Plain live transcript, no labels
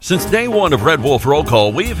Since day one of Red Wolf Roll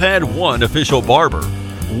Call, we've had one official barber.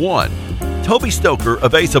 One. Toby Stoker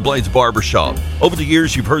of Ace of Blades Barbershop. Over the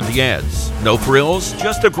years, you've heard the ads. No frills,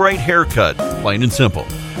 just a great haircut, plain and simple.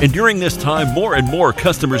 And during this time, more and more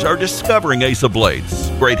customers are discovering Ace of Blades.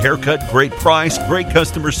 Great haircut, great price, great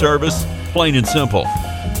customer service, plain and simple.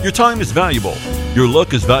 Your time is valuable. Your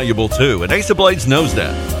look is valuable too, and Ace of Blades knows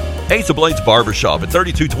that. Ace of Blades Barbershop at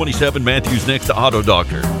 3227 Matthews next to Auto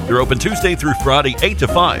Doctor. They're open Tuesday through Friday, 8 to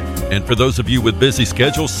 5. And for those of you with busy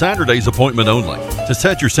schedules, Saturday's appointment only. To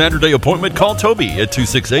set your Saturday appointment, call Toby at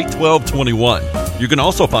 268-1221. You can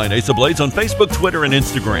also find Ace of Blades on Facebook, Twitter, and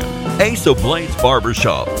Instagram. Ace of Blades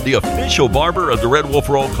Barbershop, the official barber of the Red Wolf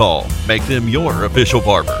Roll Call. Make them your official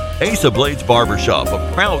barber. Ace of Blades Barbershop, a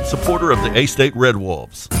proud supporter of the A-State Red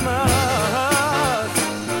Wolves.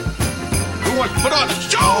 Put on a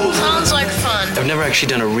show! Sounds like fun. I've never actually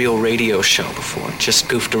done a real radio show before. Just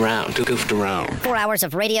goofed around. 4 hours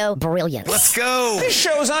of radio brilliance. Let's go! This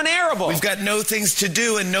show's unairable. We've got no things to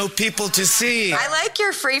do and no people to see. I like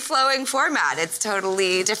your free-flowing format. It's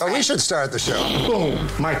totally different. Oh, we should start the show. Boom.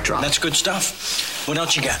 Mic drop. That's good stuff. What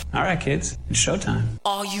else you got? All right, kids. It's showtime.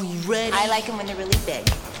 Are you ready? I like them when they're really big.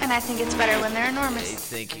 And I think it's better when they're enormous. You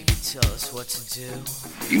think you could tell us what to do?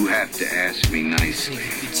 You have to ask me nicely. You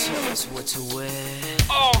think you could tell us what to wear?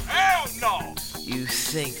 Oh, hell no! You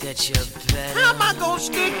think that you're better? How am I gonna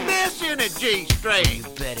stick this in a G-string? You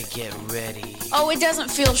better get ready. Oh, it doesn't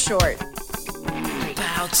feel short.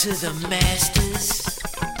 Bow to the masters.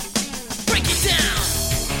 Break it down!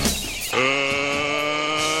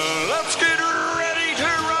 Let's get ready to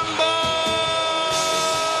rumble!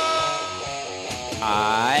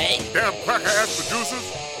 Damn cracker-ass producers.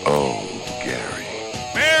 Oh, Gary.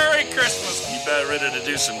 Merry Christmas! You about ready to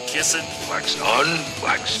do some kissing? Wax on,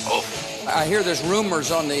 wax off. I hear there's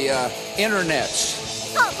rumors on the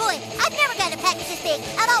internets. Oh boy, I've never gotten a package this big.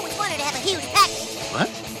 I've always wanted to have a huge package. What?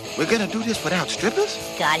 We're gonna do this without strippers?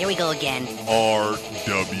 God, here we go again. RWRC.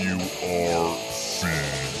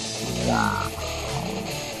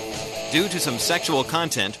 Due to some sexual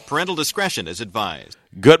content, parental discretion is advised.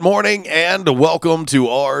 Good morning and welcome to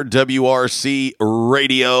RWRC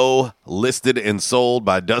Radio, listed and sold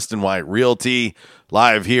by Dustin White Realty,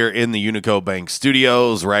 live here in the Unico Bank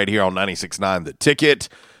Studios, right here on 96.9 The Ticket,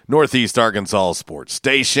 Northeast Arkansas Sports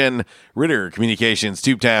Station, Ritter Communications,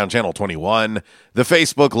 Tubetown, Channel 21, the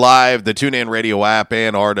Facebook Live, the TuneIn Radio app,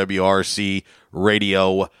 and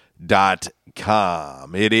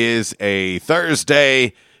RWRCRadio.com. It is a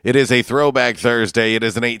Thursday. It is a Throwback Thursday. It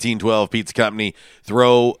is an 1812 Pizza Company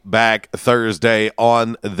Throwback Thursday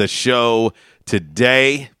on the show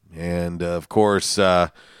today. And, of course,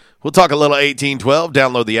 we'll talk a little 1812.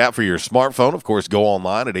 Download the app for your smartphone. Of course, go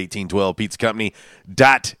online at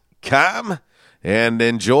 1812pizzacompany.com and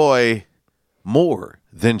enjoy more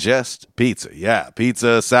than just pizza. Yeah,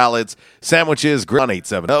 pizza, salads, sandwiches, grill on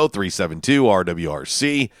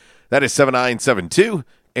 870-372-RWRC. That is 7972.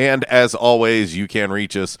 And as always, you can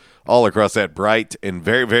reach us all across that bright and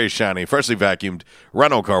very, very shiny, freshly vacuumed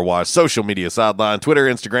rental car wash, social media sideline, Twitter,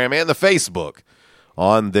 Instagram, and the Facebook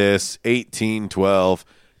on this 1812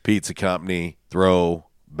 Pizza Company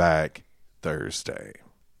Throwback Thursday.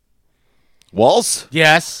 Walls?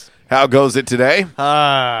 Yes. How goes it today?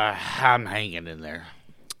 I'm hanging in there.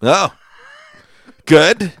 Oh,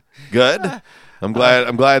 good. I'm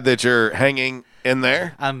glad that you're hanging in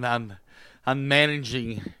there. I'm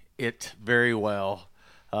managing it very well,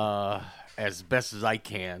 as best as I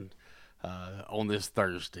can, on this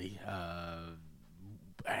Thursday.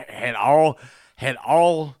 Had all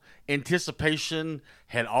anticipation,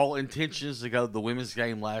 had all intentions to go to the women's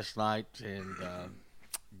game last night, and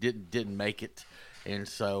didn't make it. And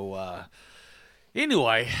so,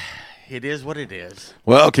 anyway, it is what it is.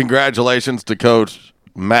 Well, congratulations to Coach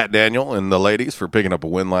Matt Daniel and the ladies for picking up a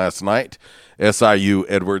win last night. SIU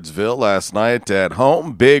Edwardsville last night at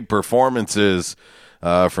home. Big performances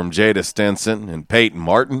from Jada Stinson and Peyton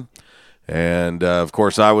Martin. And, of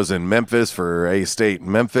course, I was in Memphis for A-State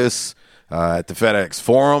Memphis at the FedEx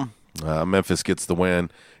Forum. Memphis gets the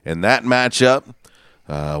win in that matchup.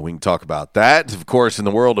 We can talk about that. Of course, in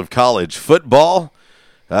the world of college football,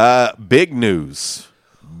 big news.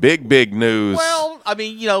 Big news. Well, I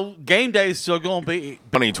mean, game day is still going to be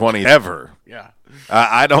 2020 ever. Yeah.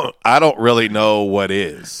 I don't really know what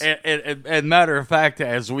is. And matter of fact,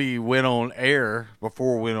 as we went on air,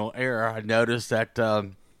 I noticed that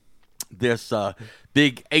this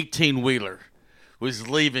big 18-wheeler was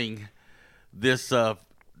leaving this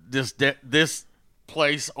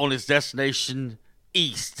place on its destination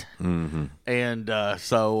east. Mm-hmm. And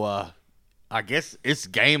so I guess it's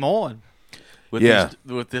game on.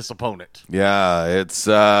 with this opponent. Yeah, it's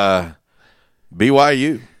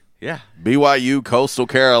BYU. Yeah. BYU, Coastal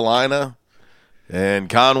Carolina, and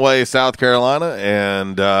Conway, South Carolina,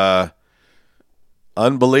 and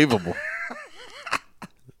unbelievable.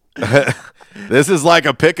 This is like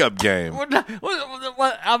a pickup game.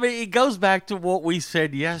 I mean, it goes back to what we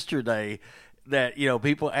said yesterday, that,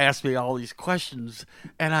 people ask me all these questions,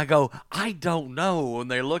 and I go, I don't know.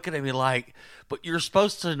 And they're looking at me like, but you're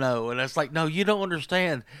supposed to know. And it's like, no, you don't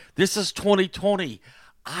understand. This is 2020.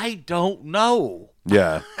 I don't know.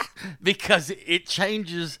 Yeah. Because it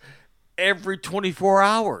changes every 24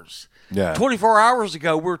 hours. Yeah. 24 hours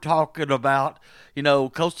ago, we're talking about,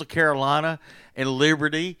 Coastal Carolina and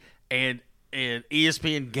Liberty and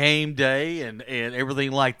ESPN Game Day and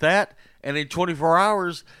everything like that. And in 24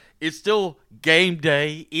 hours, it's still Game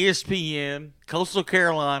Day, ESPN, Coastal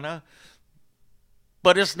Carolina,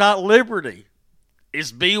 but it's not Liberty.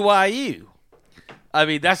 It's BYU. I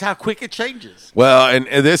mean, that's how quick it changes. Well, and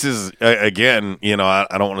this is, again,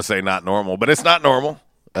 I don't want to say not normal, but it's not normal.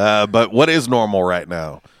 But what is normal right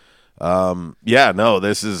now?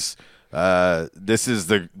 This is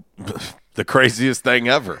the craziest thing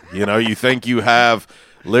ever. You think you have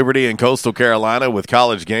Liberty and Coastal Carolina with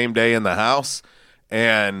College Game Day in the house,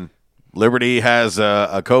 and Liberty has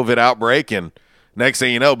a COVID outbreak, and next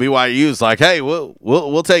thing you know, BYU is like, hey,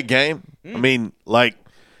 we'll take game. I mean, like,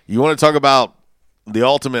 you want to talk about the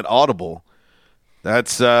ultimate audible?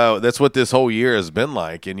 That's what this whole year has been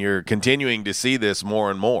like, and you're continuing to see this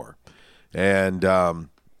more and more. And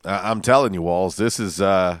I'm telling you, Walls, this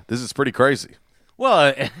is pretty crazy.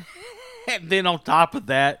 Well, and then on top of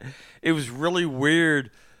that, it was really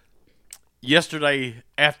weird yesterday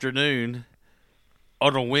afternoon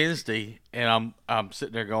on a Wednesday, and I'm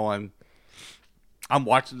sitting there going, I'm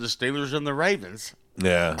watching the Steelers and the Ravens.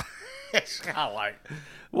 Yeah. It's kind of like,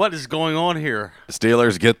 what is going on here?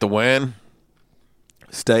 Steelers get the win,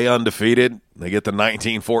 stay undefeated. They get the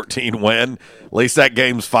 19-14 win. At least that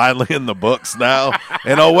game's finally in the books now.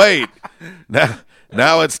 And wait,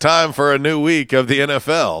 now it's time for a new week of the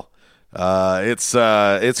NFL.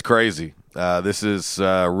 It's crazy. This is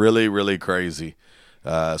really, really crazy.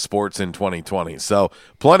 Sports in 2020. So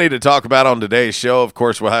plenty to talk about on today's show. Of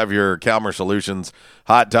course, we'll have your Calmer Solutions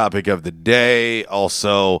hot topic of the day.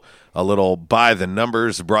 Also, a little by the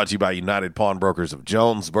numbers brought to you by United Pawnbrokers of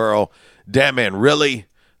Jonesboro. Damn Man Really,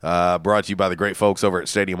 brought to you by the great folks over at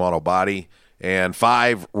Stadium Auto Body. And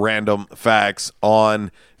 5 random facts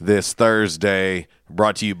on this Thursday,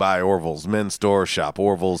 brought to you by Orville's Men's Store. Shop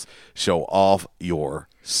Orville's, show off your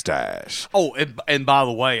stash. Oh, and by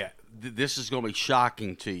the way, this is going to be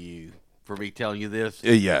shocking to you for me telling you this.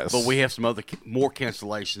 Yes. But we have some more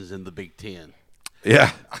cancellations in the Big Ten.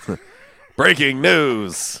 Yeah. Breaking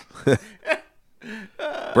news.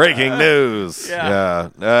 Breaking news. Yeah.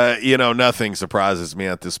 Nothing surprises me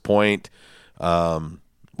at this point.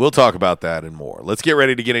 We'll talk about that and more. Let's get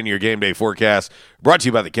ready to get into your game day forecast. Brought to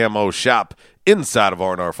you by the Camo Shop inside of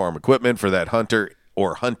R&R Farm Equipment for that hunter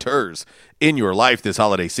or hunters in your life this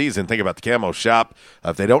holiday season. Think about the Camo Shop.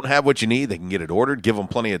 If they don't have what you need, they can get it ordered. Give them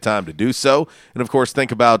plenty of time to do so. And, of course,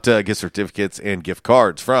 think about gift certificates and gift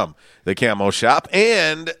cards from the Camo Shop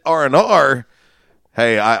and R&R.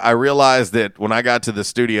 Hey, I realized that when I got to the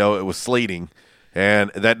studio, it was sleeting, and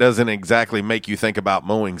that doesn't exactly make you think about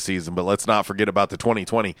mowing season. But let's not forget about the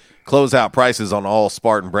 2020 closeout prices on all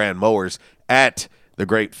Spartan brand mowers at the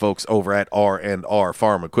great folks over at R&R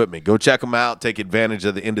Farm Equipment. Go check them out. Take advantage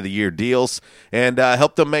of the end-of-the-year deals and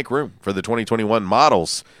help them make room for the 2021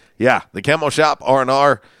 models. Yeah, the Camo Shop,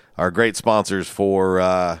 R&R, are great sponsors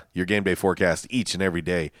for your game day forecast each and every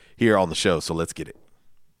day here on the show. So let's get it.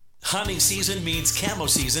 Hunting season means camo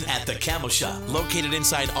season at the Camo Shop, located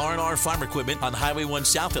inside R&R Farm Equipment on Highway 1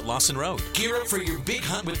 South at Lawson Road. Gear up for your big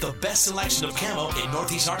hunt with the best selection of camo in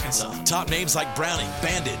Northeast Arkansas. Top names like Browning,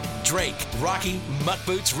 Bandit, Drake, Rocky, Muck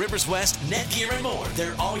Boots, Rivers West, Netgear, and more.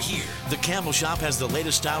 They're all here. The Camo Shop has the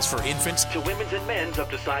latest styles for infants to women's and men's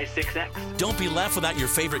up to size 6X. Don't be left without your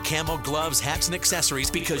favorite camo gloves, hats, and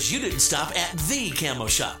accessories because you didn't stop at the Camo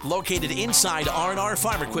Shop, located inside R&R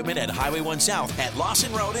Farm Equipment at Highway 1 South at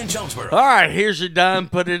Lawson Road in Jonesboro. All right, here's your dime.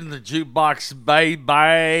 Put it in the jukebox,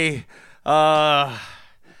 baby.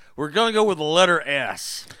 We're going to go with the letter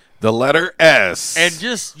S. The letter S. And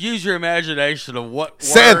just use your imagination of what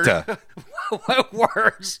Santa. What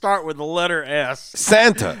words start with the letter S.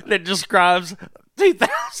 Santa. That describes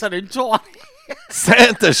 2020.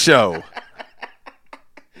 Santa show.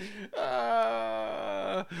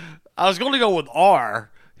 I was going to go with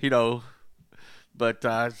R, But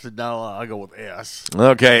I said, no, I'll go with S.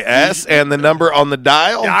 Okay, S and the number on the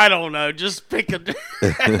dial? I don't know. Just pick a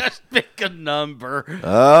just pick a number.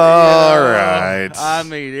 All right. I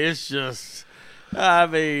mean, it's just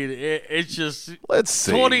Let's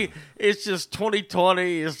see. 20. It's just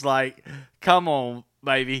 2020. It's like, come on,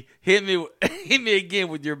 baby, hit me again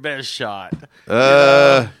with your best shot.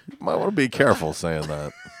 You might want to be careful saying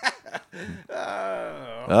that.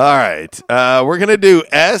 All right, we're gonna do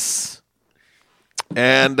S,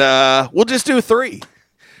 and we'll just do 3.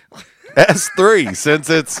 S3 since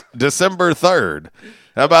it's December 3rd.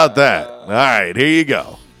 How about that? All right, here you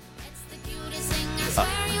go.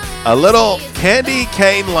 A little Candy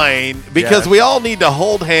Cane Lane, because we all need to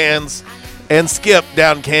hold hands and skip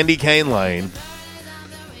down Candy Cane Lane,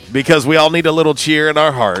 because we all need a little cheer in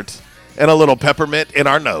our heart and a little peppermint in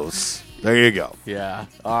our nose. There you go. Yeah.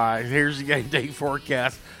 All right, here's the game day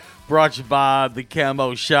forecast brought to you by the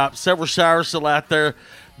Camo Shop. Several showers still out there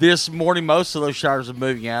this morning. Most of those showers are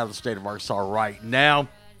moving out of the state of Arkansas right now.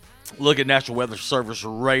 Look at National Weather Service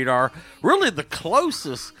radar. Really the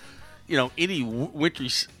closest, any wintry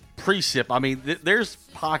precip. I mean, there's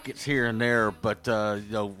pockets here and there, but,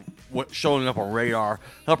 what's showing up on radar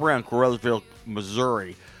up around Carruthersville,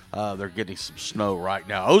 Missouri, they're getting some snow right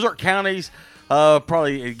now. Ozark counties,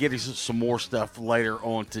 probably getting some more stuff later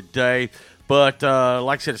on today. But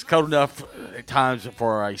like I said, it's cold enough at times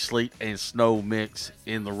for a sleet and snow mix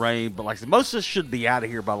in the rain. But like I said, most of us should be out of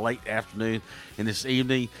here by late afternoon and this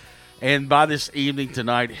evening. And by this evening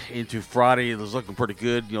tonight into Friday, it was looking pretty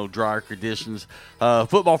good, drier conditions.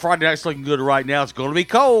 Football Friday night's looking good right now. It's going to be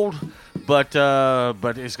cold, but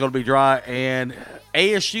it's going to be dry. And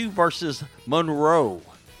ASU versus Monroe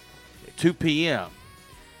at 2 p.m.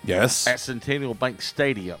 Yes. At Centennial Bank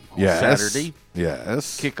Stadium on Yes. Saturday.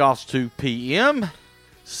 Yes. Kickoff's 2 p.m.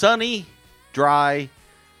 Sunny, dry,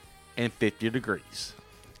 and 50 degrees.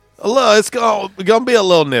 It's going to be a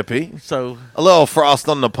little nippy. So a little frost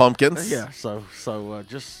on the pumpkins. Yeah. So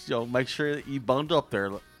just make sure that you bundle up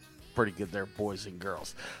there. Look pretty good there, boys and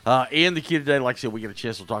girls. And the key today, like I said, we get a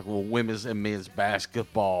chance to talk a little women's and men's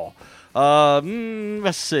basketball.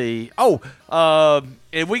 Let's see.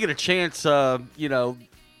 And we get a chance.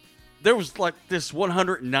 There was like this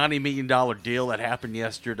 $190 million deal that happened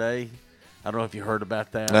yesterday. I don't know if you heard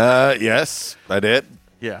about that. Yes, I did.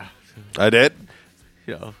 Yeah, I did.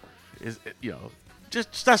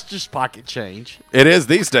 That's just pocket change. It is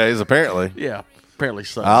these days, apparently. Yeah, apparently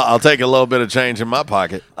so. I'll take a little bit of change in my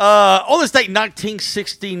pocket. On this date,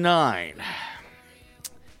 1969,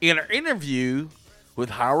 in an interview with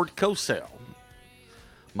Howard Cosell,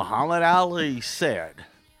 Muhammad Ali said,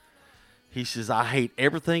 he says, "I hate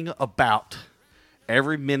everything about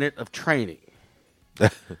every minute of training."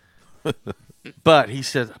 But he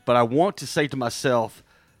says, but I want to say to myself,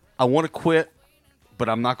 I want to quit, but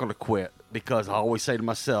I'm not going to quit, because I always say to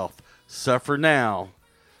myself, suffer now,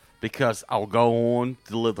 because I'll go on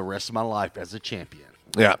to live the rest of my life as a champion.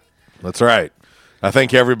 Yeah, that's right. I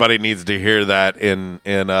think everybody needs to hear that in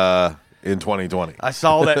 2020. I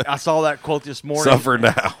saw that quote this morning. Suffer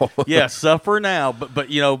now. Yeah, suffer now. But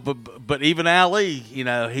even Ali,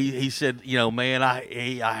 he said, man,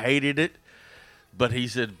 I hated it. But he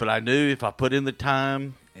said, but I knew if I put in the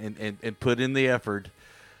time and put in the effort,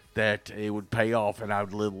 that it would pay off and I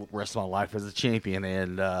would live the rest of my life as a champion.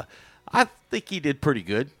 And I think he did pretty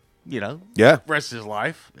good, Yeah. rest of his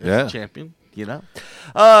life as a champion,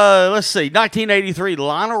 Let's see, 1983,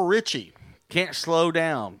 Lionel Richie, Can't Slow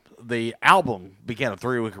Down. The album began a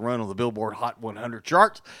 3-week run on the Billboard Hot 100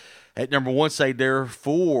 charts. At number one, stayed there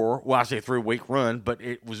for, I say 3-week run, but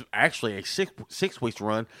it was actually a six weeks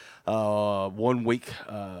run. 1 week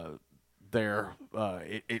there,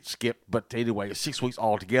 it skipped, but anyway, 6 weeks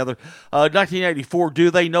altogether. 1984,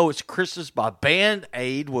 Do They Know It's Christmas by Band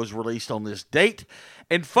Aid was released on this date.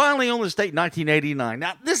 And finally on this date, 1989.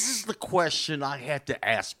 Now, this is the question I have to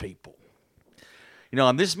ask people.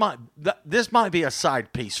 And this might be a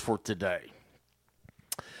side piece for today.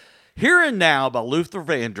 Here and Now by Luther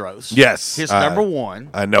Vandross. Yes. His number one.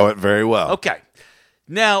 I know it very well. Okay.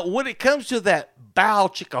 Now, when it comes to that bow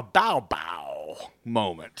chicka bow bow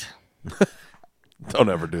moment. Don't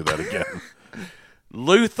ever do that again.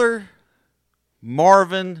 Luther,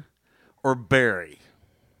 Marvin, or Barry?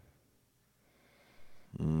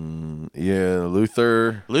 Yeah,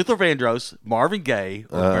 Luther. Luther Vandross, Marvin Gaye,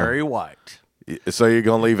 or Barry White? So you're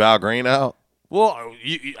going to leave Al Green out? Well,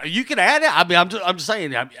 you can add it. I mean, I'm just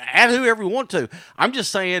saying, add whoever you want to. I'm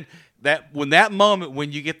just saying that that moment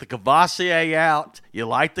when you get the Cavassier out, you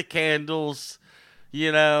light the candles,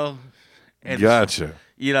 and gotcha.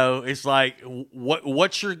 You know, it's like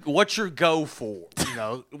what's your go for? You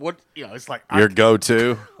know what? You know, it's like your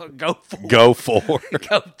go-to. Go for. Go for.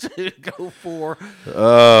 Go for.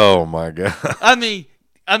 Oh my God. I mean,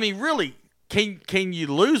 really, can you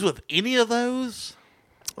lose with any of those?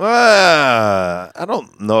 I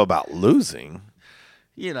don't know about losing.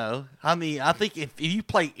 You know, I mean, I think if you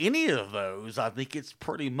play any of those, I think it's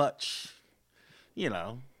pretty much, you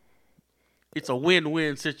know, it's a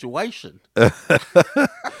win-win situation.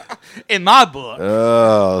 In my book.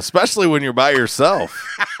 Oh, especially when you're by yourself.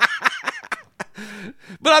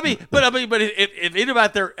 But if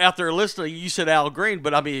anybody out there listening, you said Al Green,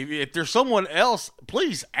 but I mean, if there's someone else,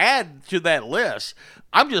 please add to that list.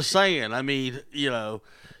 I'm just saying, I mean, you know,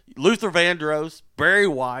 Luther Vandross, Barry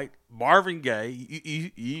White, Marvin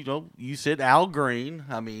Gaye, you know, you said Al Green.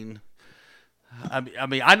 I mean,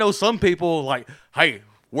 I know some people like, hey,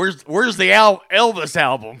 where's the Elvis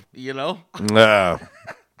album? You know? No.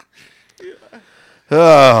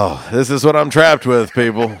 Oh, this is what I'm trapped with,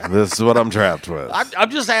 people. This is what I'm trapped with. I'm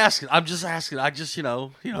just asking. I just, you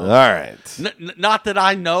know. All right. Not that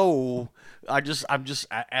I know. I'm just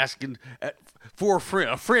asking for a friend.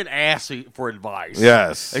 A friend asked me for advice.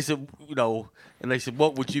 Yes. They said, you know, and they said,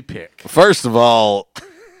 what would you pick? First of all,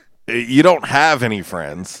 you don't have any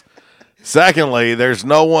friends. Secondly, there's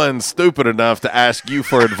no one stupid enough to ask you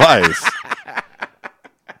for advice.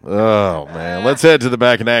 Oh, man. Let's head to the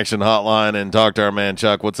Back in Action hotline and talk to our man,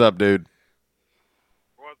 Chuck. What's up, dude?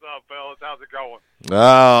 What's up, fellas? How's it going?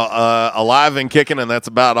 Alive and kicking, and that's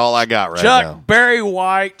about all I got right Chuck, now. Barry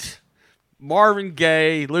White, Marvin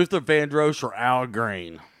Gaye, Luther Vandross, or Al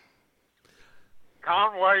Green?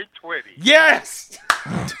 Conway Twitty. Yes!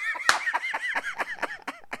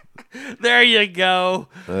 There you go.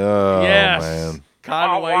 Oh, yes. man.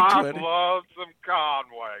 Conway My wife Twitty. loves some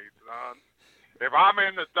Conway, son. If I'm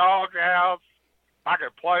in the doghouse, I can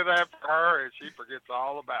play that for her, and she forgets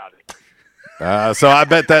all about it. So I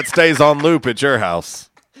bet that stays on loop at your house.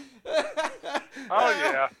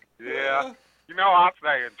 Oh, yeah. You know I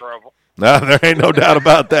stay in trouble. No, there ain't no doubt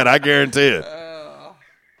about that. I guarantee it.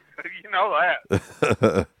 You know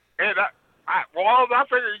that. And Walls, I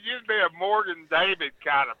figured you'd be a Morgan David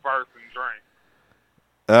kind of person drink.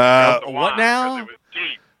 What now? It was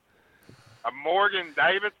cheap. A Morgan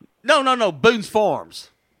David? No. Boone's Farms.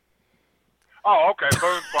 Oh, okay.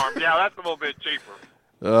 Boone's Farm. Yeah, that's a little bit cheaper.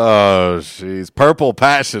 Oh, jeez. Purple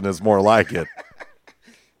Passion is more like it.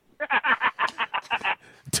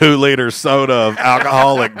 2-liter soda of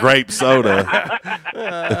alcoholic grape soda.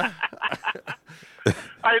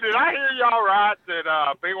 Hey, did I hear y'all right that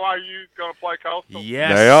BYU's going to play Coastal?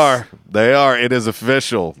 Yes. They are. It is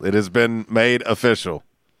official. It has been made official.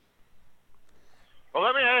 Well,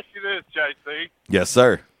 let me ask you this, JC. Yes,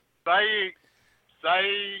 sir. Say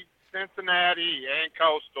Cincinnati and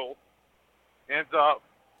Coastal ends up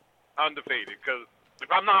undefeated, because if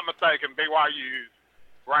I'm not mistaken, BYU's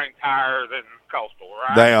ranked higher than Coastal,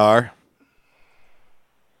 right? They are.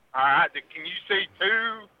 All right. Can you see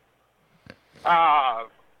two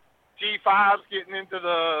G5s getting into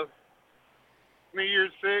the New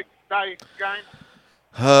Year's Six day game?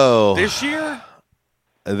 Oh. This year?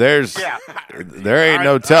 There ain't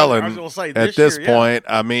no telling I was gonna say, at this point.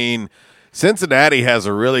 I mean, Cincinnati has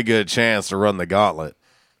a really good chance to run the gauntlet.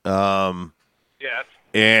 Yes.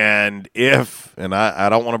 And I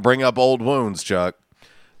don't want to bring up old wounds, Chuck,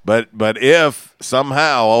 but if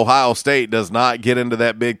somehow Ohio State does not get into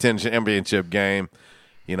that Big Ten championship game,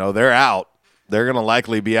 you know, they're out. They're going to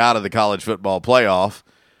likely be out of the college football playoff.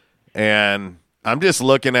 And I'm just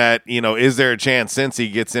looking at, you know, is there a chance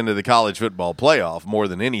Cincy gets into the college football playoff more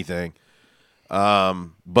than anything?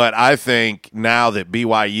 But I think now that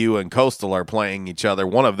BYU and Coastal are playing each other,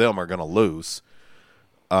 one of them are going to lose.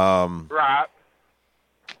 Right.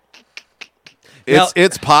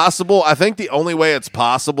 It's possible. I think the only way it's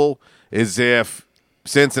possible is if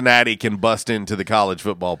Cincinnati can bust into the college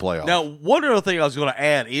football playoff. Now, one other thing I was going to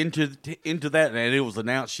add into that, and it was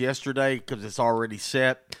announced yesterday because it's already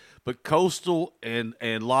set, but Coastal and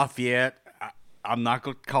Lafayette, I'm not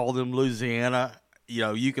going to call them Louisiana. You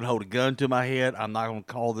know, you can hold a gun to my head. I'm not going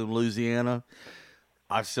to call them Louisiana.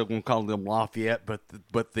 I'm still going to call them Lafayette, but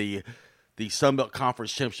the Sunbelt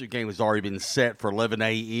Conference Championship game has already been set for 11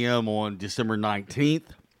 a.m. on December 19th.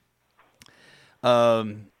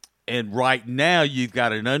 And right now you've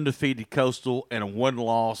got an undefeated Coastal and a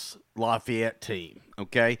one-loss Lafayette team,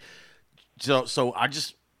 okay? So I'm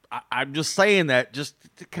just saying that just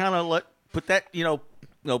to kind of put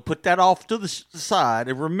that off to the side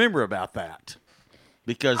and remember about that.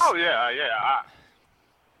 Because I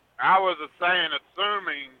was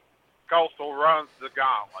assuming Coastal runs the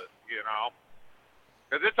gauntlet, you know.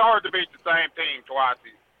 Because it's hard to beat the same team twice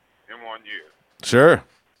in 1 year. Sure.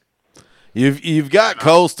 You've got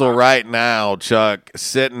Coastal right now, Chuck,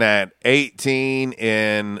 sitting at 18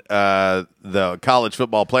 in the college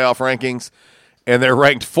football playoff rankings, and they're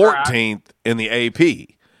ranked 14th in the AP.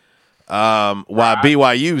 While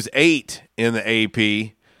BYU's 8 in the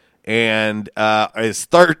AP and is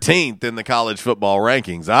 13th in the college football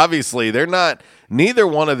rankings. Obviously, neither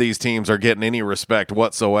one of these teams are getting any respect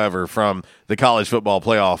whatsoever from the college football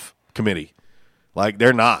playoff committee. Like,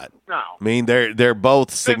 they're not. No. I mean, they're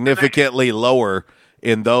both significantly lower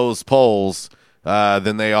in those polls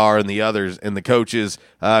than they are in the others, in the coaches.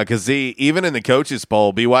 Because even in the coaches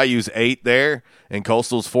poll, BYU's 8 there and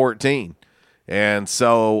Coastal's 14. And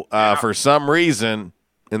so for some reason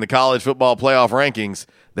in the college football playoff rankings,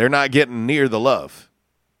 they're not getting near the love.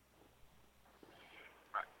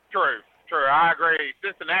 True. I agree.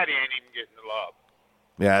 Cincinnati ain't even getting the love.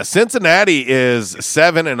 Yeah, Cincinnati is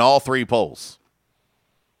 7 in all 3 polls.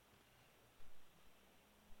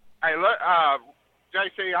 Hey, look,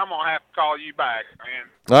 JC, I'm going to have to call you back, man.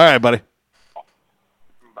 All right, buddy.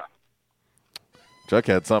 Bye. Chuck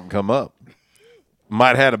had something come up. Might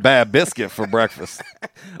have had a bad biscuit for breakfast.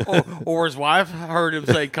 or his wife heard him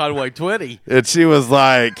say Conway Twitty. And she was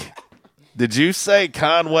like, did you say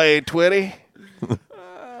Conway Twitty?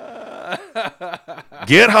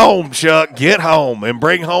 Get home, Chuck. Get home and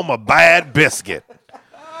bring home a bad biscuit.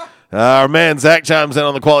 Our man Zach chimes in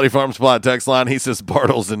on the Quality Farm Supply text line. He says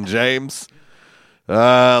Bartles and James.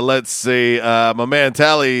 Let's see. My man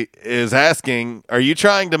Tally is asking, are you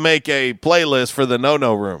trying to make a playlist for the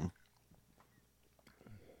No-No Room?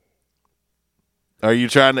 Are you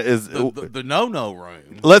trying to the No-No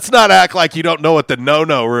Room? Let's not act like you don't know what the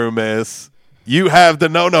No-No Room is. You have the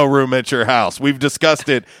No-No Room at your house. We've discussed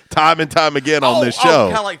it time and time again on this show.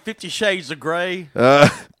 Kind of like 50 Shades of Grey.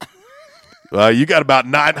 You got about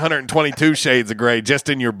 922 shades of gray just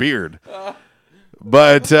in your beard.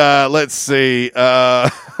 But let's see. Oh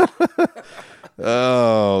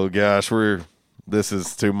gosh, this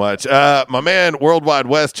is too much. My man Worldwide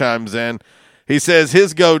West chimes in. He says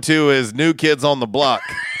his go-to is New Kids on the Block.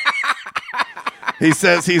 He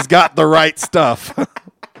says he's got the right stuff.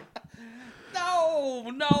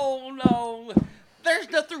 No. There's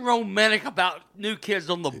nothing romantic about New Kids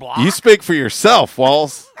on the Block. You speak for yourself,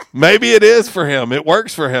 Walls. Maybe it is for him. It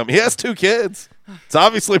works for him. He has 2 kids. It's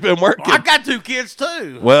obviously been working. I got 2 kids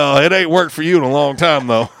too. Well, it ain't worked for you in a long time,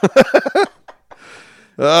 though.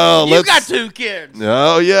 You got 2 kids.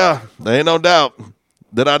 Oh, yeah. There ain't no doubt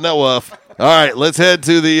that I know of. All right, let's head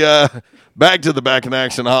to the back in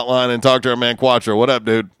action hotline and talk to our man Quattro. What up,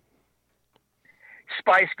 dude?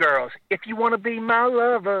 Spice Girls. If you want to be my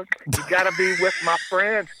lover, you got to be with my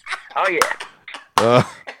friends. Oh, yeah.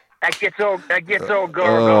 That gets old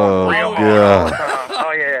girl real hard.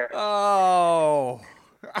 Oh, yeah. Oh.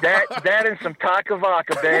 That and some taco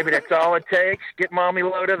vodka, baby. That's all it takes. Get mommy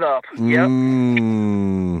loaded up. Yep.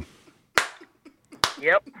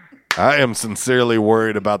 I am sincerely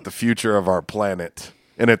worried about the future of our planet.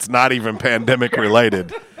 And it's not even pandemic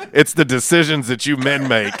related. It's the decisions that you men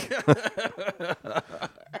make.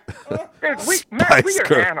 Dude, we are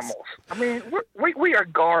animals. I mean, we are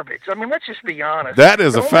garbage. I mean, let's just be honest. That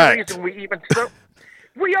is a fact. Reason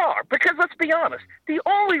we are, because let's be honest. The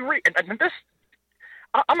only reason, and this,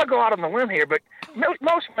 I'm gonna go out on the limb here, but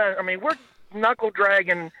most men, I mean, we're knuckle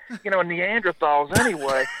dragging, Neanderthals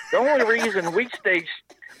anyway. The only reason we stay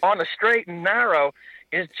on the straight and narrow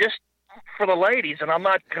is just for the ladies, and I'm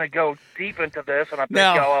not going to go deep into this. And I think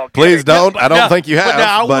y'all all get please it. don't. I don't think you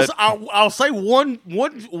have. I'll say one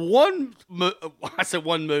movie,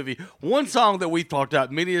 one song that we've talked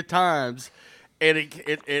about many times, and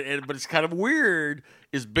but it's kind of weird.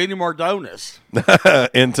 Is Benny Mardones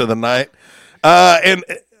Into the Night? And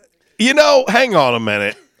hang on a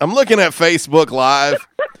minute. I'm looking at Facebook Live,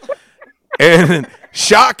 and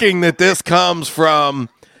shocking that this comes from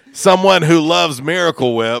someone who loves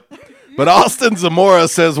Miracle Whip. But Austin Zamora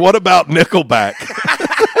says, what about Nickelback?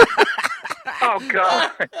 Oh,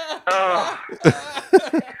 God.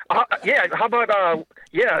 Yeah, how about,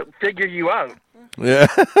 Figure You Out? Yeah.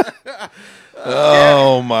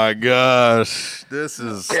 Oh, my gosh. This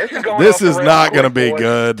is not going to be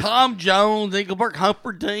good. Tom Jones, Engelbert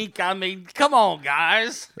Humperdinck. I mean, come on,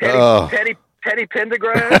 guys. Teddy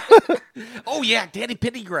Pendergrass. Oh, yeah, Teddy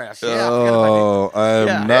Pendergrass. Yeah, I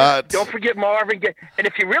am not. Don't forget Marvin Gaye. And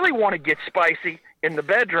if you really want to get spicy in the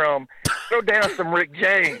bedroom, throw down some Rick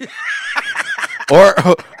James.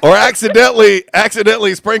 or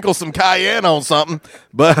accidentally sprinkle some cayenne on something.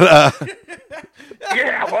 But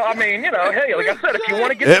yeah, well, I mean, hey, like I said, if you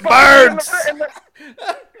want to get it burns.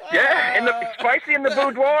 And the spicy in the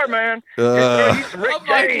boudoir, man. Just Rick I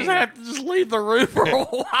might James. just have to just leave the room for a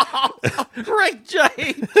while. Rick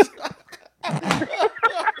James.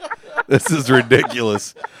 This is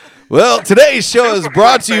ridiculous. Well, today's show is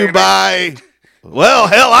brought to you by, well,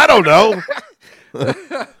 hell, I don't know.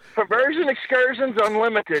 Perversion Excursions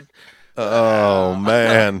Unlimited. Oh,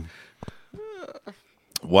 man.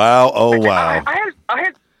 Wow. Oh, wow.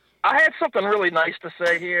 I had something really nice to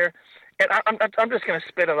say here, and I'm just going to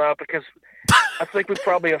spit it out because I think we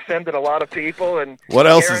probably offended a lot of people. And what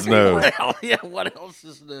else is new? Hell yeah, what else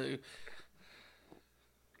is new?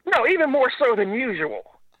 No, even more so than usual.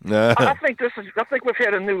 I think we've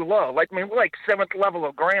hit a new low. We're like 7th level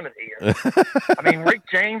of granite here. I mean, Rick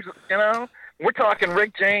James. We're talking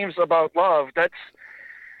Rick James about love.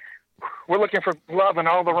 We're looking for love in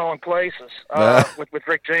all the wrong places with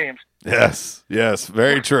Rick James. Yes,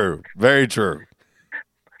 very true, very true.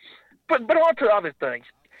 But on to other things.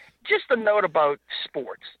 Just a note about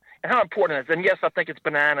sports and how important it is. And yes, I think it's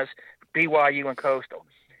bananas, BYU and Coastal.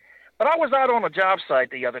 But I was out on a job site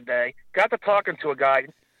the other day, got to talking to a guy.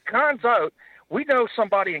 Turns out we know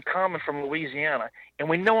somebody in common from Louisiana, and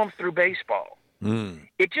we know him through baseball.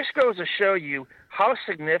 It just goes to show you how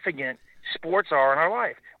significant sports are in our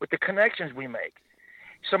life with the connections we make.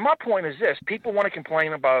 So my point is this. People want to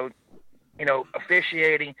complain about,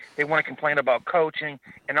 officiating. They want to complain about coaching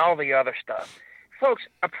and all the other stuff. Folks,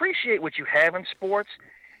 appreciate what you have in sports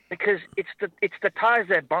because it's the ties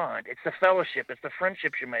that bond. It's the fellowship. It's the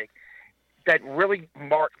friendships you make that really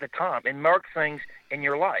mark the time and mark things in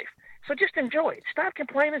your life. So just enjoy it. Stop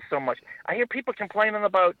complaining so much. I hear people complaining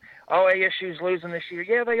about, ASU's losing this year.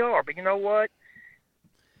 Yeah, they are. But you know what?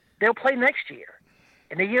 They'll play next year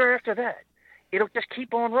and the year after that. It'll just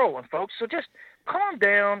keep on rolling, folks. So just calm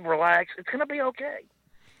down, relax. It's going to be okay.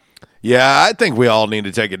 Yeah, I think we all need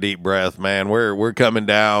to take a deep breath, man. We're coming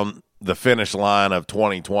down the finish line of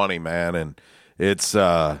 2020, man, and it's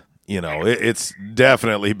it's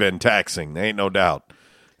definitely been taxing. There ain't no doubt.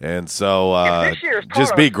 And so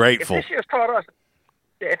just be grateful. If this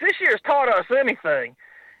year's taught us anything,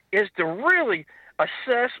 is to really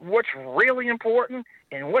assess what's really important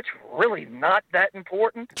and what's really not that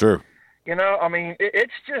important. True.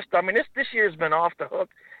 It's just, this year's been off the hook,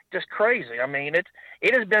 just crazy.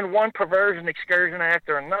 It has been one perversion excursion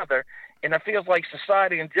after another, and it feels like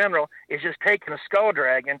society in general is just taking a skull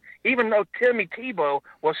dragging, even though Timmy Tebow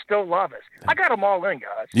will still love us. I got them all in,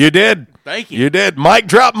 guys. You did. Thank you. You did. Mic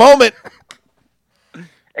drop moment.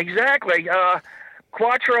 Exactly.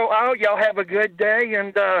 Quattro out. Y'all have a good day,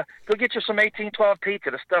 and go get you some 1812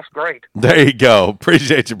 pizza. The stuff's great. There you go.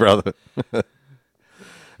 Appreciate you, brother.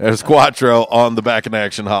 There's Quattro on the Back in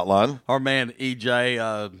Action hotline. Our man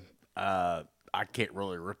EJ, I can't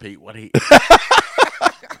really repeat what he.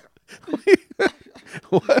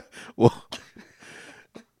 What?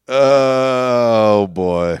 Oh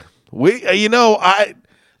boy,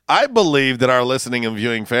 I believe that our listening and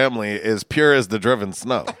viewing family is pure as the driven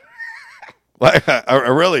snow. Like I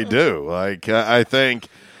really do. I think.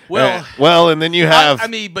 Well, and then you have.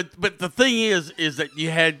 But the thing is that you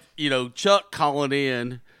had Chuck calling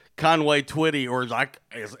in Conway Twitty, or as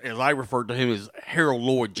I referred to him as Harold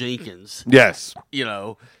Lloyd Jenkins. Yes.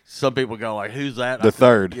 Some people go like, "Who's that?" The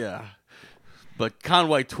third. Yeah. But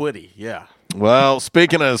Conway Twitty, yeah. Well,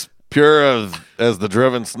 speaking as pure as the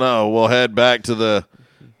driven snow, we'll head back to the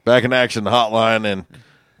Back in Action hotline and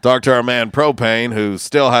talk to our man Propane, who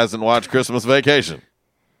still hasn't watched Christmas Vacation.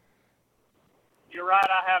 You're right,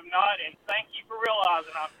 I have not, and thank you for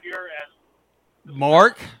realizing I'm pure as...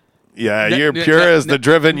 Mark? Yeah, you're pure as the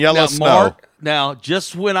driven yellow snow. Mark, now,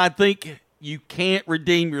 just when I think you can't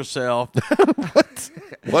redeem yourself...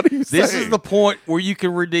 What are you saying? This is the point where you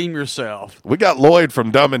can redeem yourself. We got Lloyd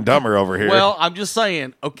from Dumb and Dumber over here. Well, I'm just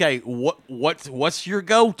saying, okay, what's your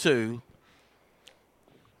go-to?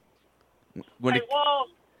 Well,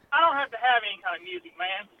 I don't have to have any kind of music,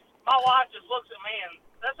 man. My wife just looks at me, and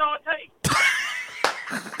that's all it takes.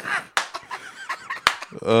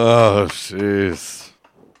 Oh, jeez.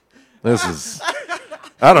 This is...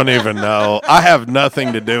 I don't even know. I have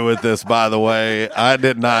nothing to do with this, by the way. I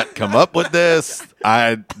did not come up with this.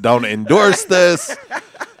 I don't endorse this.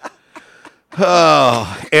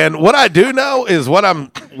 Oh, and what I do know is what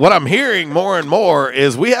I'm hearing more and more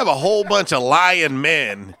is we have a whole bunch of lying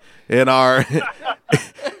men in our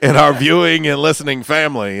viewing and listening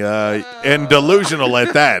family, and delusional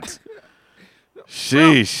at that.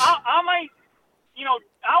 Sheesh. Well,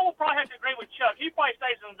 I I will probably have to agree with Chuck. He probably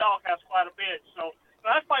stays in the doghouse quite a bit. So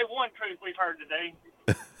that's probably one truth we've heard today.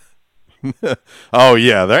 Oh,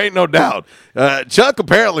 yeah, there ain't no doubt. Chuck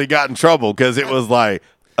apparently got in trouble because it was like,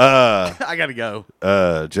 I got to go.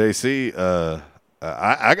 JC,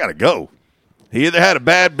 I got to go. He either had a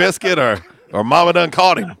bad biscuit or Mama done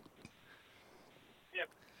caught him. Yeah.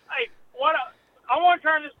 Hey, I want to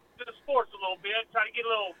turn this to the sports a little bit, try to get a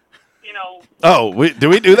little, Oh, do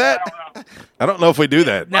we do that? I don't know if we do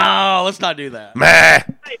that. No, let's not do that. Meh.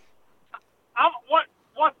 Hey,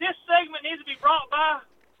 what this segment needs to be brought to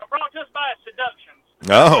us by is seductions.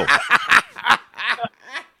 Oh.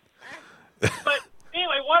 But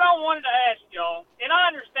anyway, what I wanted to ask y'all, and I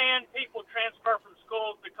understand people transfer from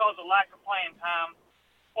schools because of lack of playing time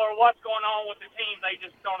or what's going on with the team they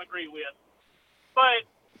just don't agree with. But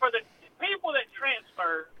for the people that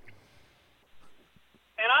transfer,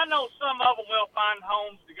 and I know some of them will find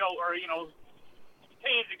homes to go or, teams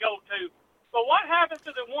to go to, but what happens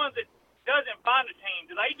to the ones that doesn't find a team?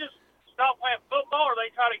 Do they just stop playing football or they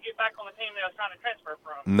try to get back on the team they were trying to transfer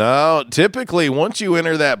from? No, typically once you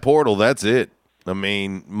enter that portal, that's it. I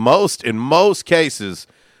mean, in most cases,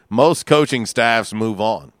 most coaching staffs move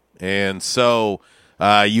on. And so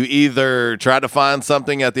you either try to find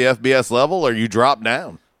something at the FBS level or you drop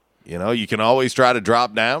down. You can always try to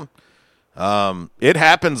drop down. It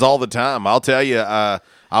happens all the time. I'll tell you, I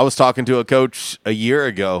was talking to a coach a year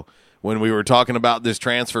ago when we were talking about this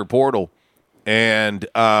transfer portal, and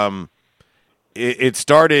it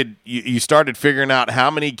started. You started figuring out how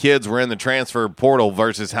many kids were in the transfer portal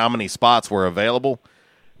versus how many spots were available.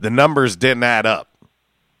 The numbers didn't add up.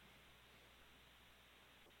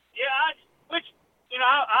 Yeah,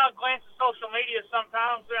 I'll glance at social media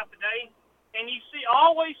sometimes throughout the day, and you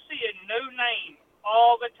always see a new name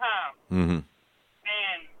all the time. Mm-hmm.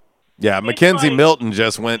 And yeah, Mackenzie Milton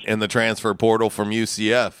just went in the transfer portal from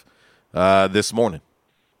UCF this morning.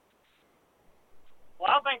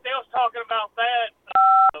 Well, I think they was talking about that.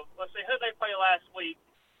 Let's see, who they play last week.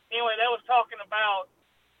 Anyway, they was talking about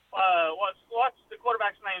what's the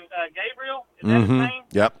quarterback's name? Gabriel? Is that his name?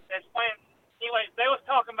 Yep. That's playing. Anyway, they was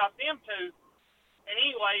talking about them two. And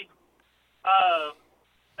anyway,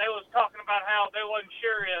 they was talking about how they wasn't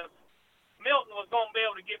sure if Milton was going to be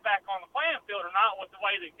able to get back on the playing field or not with the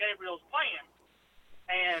way that Gabriel's playing.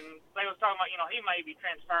 And they was talking about, he may be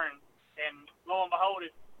transferring. And lo and behold,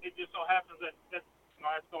 it just so happens that that's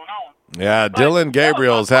going on. Yeah, Dylan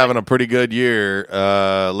Gabriel's having a pretty good year.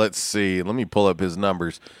 Let's see. Let me pull up his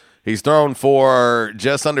numbers. He's thrown for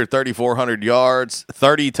just under 3,400 yards,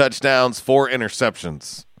 30 touchdowns, 4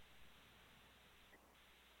 interceptions.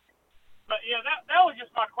 But, that was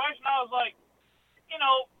just my question. I was like,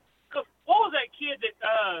 cause what was that kid that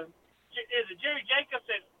is it Jerry Jacobs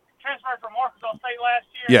that transferred from Arkansas State last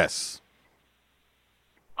year? Yes.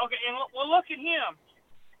 Okay, and look at him.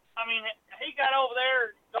 I mean, he got over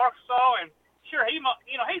there to Arkansas, and sure,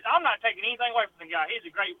 I'm not taking anything away from the guy. He's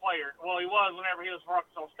a great player. Well, he was whenever he was for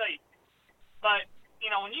Arkansas State. But,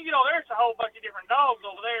 when you get over there, it's a whole bunch of different dogs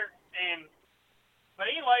over there. But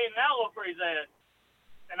anyway, and now look where he's at.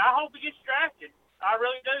 And I hope he gets drafted. I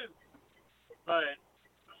really do.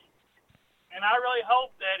 And I really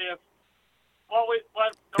hope that if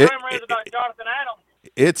what the rumor is about Jonathan Adams.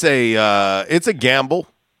 It's a gamble.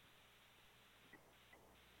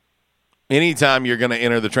 Anytime you're going to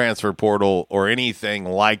enter the transfer portal or anything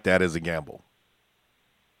like that is a gamble.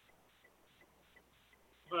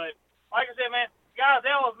 But like I said, man, guys,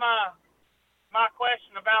 that was my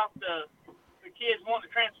question about the kids wanting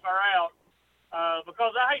to transfer out.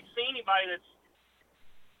 Because I hate to see anybody that's,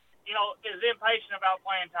 is impatient about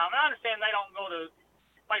playing time. And I understand they don't go to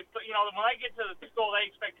play, when they get to the school, they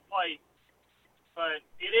expect to play. But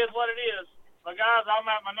it is what it is. But, guys, I'm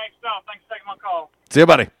at my next stop. Thanks for taking my call. See you,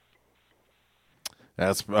 buddy.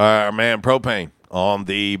 That's our man Propane on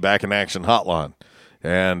the Back in Action hotline.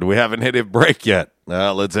 And we haven't hit a break yet.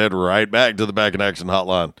 Let's head right back to the Back in Action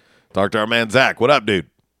hotline. Talk to our man Zach. What up, dude?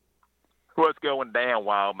 What's going down,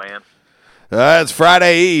 wild man? It's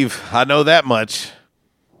Friday Eve. I know that much.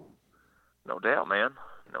 No doubt, man.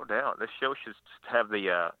 No doubt. This show should have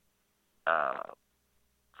the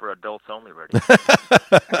for adults only ready.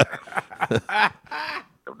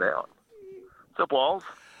 No doubt. What's up, Walls?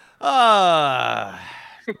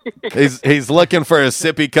 He's looking for a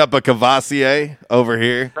sippy cup of Cavassier over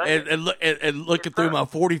here, and looking through my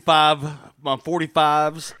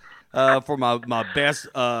 45s for my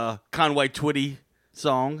best Conway Twitty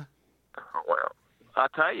song. Well, I'll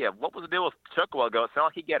tell you, what was the deal with Chuck a while ago? It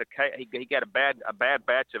sounded like he got a bad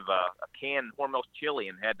batch of a canned Hormel chili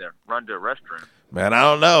and had to run to a restroom. Man, I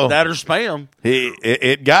don't know. That or spam.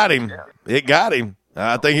 It got him. Yeah. It got him.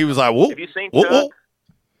 I think he was like, whoop. Have you seen whoop, Chuck? whoop.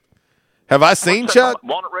 Have I seen Chuck?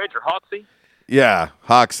 Walnut Ridge or Hoxie? Yeah,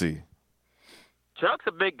 Hoxie. Chuck's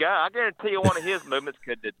a big guy. I guarantee you one of his movements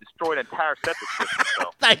could destroy an entire septic system.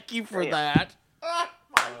 So. Thank you for that.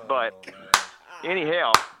 But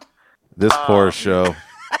anyhow. This poor show.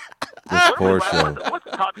 This poor show. What's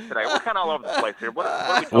the topic today? We're kind of all over the place here. What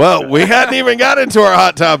are we Well, we hadn't even got into our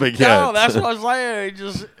hot topic yet. No, that's what I was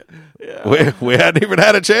saying. We hadn't even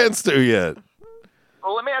had a chance to yet.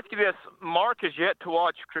 Well, let me ask you this. Mark is yet to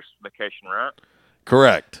watch Christmas Vacation, right?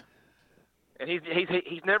 Correct. And he's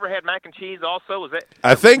never had mac and cheese also? Is that?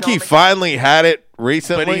 I think he finally had it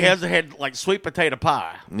recently. But he hasn't had, like, sweet potato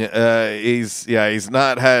pie. He's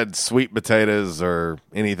not had sweet potatoes or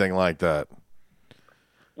anything like that.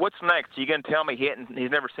 What's next? Are you going to tell me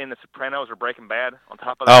he's never seen The Sopranos or Breaking Bad on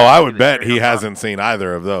top of that? Oh, I would bet he hasn't seen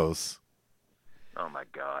either of those. Oh, my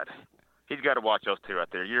God. He's got to watch those two right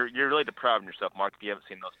there. You're really depriving yourself, Mark, if you haven't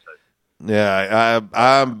seen those two. Yeah,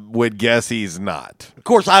 I would guess he's not. Of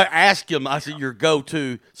course, I asked him, I said, your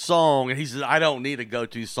go-to song, and he said, I don't need a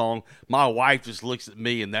go-to song. My wife just looks at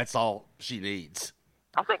me, and that's all she needs.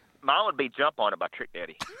 I think mine would be Jump On It by Trick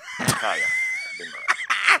Daddy. I'll tell you.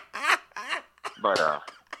 But,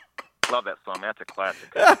 love that song. That's a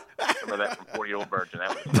classic. Remember that from 40-Year-Old Virgin. That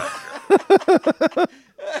was a classic.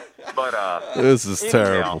 But, this is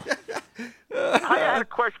terrible. I had a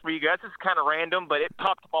question for you guys. This is kind of random, but it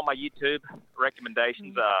popped up on my YouTube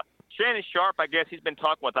recommendations. Shannon Sharp, I guess he's been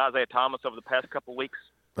talking with Isaiah Thomas over the past couple of weeks.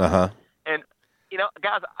 Uh-huh. And,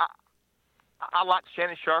 guys, I liked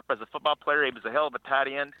Shannon Sharp as a football player. He was a hell of a tight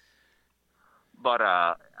end. But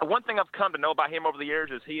one thing I've come to know about him over the years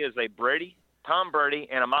is he is a Tom Brady,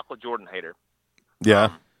 and a Michael Jordan hater. Yeah.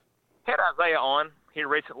 Had Isaiah on here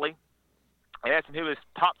recently and asked him who his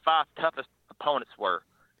top 5 toughest opponents were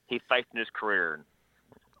he faced in his career. And,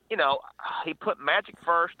 he put Magic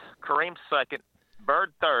first, Kareem second,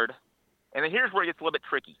 Bird third, and then here's where it gets a little bit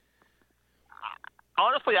tricky.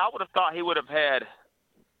 Honestly, I would have thought he would have had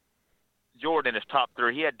Jordan in his top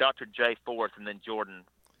 3. He had Dr. J fourth, and then Jordan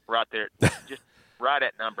right there, just right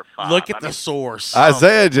at number 5. Look at the source.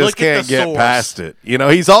 Isaiah just can't get past it.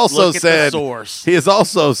 He's also said he has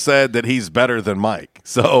also said that he's better than Mike.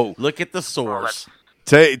 So look at the source.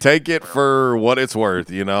 Take it for what it's worth.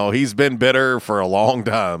 He's been bitter for a long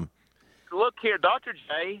time. Look here, Dr.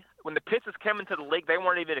 J. When the Pistons came into the league, they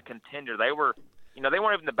weren't even a contender. They were, they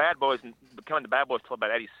weren't even the bad boys and becoming the bad boys until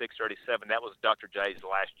about 86 or 87. That was Dr. J's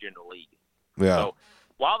last year in the league. Yeah. So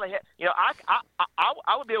while they had,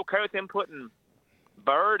 I would be okay with him putting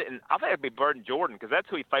Bird, and I think it'd be Bird and Jordan because that's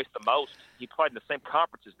who he faced the most. He played in the same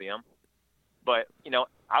conference as them. But,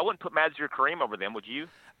 I wouldn't put Magic or Kareem over them, would you?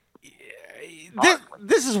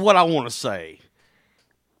 This is what I want to say.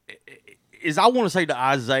 I want to say to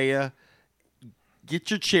Isaiah,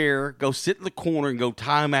 get your chair, go sit in the corner and go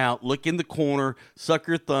time out, look in the corner, suck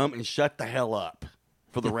your thumb, and shut the hell up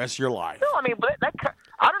for the rest of your life. No, but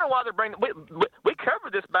I don't know why they're bringing. We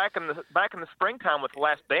covered this back in the springtime with The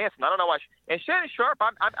Last Dance, and I don't know why. And Shannon Sharp,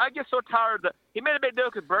 I get so tired that he made a big deal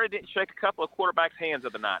because Brady didn't shake a couple of quarterbacks' hands the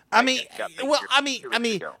other night.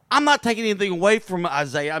 I'm not taking anything away from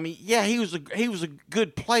Isaiah. Yeah, he was a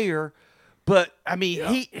good player, but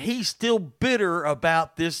he's still bitter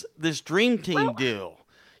about this dream team deal.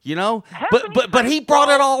 But he brought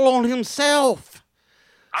it all on himself.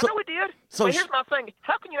 I know he did. So here's my thing.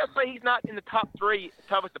 How can you not say he's not in the top 3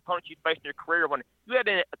 toughest opponents you faced in your career when you had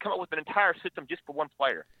to come up with an entire system just for one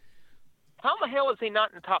player? How in the hell is he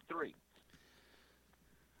not in the top 3?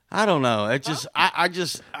 I don't know. It just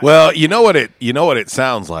Well, you know what it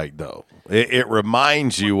sounds like though. It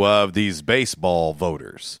reminds you of these baseball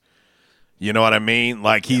voters. You know what I mean?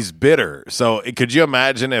 Like he's bitter. So could you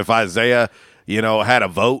imagine if Isaiah, had a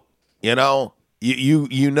vote, You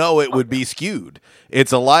it would be skewed.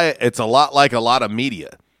 It's a lot like a lot of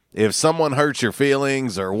media. If someone hurts your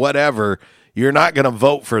feelings or whatever, you're not going to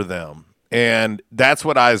vote for them. And that's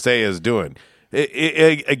what Isaiah is doing.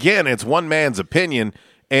 Again, it's one man's opinion,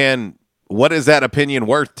 and what is that opinion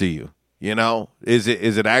worth to you? Is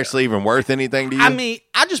it actually even worth anything to you?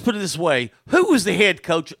 I just put it this way. Who was the head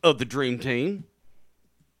coach of the Dream Team?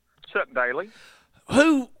 Chuck Daly.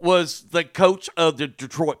 Who was the coach of the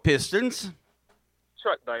Detroit Pistons?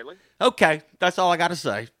 Chuck Daly. Okay, that's all I got to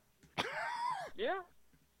say. Yeah.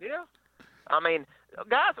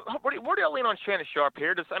 Guys, where do you lean on Shannon Sharp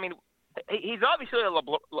here? He's obviously a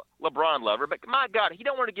LeBron lover, but my God, he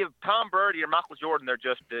don't want to give Tom Brady or Michael Jordan their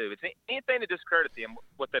just due. It's anything to discredit them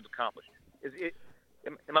what they've accomplished.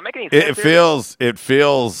 Am I making any sense? It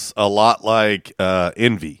feels a lot like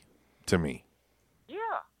envy to me. Yeah,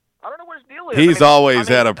 I don't know what his deal is. He's always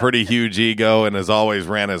had a pretty huge ego and has always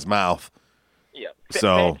ran his mouth. Yeah.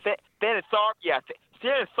 So. Shannon Stark,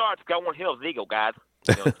 Shannon Stark's got one hell of eagle, guys.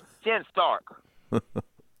 Shannon Stark.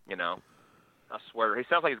 I swear, he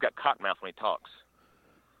sounds like he's got cotton mouth when he talks.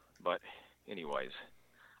 But, anyways,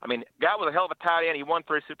 guy was a hell of a tight end. He won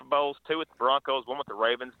 3 Super Bowls, 2 with the Broncos, 1 with the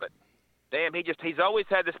Ravens. But damn, he's always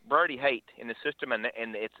had this Brady hate in the system, and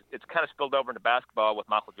it's kind of spilled over into basketball with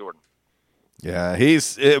Michael Jordan. Yeah,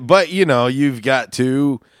 but you've got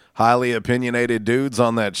 2 highly opinionated dudes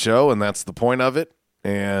on that show, and that's the point of it.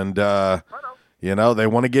 And they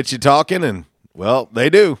want to get you talking, and well, they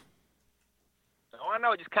do. I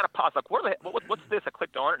know, it just kind of pops like, what's this? I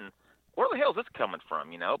clicked on it, and where the hell is this coming from,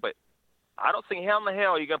 But I don't see how in the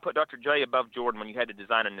hell you're going to put Dr. J above Jordan when you had to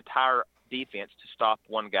design an entire defense to stop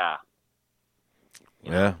one guy.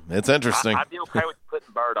 Yeah, it's interesting. I'd be okay with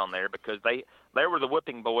putting Bird on there because they were the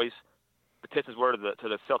whipping boys. The Pistons were to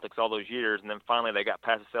the Celtics all those years, and then finally they got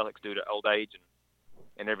past the Celtics due to old age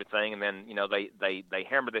and everything, and then they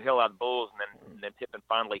hammered the hell out of the Bulls, and then Pippen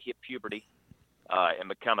finally hit puberty and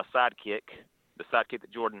become a sidekick. The sidekick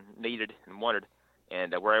that Jordan needed and wanted,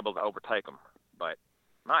 and we're able to overtake them. But,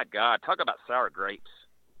 my God, talk about sour grapes.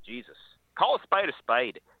 Jesus. Call a spade a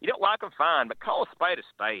spade. You don't like them, fine, but call a spade a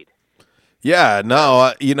spade. Yeah,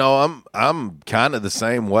 no, I'm kind of the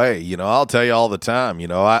same way. I'll tell you all the time,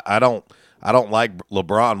 I don't like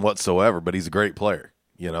LeBron whatsoever, but he's a great player,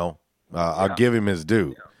 I'll give him his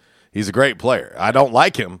due. Yeah. He's a great player. I don't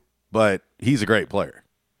like him, but he's a great player.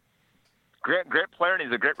 Great player, and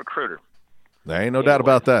he's a great recruiter. There ain't no doubt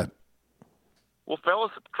about that. Well,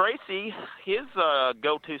 fellas, Tracy, his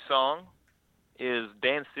go-to song is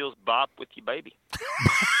Dan Seals' "Bop with You, Baby."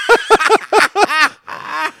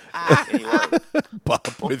 Bop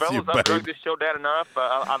with fellas, you, I've drug baby. this show down enough.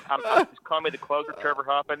 I'm just call me the closer, Trevor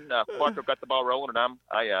Hoppin. Quattro got the ball rolling, and I'm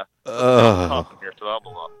talking here, so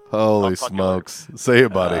Holy smokes. See you,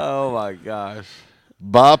 buddy. Oh, my gosh.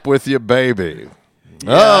 Bop with you, baby.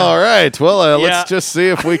 Yeah. All right. Well, let's just see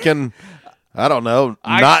if we can... I don't know,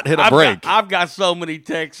 not hit a break. I've got so many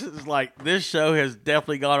texts like this show has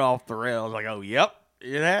definitely gone off the rails. Like, oh, yep,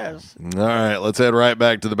 it has. All right, let's head right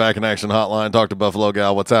back to the Back in Action hotline. Talk to Buffalo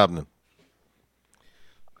Gal. What's happening?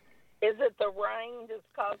 Is it the rain that's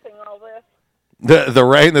causing all this? The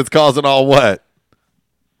rain that's causing all what?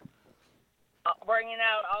 Bringing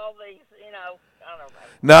out all these, I don't know.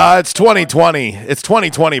 No, it's 2020. It's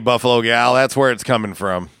 2020, Buffalo Gal. That's where it's coming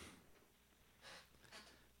from.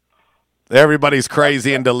 Everybody's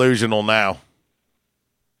crazy and delusional now.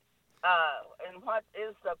 And what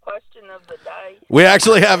is the question of the day? We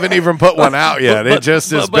actually haven't even put one out yet. It just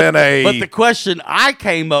has been a... But the question I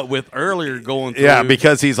came up with earlier going through... Yeah,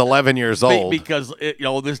 because he's 11 years old. Because,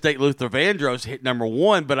 this date Luther Vandross hit number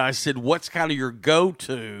 1, but I said, what's kind of your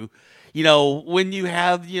go-to, when you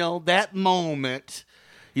have, that moment...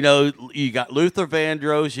 you got Luther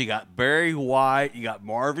Vandross, you got Barry White, you got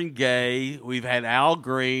Marvin Gaye, we've had Al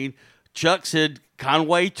Green... Chuck said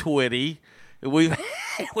Conway Twitty. We've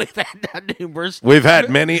had numerous. We've had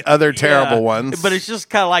many other terrible ones. But it's just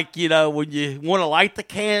kind of like, when you want to light the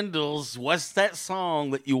candles, what's that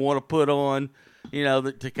song that you want to put on,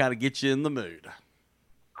 to kind of get you in the mood?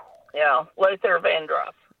 Yeah, Luther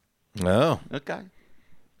Vandross. Oh. Okay.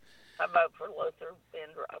 I vote for Luther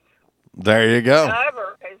Vandross. There you go.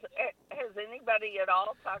 However, has anybody at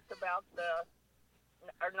all talked about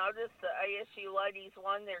or noticed the ASU ladies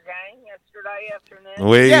won their game yesterday afternoon?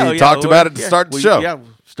 We talked about it to start the show. Yeah,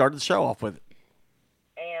 started the show off with it.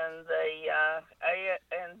 And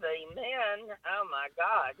the men, oh my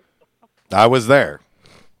God. I was there.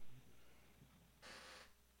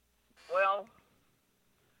 Well,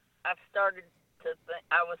 I've started to think,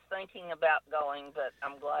 I was thinking about going, but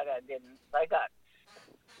I'm glad I didn't.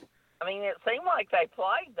 It seemed like they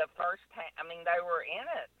played the first half. They were in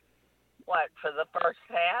it. For the first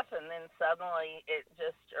half, and then suddenly it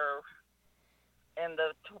just, in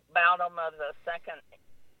the bottom of the second,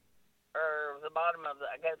 or the bottom of the,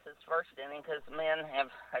 I guess it's first inning, because men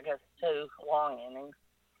have, I guess, 2 long innings.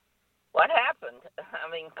 What happened? I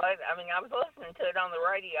was listening to it on the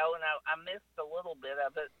radio, and I missed a little bit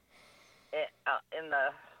of it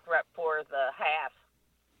right before the half,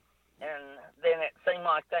 and then it seemed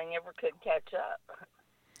like they never could catch up.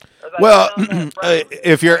 Well,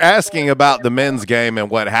 if you're asking about the men's game and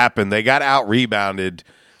what happened, they got out-rebounded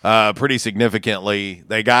pretty significantly.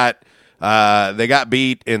 They got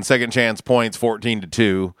beat in second chance points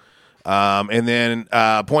 14-2. And then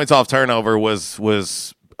points off turnover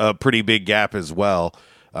was a pretty big gap as well.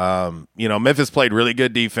 Memphis played really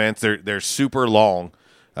good defense. They're super long.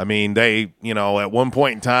 They, at one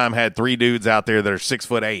point in time had 3 dudes out there that are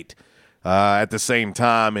 6'8". at the same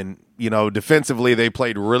time. And, defensively they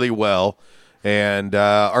played really well. And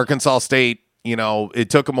Arkansas State, it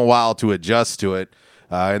took them a while to adjust to it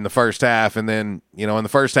in the first half. And then, in the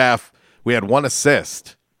first half, we had 1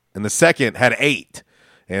 assist. In the second, had 8.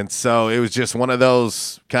 And so it was just one of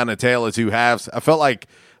those kind of tale of two halves. I felt like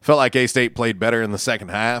A-State played better in the second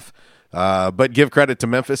half. But give credit to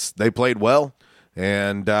Memphis. They played well.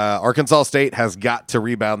 And Arkansas State has got to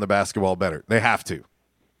rebound the basketball better. They have to.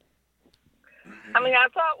 I mean, I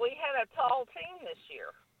thought we had a tall team this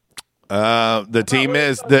year. The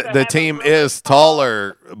team is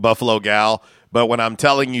taller, Buffalo Gal. But when I'm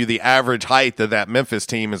telling you the average height of that Memphis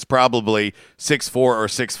team is probably 6'4" or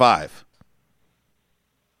 6'5".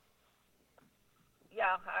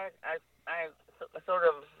 Yeah, I sort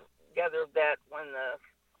of gathered that when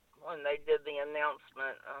they did the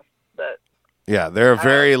announcement, but yeah, they're a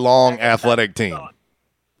very long, athletic team.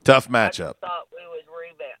 Tough matchup. I thought we would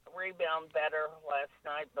rebound better last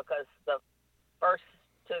night because the first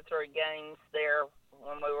 2-3 games there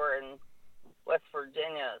when we were in West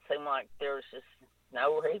Virginia, it seemed like there was just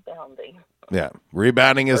no rebounding. Yeah,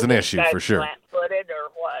 rebounding is an issue for sure. Flat-footed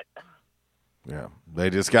or what? Yeah,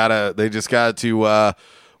 they just got to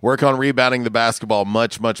work on rebounding the basketball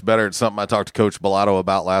much, much better. It's something I talked to Coach Bellato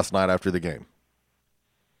about last night after the game.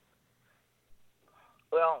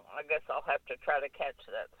 Well, I guess I'll have to try to catch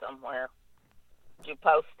that somewhere. Did you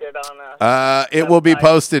post it on it will be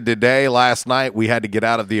posted today. Last night we had to get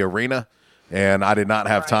out of the arena, and I did not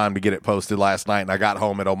have time to get it posted last night, and I got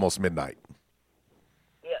home at almost midnight.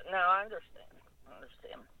 Yeah, no, I understand.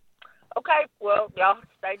 Okay, well, y'all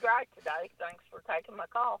stay dry today. Thanks for taking my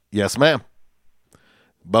call. Yes, ma'am.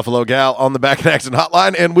 Buffalo Gal on the Back in Action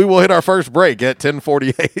hotline, and we will hit our first break at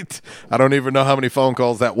 10:48. I don't even know how many phone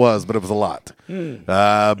calls that was, but it was a lot.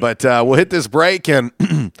 But we'll hit this break, and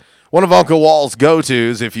one of Uncle Wall's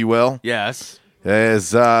go-tos, if you will, yes,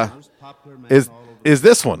 is this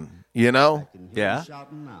one? Yeah,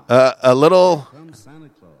 a little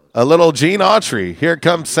Gene Autry. Here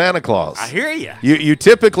comes Santa Claus. I hear you. You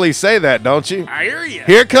typically say that, don't you? I hear you.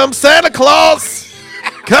 Here comes Santa Claus,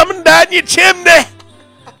 coming down your chimney.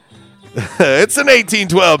 It's an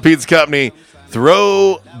 1812 Pizza Company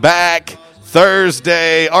Throwback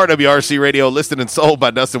Thursday. RWRC Radio, listed and sold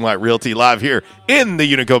by Dustin White Realty, live here in the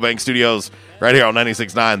Unico Bank Studios, right here on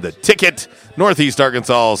 96.9 The Ticket, Northeast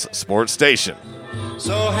Arkansas's sports station.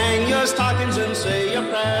 So hang your stockings and say your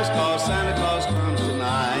prayers, 'cause Santa Claus comes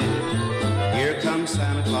tonight. Here comes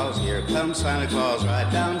Santa Claus, right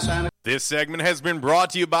down Santa Claus. This segment has been brought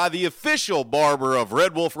to you by the official barber of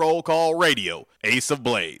Red Wolf Roll Call Radio, Ace of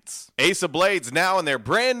Blades. Ace of Blades now in their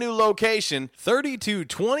brand new location,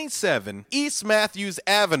 3227 East Matthews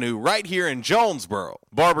Avenue, right here in Jonesboro.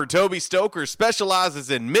 Barber Toby Stoker specializes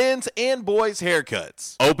in men's and boys'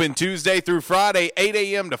 haircuts. Open Tuesday through Friday, 8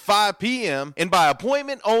 a.m. to 5 p.m., and by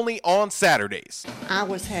appointment only on Saturdays. I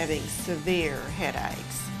was having severe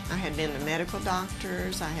headaches. I had been to medical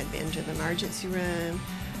doctors. I had been to the emergency room.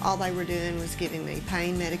 All they were doing was giving me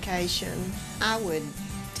pain medication. I would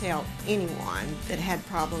tell anyone that had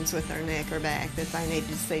problems with their neck or back that they needed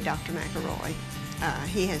to see Dr. McElroy.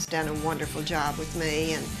 He has done a wonderful job with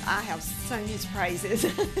me, and I have sung his praises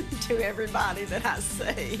to everybody that I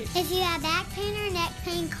see. If you have back pain or neck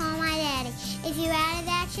pain, call my daddy. If you're out of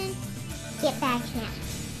action, get back in.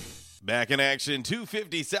 Back in action,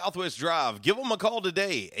 250 Southwest Drive. Give them a call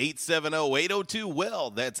today, 870-802-WELL.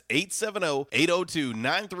 That's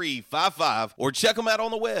 870-802-9355. Or check them out on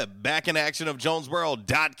the web,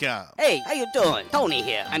 backinactionofjonesboro.com. Hey, how you doing? Tony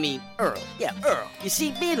here. Earl. Yeah, Earl. You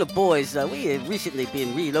see, me and the boys, we have recently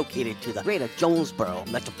been relocated to the greater Jonesboro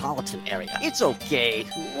metropolitan area. It's okay.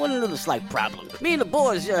 One little slight problem. Me and the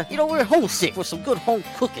boys, we're homesick for some good home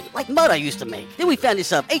cooking, like Mother used to make. Then we found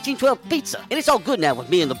this 1812 pizza, and it's all good now with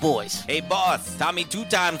me and the boys. Hey, boss, Tommy 2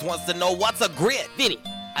 Times wants to know what's a grit. Vinny,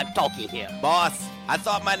 I'm talking here. Boss, I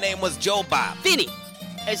thought my name was Joe Bob. Vinny,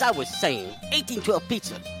 as I was saying, 1812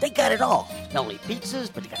 Pizza, they got it all. Not only pizzas,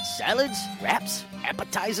 but they got salads, wraps,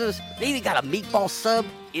 appetizers. They even got a meatball sub.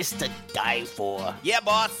 It's to die for. Yeah,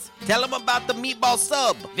 boss. Tell them about the meatball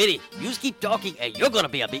sub. Vinny, you just keep talking and you're gonna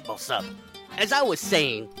be a meatball sub. As I was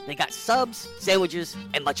saying, they got subs, sandwiches,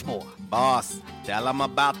 and much more. Boss, tell them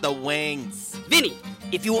about the wings. Vinny,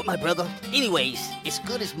 if you want my brother, anyways, it's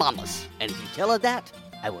good as Mama's. And if you tell her that,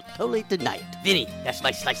 I will totally deny it. Vinny, that's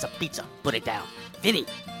my slice of pizza. Put it down. Vinny,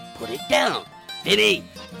 put it down. Vinny!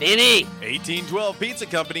 1812 Pizza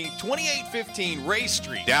Company, 2815 Ray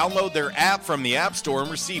Street. Download their app from the App Store and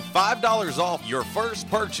receive $5 off your first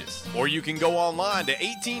purchase. Or you can go online to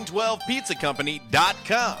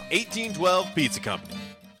 1812pizzacompany.com. 1812 Pizza Company.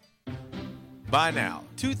 By now,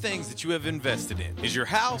 two things that you have invested in is your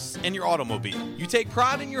house and your automobile. You take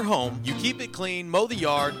pride in your home, you keep it clean, mow the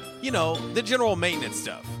yard, you know, the general maintenance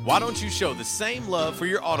stuff. Why don't you show the same love for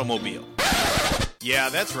your automobile? Yeah,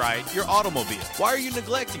 that's right, your automobile. Why are you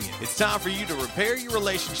neglecting it? It's time for you to repair your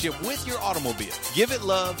relationship with your automobile. Give it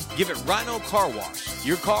love, give it Rhino Car Wash.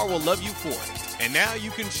 Your car will love you for it. And now you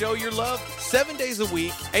can show your love 7 days a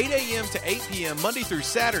week, 8 a.m. to 8 p.m. Monday through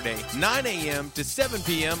Saturday, 9 a.m. to 7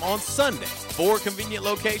 p.m. on Sunday. 4 convenient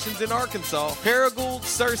locations in Arkansas: Paragould,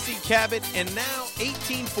 Searcy, Cabot, and now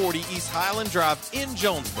 1840 East Highland Drive in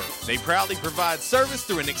Jonesboro. They proudly provide service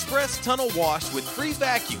through an express tunnel wash with free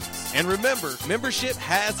vacuums. And remember, membership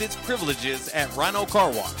has its privileges at Rhino Car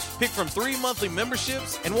Wash. Pick from 3 monthly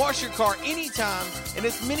memberships and wash your car anytime and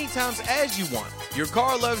as many times as you want. Your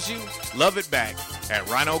car loves you, love it back at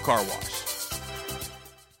Rhino Car Wash.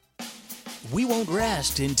 We won't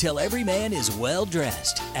rest until every man is well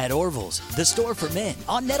dressed. At Orville's, the store for men,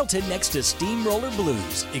 on Nettleton next to Steamroller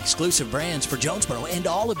Blues. Exclusive brands for Jonesboro and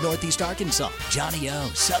all of Northeast Arkansas. Johnny O,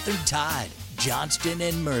 Southern Tide, Johnston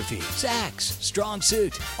and Murphy, Saks, Strong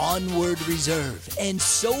Suit, Onward Reserve, and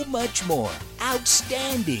so much more.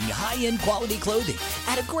 Outstanding high-end quality clothing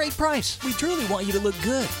at a great price. We truly want you to look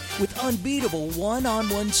good with unbeatable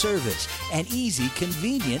one-on-one service and easy,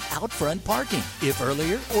 convenient out-front parking. If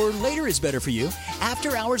earlier or later is better for you,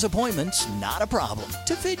 after-hours appointments, not a problem.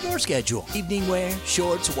 To fit your schedule. Evening wear,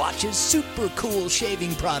 shorts, watches, super cool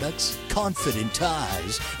shaving products, confident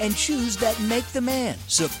ties, and shoes that make the man.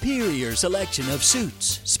 Superior selection of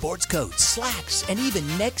suits, sports coats, slacks, and even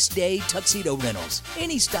next-day tuxedo rentals.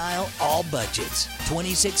 Any style, all budgets.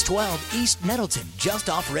 2612 East Nettleton, just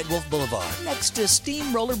off Red Wolf Boulevard, next to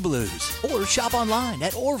Steamroller Blues. Or shop online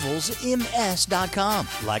at orvillesms.com.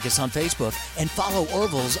 Like us on Facebook and follow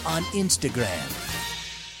Orville's on Instagram.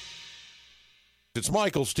 It's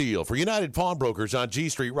Michael Steele for United Pawnbrokers on G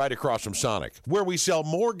Street right across from Sonic, where we sell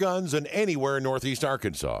more guns than anywhere in Northeast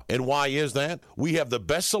Arkansas. And why is that? We have the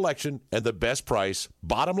best selection and the best price,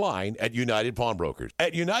 bottom line, at United Pawnbrokers.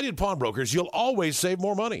 At United Pawnbrokers, you'll always save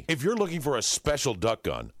more money. If you're looking for a special duck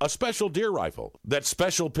gun, a special deer rifle, that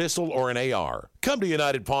special pistol, or an AR, come to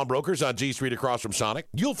United Pawnbrokers on G Street across from Sonic.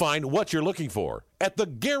 You'll find what you're looking for at the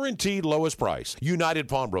guaranteed lowest price. United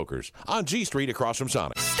Pawnbrokers on G Street across from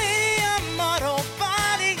Sonic. Auto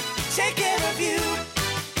Body, take care of you.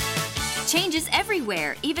 Changes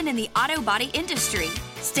everywhere, even in the auto body industry.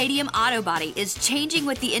 Stadium Auto Body is changing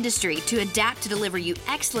with the industry to adapt to deliver you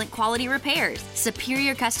excellent quality repairs,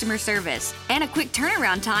 superior customer service, and a quick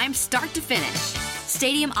turnaround time start to finish.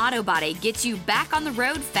 Stadium Auto Body gets you back on the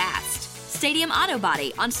road fast. Stadium Auto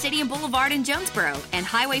Body on Stadium Boulevard in Jonesboro and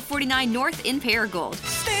Highway 49 North in Paragould.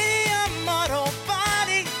 Stadium Auto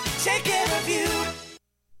Body, take care of you.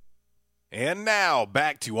 And now,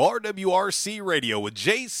 back to RWRC Radio with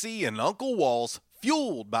JC and Uncle Walls,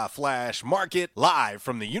 fueled by Flash Market, live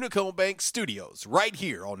from the Unico Bank Studios, right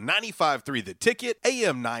here on 95.3 The Ticket,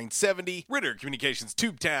 AM 970, Ritter Communications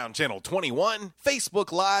Tubetown Channel 21,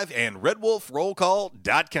 Facebook Live, and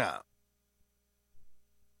RedWolfRollCall.com.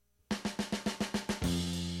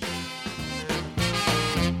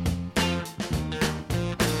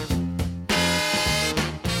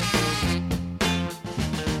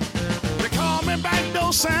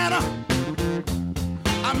 Santa,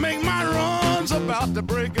 I make my runs about the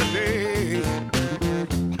break of day.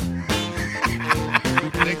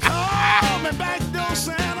 They call me backdoor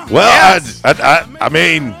Santa. Well, yes. I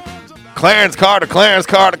mean, Clarence Carter, Clarence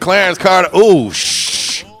Carter, Clarence Carter. Ooh,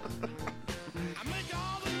 shh.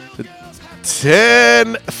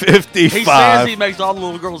 10:55. He says he makes all the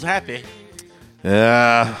little girls happy.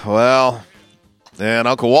 Yeah, well, and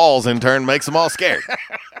Uncle Walls in turn makes them all scared.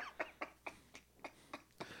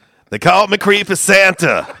 They called me Creepy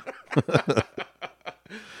Santa.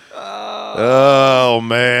 Oh,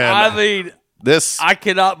 man. I mean, this. I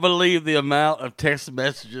cannot believe the amount of text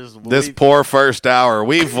messages. This poor first hour.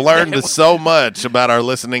 We've learned so much about our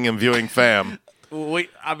listening and viewing fam.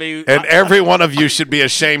 And every one of you should be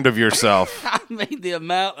ashamed of yourself. I mean, the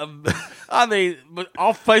amount of, but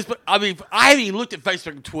off Facebook, I haven't even looked at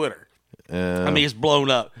Facebook and Twitter. It's blown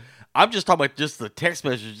up. I'm just talking about just the text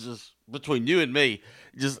messages between you and me.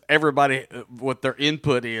 Just everybody, what their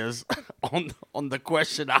input is on the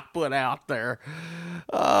question I put out there.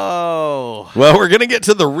 Oh. Well, we're going to get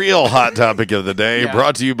to the real hot topic of the day,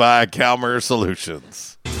 brought to you by Calmer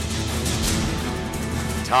Solutions.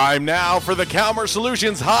 Time now for the Calmer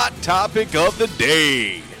Solutions hot topic of the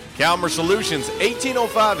day. Calmer Solutions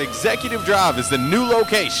 1805 Executive Drive is the new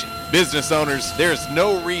location. Business owners, there's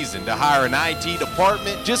no reason to hire an IT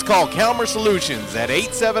department. Just call Calmer Solutions at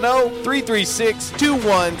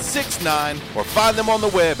 870-336-2169 or find them on the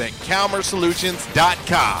web at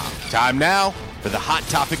calmersolutions.com. Time now for the hot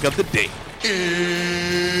topic of the day.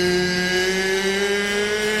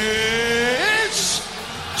 It's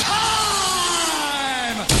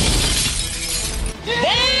time!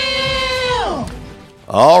 Damn!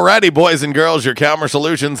 Alrighty, boys and girls, your Calmer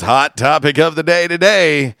Solutions hot topic of the day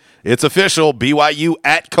today. It's official, BYU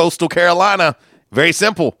at Coastal Carolina. Very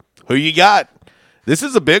simple. Who you got? This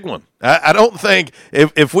is a big one. I don't think,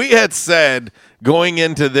 if we had said going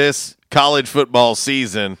into this college football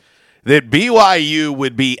season that BYU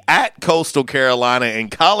would be at Coastal Carolina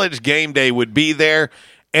and College Game Day would be there,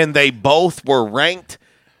 and they both were ranked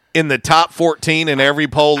in the top 14 in every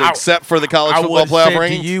poll except for the college football playoff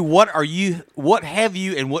rankings. To you, what have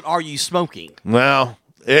you, and what are you smoking? Well,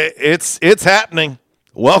 it's happening.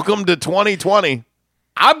 Welcome to 2020.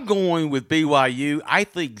 I'm going with BYU. I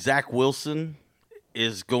think Zach Wilson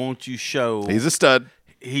is going to show. He's a stud.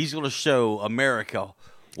 He's going to show America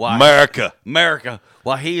why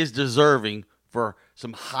why he is deserving for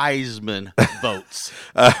some Heisman votes.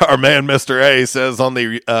 Our man, Mr. A, says on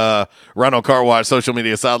the Rhino Car Wash social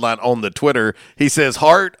media sideline on the Twitter, he says,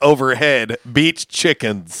 heart over head beats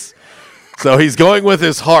chickens. So he's going with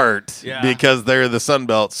his heart because they're the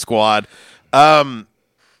Sunbelt squad.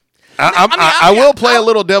 I will play a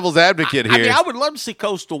little devil's advocate here. I would love to see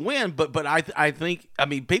Coastal win, but I think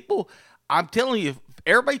people. I'm telling you,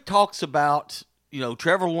 everybody talks about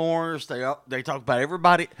Trevor Lawrence. They talk about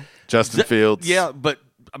everybody. Justin Fields. Yeah, but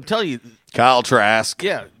I'm telling you, Kyle Trask.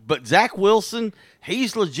 Yeah, but Zach Wilson,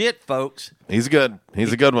 he's legit, folks. He's good.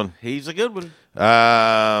 He's a good one. He's a good one.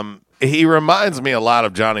 He reminds me a lot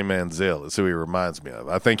of Johnny Manziel. Is who he reminds me of.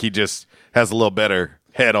 I think he just has a little better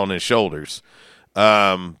head on his shoulders.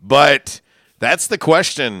 But that's the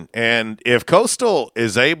question. And if Coastal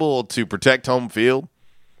is able to protect home field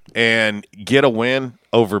and get a win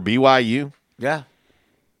over BYU,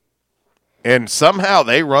 and somehow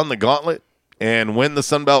they run the gauntlet and win the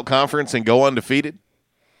Sun Belt Conference and go undefeated,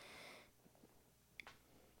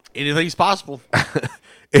 anything's possible.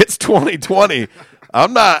 It's 2020.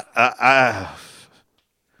 I'm not.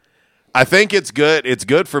 I think it's good. It's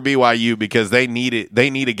good for BYU because they need it. They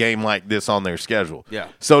need a game like this on their schedule. Yeah.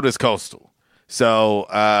 So does Coastal. So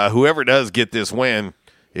whoever does get this win,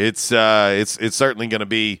 it's certainly going to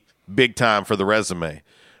be big time for the resume.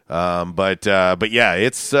 But yeah,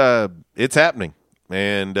 it's happening,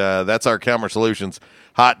 and that's our Calmer Solutions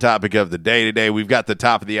hot topic of the day today. We've got the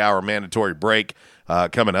top of the hour mandatory break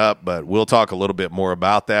coming up, but we'll talk a little bit more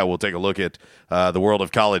about that. We'll take a look at the world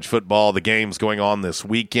of college football, the games going on this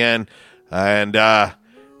weekend, and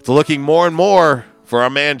it's looking more and more for our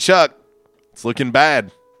man Chuck. It's looking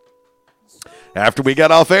bad. After we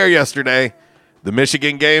got off air yesterday, the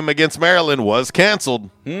Michigan game against Maryland was canceled.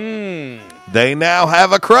 They now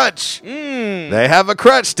have a crutch. They have a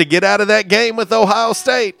crutch to get out of that game with Ohio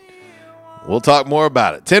State. We'll talk more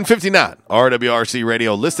about it. 10:59 RWRC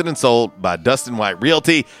Radio, listed and sold by Dustin White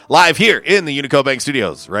Realty, live here in the Unico Bank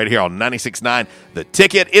Studios, right here on 96.9 The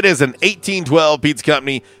Ticket. It is an 1812 Pizza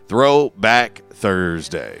Company Throwback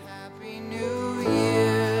Thursday. Happy New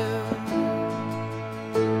Year.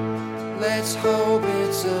 Let's hope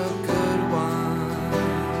it's a good one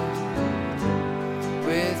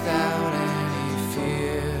without any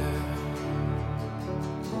fear.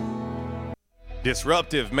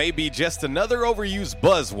 Disruptive may be just another overused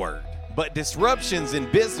buzzword, but disruptions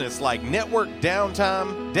in business like network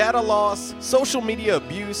downtime, data loss, social media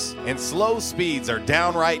abuse, and slow speeds are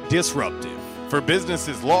downright disruptive. For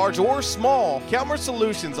businesses large or small, Calmer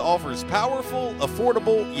Solutions offers powerful,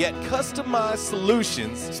 affordable, yet customized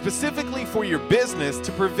solutions specifically for your business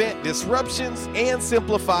to prevent disruptions and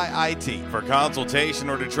simplify IT. For consultation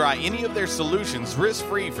or to try any of their solutions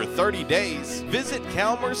risk-free for 30 days, visit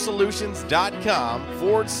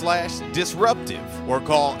calmersolutions.com/disruptive or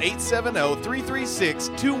call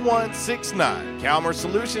 870-336-2169. Calmer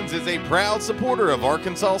Solutions is a proud supporter of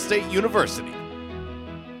Arkansas State University.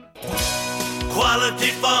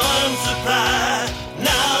 Quality Farm Supply,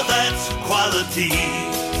 now that's quality.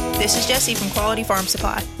 This is Jessie from Quality Farm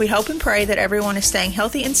Supply. We hope and pray that everyone is staying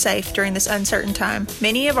healthy and safe during this uncertain time.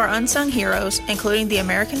 Many of our unsung heroes, including the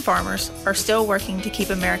American farmers, are still working to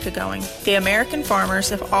keep America going. The American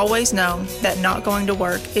farmers have always known that not going to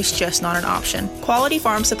work is just not an option. Quality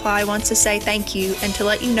Farm Supply wants to say thank you and to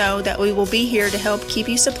let you know that we will be here to help keep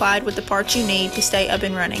you supplied with the parts you need to stay up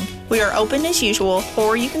and running. We are open as usual,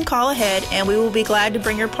 or you can call ahead and we will be glad to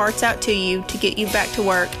bring your parts out to you to get you back to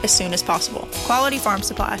work as soon as possible. Quality Farm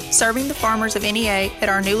Supply. serving the farmers of NEA at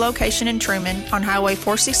our new location in Truman on Highway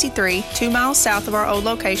 463, 2 miles south of our old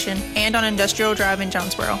location, and on Industrial Drive in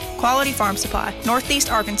Jonesboro. Quality Farm Supply,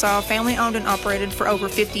 Northeast Arkansas, family owned and operated for over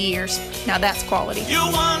 50 years. Now that's quality.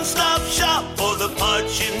 Your one-stop shop for the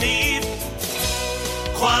parts you need.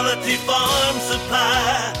 Quality Farm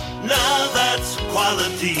Supply. Now that's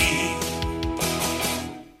quality.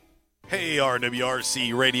 Hey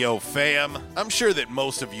RWRC Radio fam, I'm sure that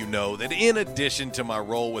most of you know that in addition to my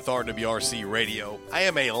role with RWRC Radio, I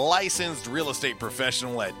am a licensed real estate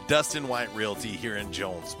professional at Dustin White Realty here in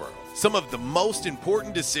Jonesboro. Some of the most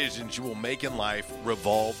important decisions you will make in life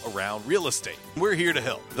revolve around real estate. We're here to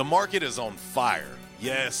help. The market is on fire.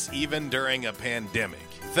 Yes, even during a pandemic,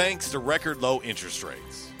 thanks to record low interest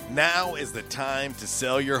rates. Now is the time to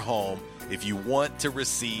sell your home if you want to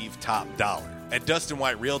receive top dollar. At Dustin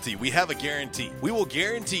White Realty, we have a guarantee. We will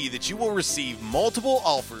guarantee that you will receive multiple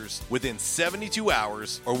offers within 72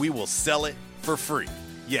 hours or we will sell it for free.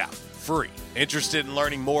 Yeah, free. Interested in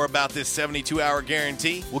learning more about this 72-hour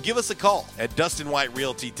guarantee? Well, give us a call at Dustin White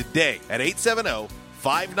Realty today at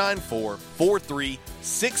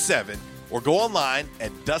 870-594-4367 or go online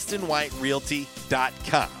at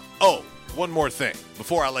DustinWhiteRealty.com. Oh, one more thing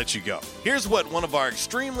before I let you go. Here's what one of our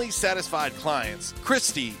extremely satisfied clients,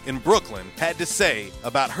 Christy in Brooklyn, had to say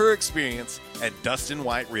about her experience at Dustin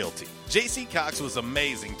White Realty. JC Cox was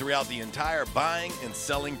amazing throughout the entire buying and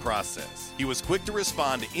selling process. He was quick to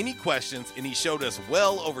respond to any questions and he showed us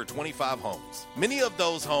well over 25 homes. Many of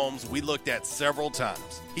those homes we looked at several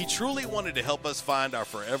times. He truly wanted to help us find our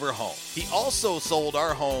forever home. He also sold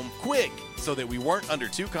our home quick so that we weren't under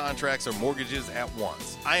 2 contracts or mortgages at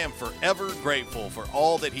once. I am forever grateful for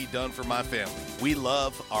all that he done for my family. We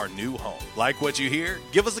love our new home. Like what you hear?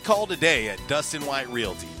 Give us a call today at Dustin White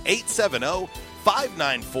Realty,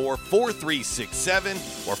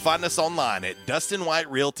 870-594-4367 or find us online at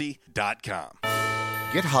DustinWhiteRealty.com.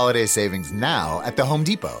 Get holiday savings now at the Home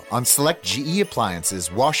Depot on select GE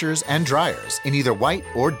appliances, washers, and dryers in either white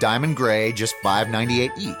or diamond gray, just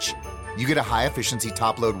 $5.98 each. You get a high-efficiency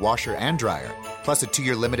top-load washer and dryer, plus a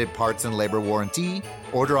 2-year limited parts and labor warranty.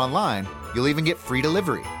 Order online, you'll even get free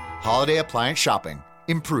delivery. Holiday appliance shopping.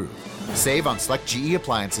 Improve. Save on select GE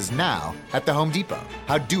appliances now at the Home Depot.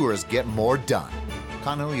 How doers get more done.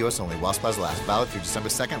 Continental U.S. only while supplies last. Valid through December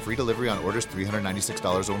 2nd. Free delivery on orders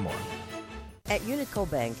 $396 or more. At Unico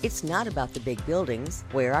Bank, it's not about the big buildings,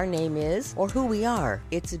 where our name is, or who we are.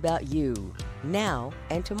 It's about you, now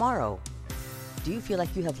and tomorrow. Do you feel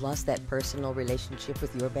like you have lost that personal relationship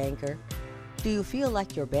with your banker? Do you feel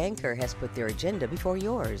like your banker has put their agenda before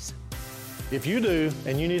yours? If you do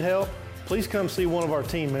and you need help, please come see one of our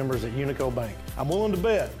team members at Unico Bank. I'm willing to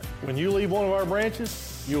bet when you leave one of our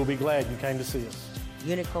branches, you will be glad you came to see us.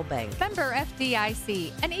 Unico Bank. Member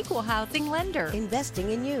FDIC, an equal housing lender.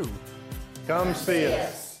 Investing in you. Come see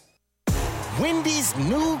us. Wendy's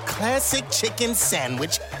new classic chicken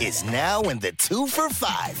sandwich is now in the 2 for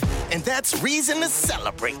 $5, and that's reason to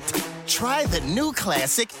celebrate. Try the new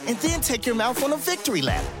classic and then take your mouth on a victory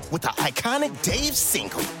lap with the iconic Dave's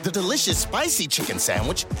Single, the delicious spicy chicken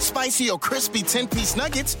sandwich, spicy or crispy 10-piece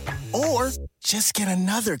nuggets, or just get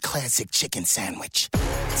another classic chicken sandwich.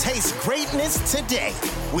 Taste greatness today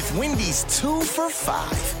with Wendy's 2 for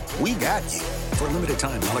 $5. We got you. For a limited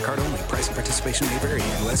time, a la carte only. Price and participation may vary.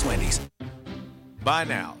 U.S. Wendy's. By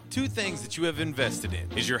now, 2 things that you have invested in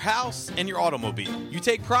is your house and your automobile. You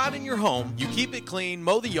take pride in your home, you keep it clean,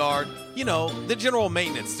 mow the yard, you know, the general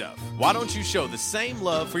maintenance stuff. Why don't you show the same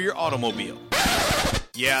love for your automobile?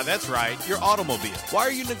 Yeah, that's right, your automobile. Why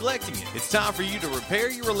are you neglecting it? It's time for you to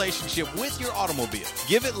repair your relationship with your automobile.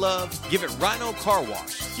 Give it love, give it Rhino Car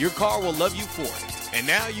Wash. Your car will love you for it. And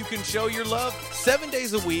now you can show your love 7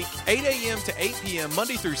 days a week, 8 a.m. to 8 p.m.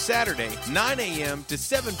 Monday through Saturday, 9 a.m. to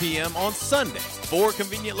 7 p.m. on Sunday. 4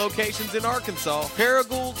 convenient locations in Arkansas,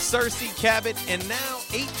 Paragould, Searcy, Cabot, and now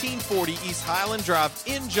 1840 East Highland Drive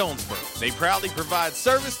in Jonesboro. They proudly provide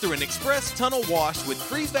service through an express tunnel wash with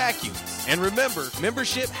free vacuums. And remember,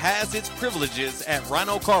 membership has its privileges at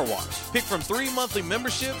Rhino Car Wash. Pick from 3 monthly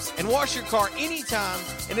memberships and wash your car anytime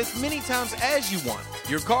and as many times as you want.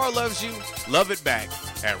 Your car loves you, love it back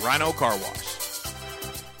at Rhino Car Wash.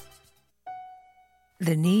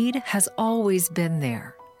 The need has always been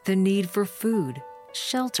there. The need for food,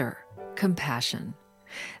 shelter, compassion.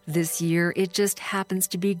 This year, it just happens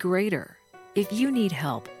to be greater. If you need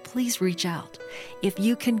help, please reach out. If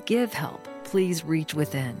you can give help, please reach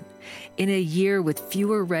within. In a year with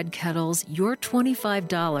fewer red kettles, your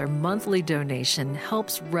 $25 monthly donation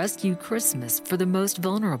helps rescue Christmas for the most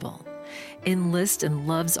vulnerable. Enlist in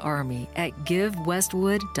Love's Army at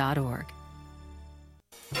GiveWestwood.org.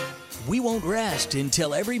 We won't rest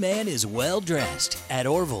until every man is well dressed. At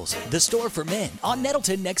Orville's, the store for men on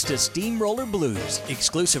Nettleton next to Steamroller Blues.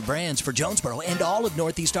 Exclusive brands for Jonesboro and all of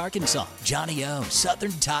Northeast Arkansas. Johnny O,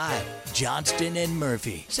 Southern Tide, Johnston and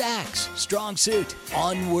Murphy, Saks, Strong Suit,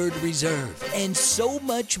 Onward Reserve, and so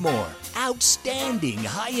much more. Outstanding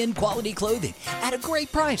high-end quality clothing at a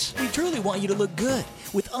great price. We truly want you to look good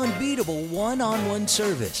with unbeatable one-on-one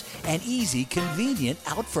service and easy, convenient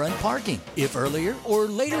out-front parking. If earlier or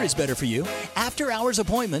later is better for you, after-hours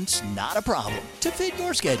appointments, not a problem. To fit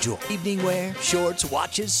your schedule. Evening wear, shorts,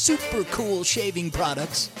 watches, super cool shaving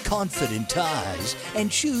products, confident ties,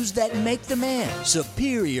 and shoes that make the man.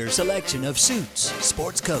 Superior selection of suits,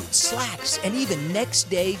 sports coats, slacks, and even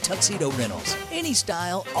next-day tuxedo rentals. Any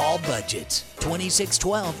style, all budgets.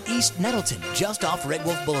 2612 East Nettleton, just off Red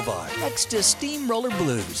Wolf Boulevard, next to Steamroller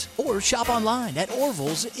Blues. Or shop online at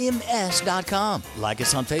orvillesms.com. Like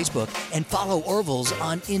us on Facebook and follow Orville's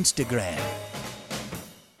on Instagram.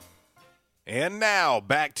 And now,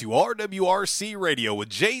 back to RWRC Radio with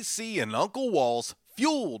JC and Uncle Walls,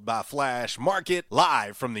 fueled by Flash Market,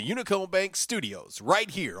 live from the Unico Bank Studios, right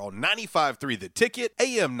here on 95.3 The Ticket,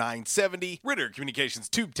 AM 970, Ritter Communications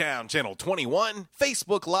Tubetown Channel 21,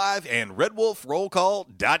 Facebook Live, and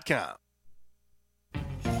RedWolfRollCall.com.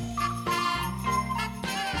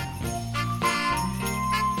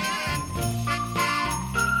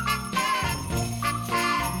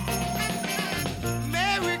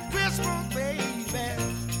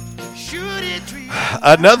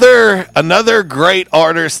 Another great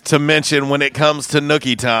artist to mention when it comes to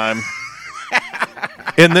Nookie Time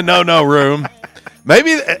in the No-No Room.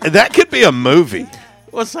 Maybe that could be a movie.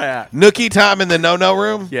 What's that? Nookie Time in the No-No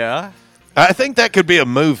Room? Yeah. I think that could be a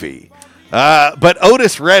movie. But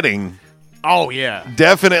Otis Redding Oh, yeah.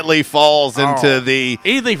 definitely falls into the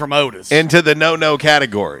anything from Otis. into the no-no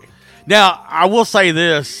category. Now, I will say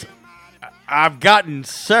this. I've gotten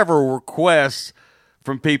several requests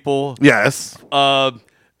from people. Yes. I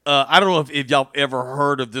don't know if y'all ever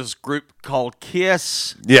heard of this group called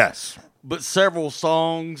Kiss. Yes. But several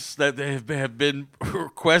songs that have been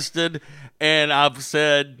requested, and I've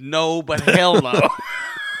said no, but hell no.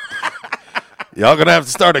 Y'all going to have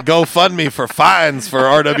to start a GoFundMe for fines for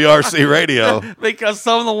RWRC Radio. Because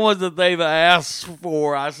some of the ones that they've asked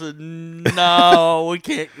for, I said, no, we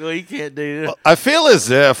can't do that. I feel as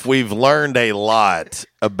if we've learned a lot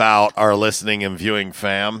about our listening and viewing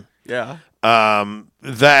fam. Yeah.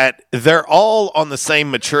 That they're all on the same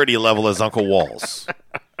maturity level as Uncle Walls.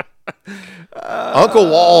 Uncle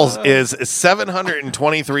Walls is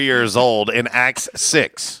 723 years old in Acts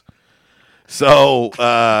 6. So,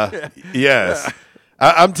 yes.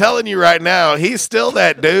 I'm telling you right now, he's still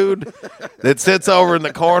that dude that sits over in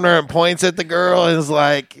the corner and points at the girl and is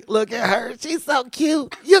like, look at her. She's so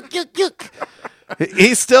cute. Yuck, yuck, yuck.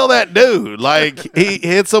 He's still that dude. Like, he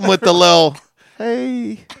hits him with the little,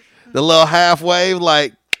 hey, the little half wave,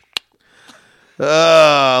 like,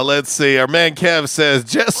 let's see. Our man Kev says,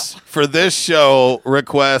 just for this show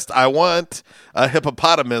request, I want a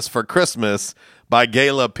hippopotamus for Christmas by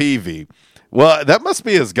Gayla Peavy. Well, that must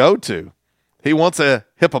be his go-to. He wants a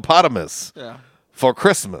hippopotamus for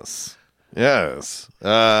Christmas. Yes.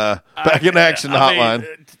 Back in action hotline.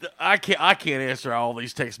 I can't answer all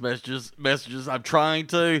these text messages. I'm trying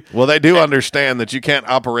to. Well, they do understand that you can't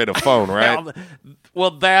operate a phone, right?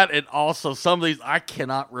 Well, that and also some of these I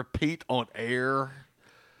cannot repeat on air.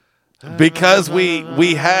 Because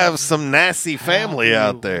we have some nasty family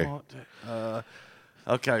out there.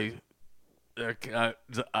 Okay.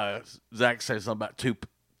 Zach says something about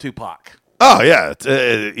Tupac. Oh, yeah.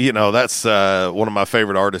 That's one of my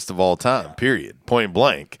favorite artists of all time, period. Point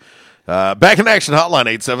blank. Back in action hotline,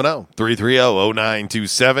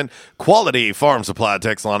 870-330-0927. Quality Farm Supply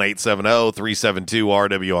text line,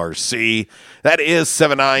 870-372-RWRC. That is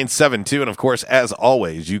 7972. And, of course, as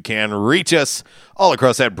always, you can reach us all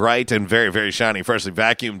across that bright and very, very shiny, freshly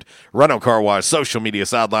vacuumed Rhino Car Wash social media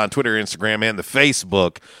sideline, Twitter, Instagram, and the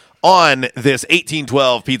Facebook on this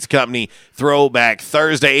 1812 Pizza Company Throwback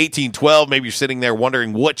Thursday. 1812, maybe you're sitting there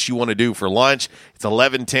wondering what you want to do for lunch. It's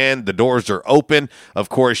 11:10. The doors are open. Of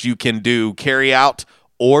course, you can do carry out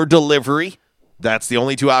or delivery. That's the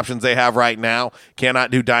only two options they have right now.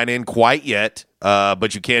 Cannot do dine-in quite yet,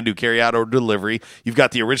 but you can do carry out or delivery. You've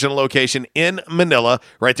got the original location in Manila,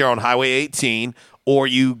 right there on Highway 18. Or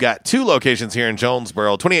you got two locations here in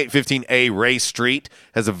Jonesboro. 2815A Ray Street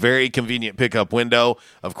has a very convenient pickup window.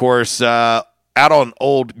 Of course, out on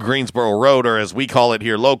Old Greensboro Road, or as we call it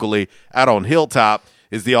here locally, out on Hilltop,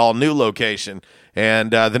 is the all-new location.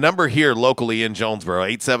 And the number here locally in Jonesboro,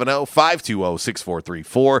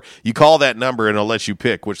 870-520-6434. You call that number, and it'll let you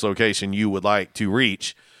pick which location you would like to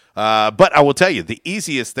reach. But I will tell you, the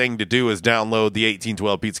easiest thing to do is download the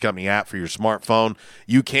 1812 Pizza Company app for your smartphone.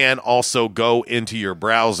 You can also go into your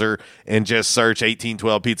browser and just search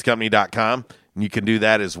 1812pizzacompany.com. And you can do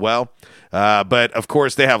that as well. But, of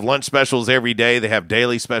course, they have lunch specials every day. They have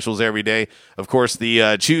daily specials every day. Of course,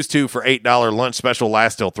 the Choose 2 for $8 lunch special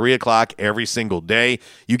lasts till 3 o'clock every single day.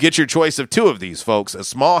 You get your choice of 2 of these, folks. A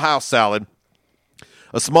small house salad,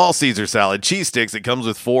 a small Caesar salad, cheese sticks. It comes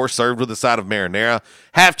with 4, served with a side of marinara.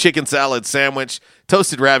 Half chicken salad sandwich,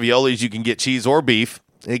 toasted raviolis. You can get cheese or beef.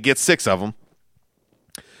 It gets 6 of them.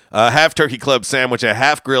 Half turkey club sandwich, a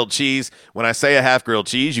half grilled cheese. When I say a half grilled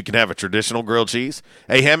cheese, you can have a traditional grilled cheese,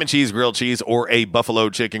 a ham and cheese grilled cheese, or a buffalo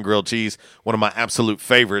chicken grilled cheese, one of my absolute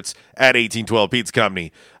favorites at 1812 Pizza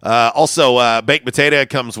Company. Also, baked potato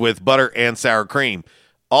comes with butter and sour cream.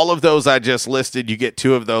 All of those I just listed, you get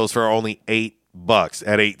 2 of those for only $8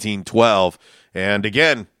 at 1812. And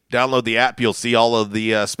again, download the app. You'll see all of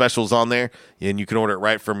the specials on there, and you can order it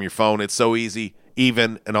right from your phone. It's so easy.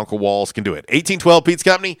 Even and Uncle Walls can do it. 1812 Pizza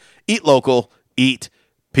Company. Eat local. Eat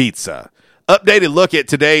pizza. Updated look at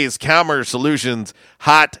today's Calmer Solutions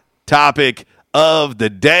hot topic of the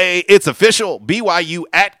day. It's official. BYU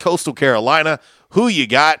at Coastal Carolina. Who you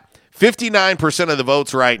got? 59% of the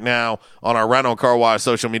votes right now on our Rhino Car Wash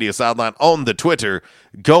social media sideline on the Twitter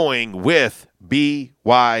going with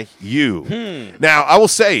BYU. Now, I will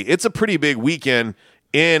say it's a pretty big weekend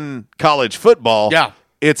in college football. Yeah.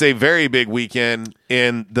 It's a very big weekend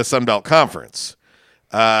in the Sun Belt Conference.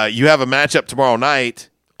 You have a matchup tomorrow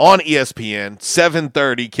night on ESPN,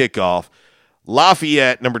 7:30 kickoff.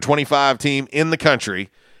 Lafayette, number 25 team in the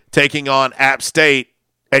country, taking on App State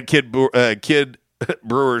at Kid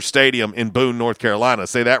Brewer Stadium in Boone, North Carolina.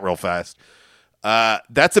 Say that real fast.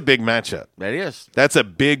 That's a big matchup. That is. That's a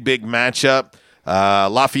big matchup.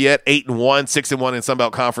 Lafayette 8-1, 6-1 in Sun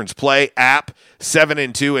Belt Conference play. App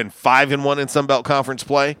 7-2 and 5-1 in Sun Belt Conference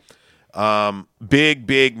play. Big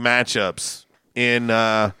matchups in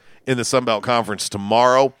the Sun Belt Conference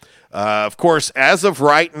tomorrow. Of course, as of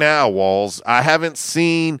right now, Walls, I haven't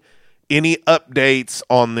seen any updates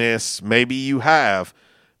on this. Maybe you have,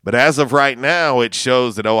 but as of right now, it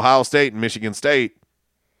shows that Ohio State and Michigan State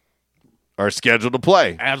are scheduled to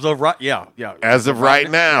play. As of right, yeah. As of right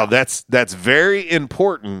now, that's very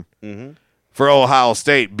important for Ohio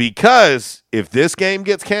State, because if this game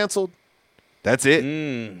gets canceled, that's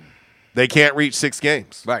it. They can't reach 6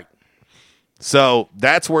 games. Right. So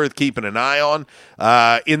that's worth keeping an eye on.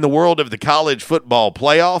 In the world of the college football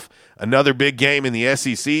playoff, another big game in the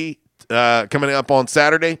SEC coming up on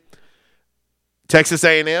Saturday. Texas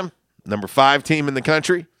A&M, number 5 team in the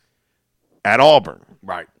country, at Auburn.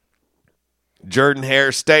 Right.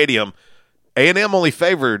 Jordan-Hare Stadium. A&M only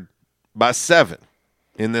favored by 7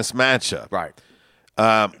 in this matchup. Right.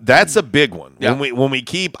 That's a big one. Yeah. When we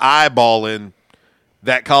keep eyeballing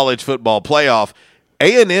that college football playoff,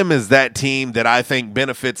 A&M is that team that I think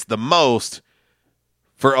benefits the most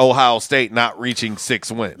for Ohio State not reaching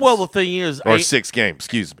 6 wins. Well, the thing is, or 6 games,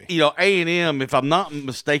 excuse me. You know, A&M, if I'm not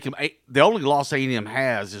mistaken, the only loss A&M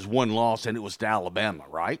has is 1 loss, and it was to Alabama,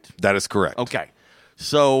 right? That is correct. Okay.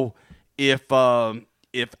 So if A&M,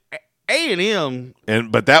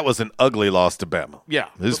 but that was an ugly loss to Bama. Yeah,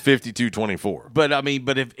 it was 52-24. But I mean,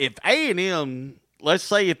 if A&M, let's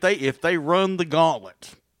say if they run the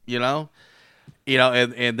gauntlet, and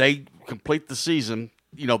they complete the season,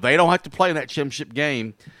 they don't have to play in that championship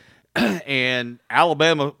game, and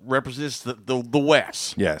Alabama represents the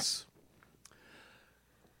West. Yes.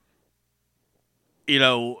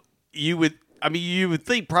 You would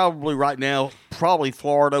think probably right now,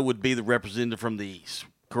 Florida would be the representative from the East,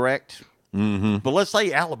 correct? Mm-hmm. But let's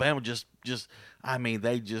say Alabama just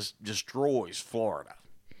destroys Florida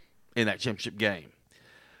in that championship game.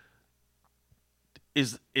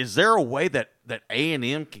 Is there a way that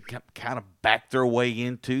A&M can kind of back their way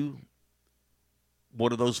into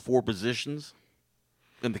one of those 4 positions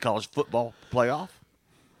in the college football playoff?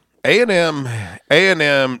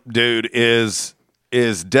 A&M, dude, is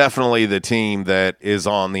definitely the team that is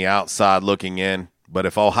on the outside looking in. But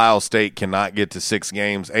if Ohio State cannot get to 6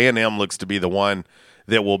 games, A&M looks to be the one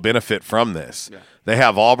that will benefit from this. Yeah. They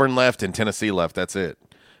have Auburn left and Tennessee left. That's it.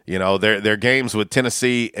 Their games with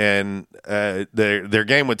Tennessee and their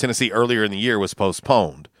game with Tennessee earlier in the year was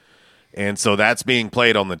postponed. And so that's being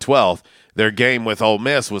played on the 12th. Their game with Ole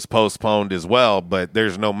Miss was postponed as well, but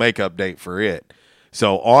there's no makeup date for it.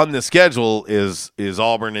 So on the schedule is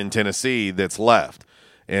Auburn and Tennessee that's left.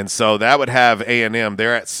 And so that would have A&M.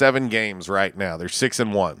 They're at 7 games right now. They're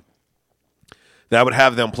 6-1. That would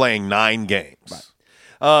have them playing 9 games.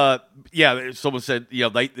 Right. Someone said,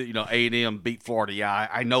 A&M beat Florida. Yeah,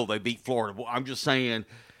 I know they beat Florida. Well, I'm just saying,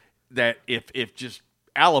 that if just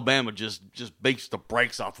Alabama just beats the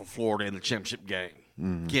brakes off of Florida in the championship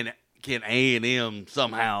game, can A&M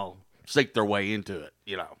somehow sneak their way into it?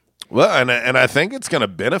 Well, and I think it's going to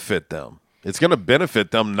benefit them. It's going to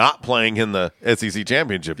benefit them not playing in the SEC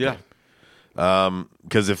championship game.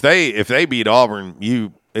 Because if they beat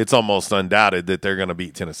Auburn, it's almost undoubted that they're going to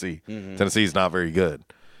beat Tennessee. Tennessee's not very good.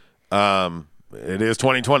 It is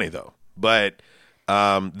 2020 though, but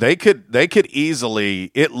they could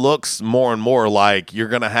easily. It looks more and more like you're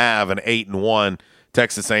going to have an 8-1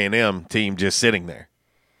 Texas A&M team just sitting there,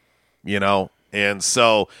 And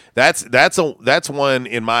so that's one,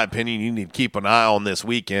 in my opinion, you need to keep an eye on this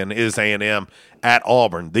weekend is A&M at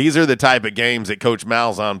Auburn. These are the type of games that Coach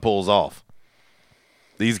Malzahn pulls off.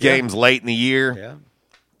 These games late in the year,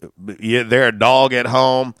 they're a dog at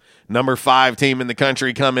home, number 5 team in the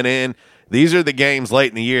country coming in. These are the games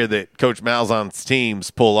late in the year that Coach Malzahn's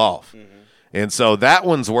teams pull off. And so that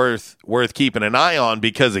one's worth keeping an eye on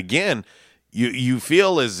because, again, you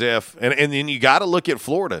feel as if – and then you got to look at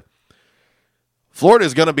Florida. Florida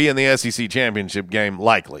is going to be in the SEC championship game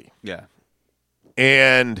likely. Yeah.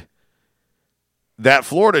 And that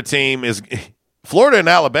Florida team is – Florida and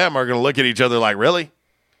Alabama are going to look at each other like, really?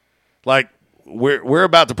 Like, we're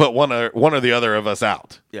about to put one or the other of us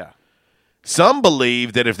out. Yeah. Some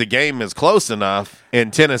believe that if the game is close enough and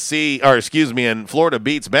and Florida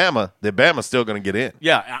beats Bama, that Bama's still going to get in.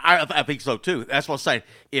 Yeah, I think so too. That's what I'm saying.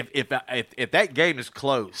 If that game is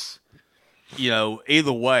close,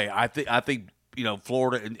 either way, I think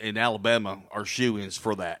Florida and Alabama are shoo-ins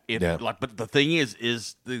for that. But the thing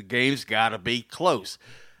is the game's got to be close.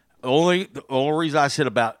 The only reason I said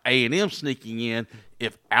about A&M sneaking in,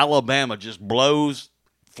 if Alabama just blows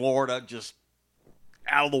Florida just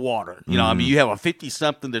out of the water, you have a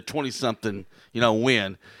 50-something to 20-something,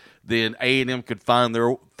 win, then A&M could find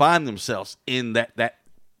themselves in that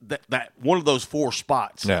one of those 4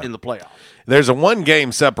 spots in the playoff. There's a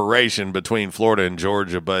 1-game separation between Florida and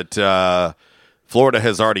Georgia, but Florida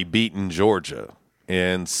has already beaten Georgia,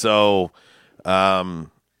 and so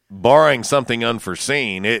barring something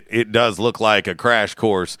unforeseen, it does look like a crash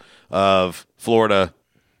course of Florida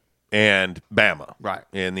and Bama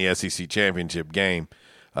in the SEC championship game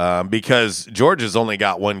because Georgia's only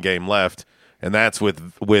got 1 game left, and that's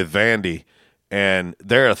with Vandy, and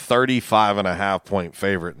they're a 35.5-point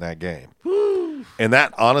favorite in that game. And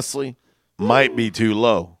that, honestly, might be too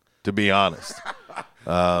low, to be honest.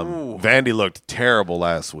 Vandy looked terrible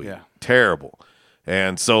last week. Terrible.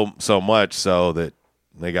 And so much so that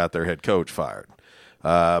they got their head coach fired.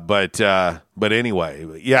 But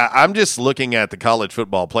anyway, I'm just looking at the college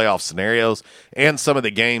football playoff scenarios and some of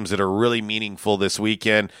the games that are really meaningful this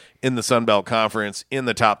weekend in the Sun Belt Conference, in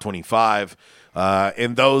the top 25,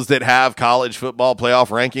 and those that have college football playoff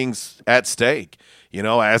rankings at stake.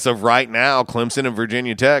 As of right now, Clemson and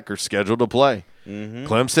Virginia Tech are scheduled to play.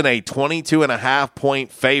 Clemson, a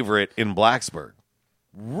 22.5-point favorite in Blacksburg.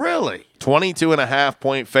 Really?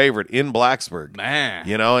 22.5-point favorite in Blacksburg. Man.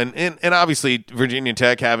 And obviously Virginia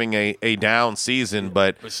Tech having a down season,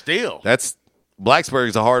 but still.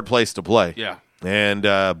 Blacksburg's a hard place to play. Yeah. And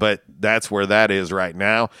but that's where that is right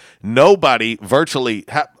now. Nobody virtually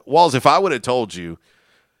Walls, if I would have told you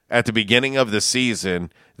at the beginning of the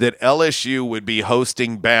season that LSU would be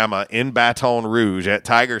hosting Bama in Baton Rouge at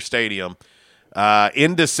Tiger Stadium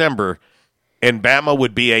in December, and Bama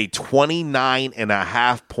would be a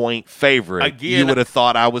 29.5-point favorite, again, you would have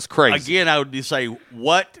thought I was crazy. Again, I would say,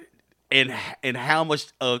 what and how much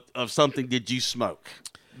of something did you smoke?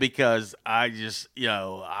 Because I just,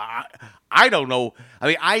 I don't know. I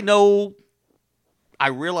mean, I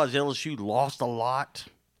realize LSU lost a lot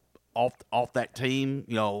off that team.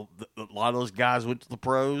 A lot of those guys went to the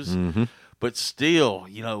pros. But still,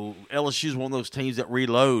 LSU is one of those teams that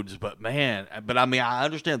reloads. But, man, I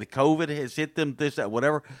understand the COVID has hit them, this, that,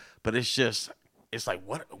 whatever. But it's like,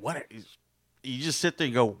 what? You just sit there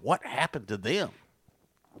and go, what happened to them?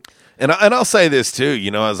 And I'll say this, too.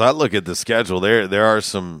 As I look at the schedule, there are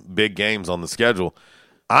some big games on the schedule.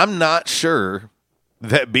 I'm not sure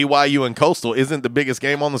that BYU and Coastal isn't the biggest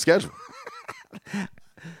game on the schedule.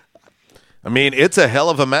 I mean, it's a hell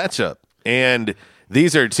of a matchup. And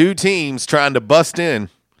these are 2 teams trying to bust in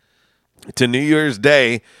to New Year's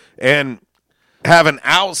Day and have an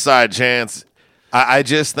outside chance. I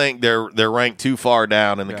just think they're ranked too far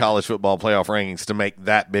down in the college football playoff rankings to make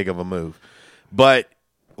that big of a move. But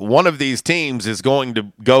one of these teams is going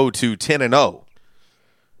to go to 10-0.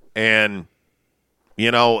 And,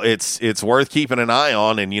 it's worth keeping an eye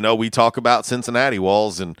on. And, we talk about Cincinnati,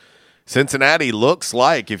 Walls, and Cincinnati looks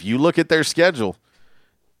like, if you look at their schedule,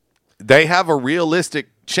 they have a realistic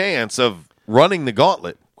chance of running the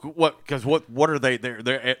gauntlet Because what are they?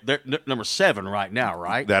 They're number 7 right now,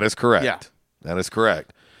 right? That is correct. Yeah, that is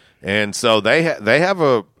correct. And so they have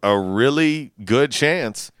a really good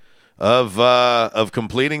chance of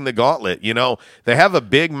completing the gauntlet. You know, they have a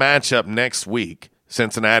big matchup next week.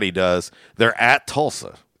 Cincinnati does. They're at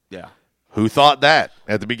Tulsa. Yeah. Who thought that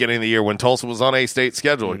at the beginning of the year when Tulsa was on A-State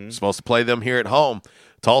schedule? You're supposed to play them here at home.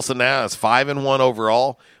 Tulsa now is 5-1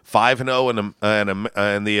 overall, 5-0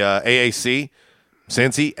 in the AAC.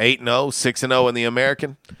 Cincy 8-0, 6-0 in the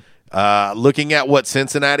American. Looking at what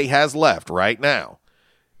Cincinnati has left right now,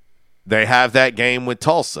 they have that game with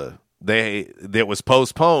Tulsa. That was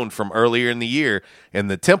postponed from earlier in the year, and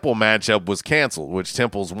the Temple matchup was canceled, which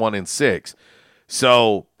Temple's 1-6.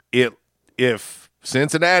 So if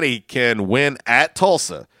Cincinnati can win at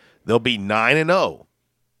Tulsa, they'll be 9-0,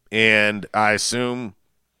 and I assume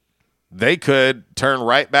they could turn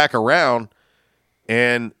right back around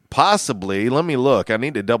and possibly, let me look. I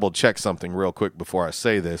need to double check something real quick before I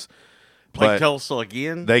say this. Play Tulsa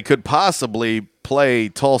again? They could possibly play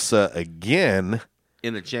Tulsa again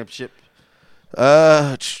in the championship.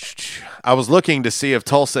 I was looking to see if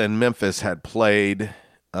Tulsa and Memphis had played.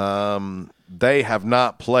 They have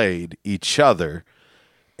not played each other,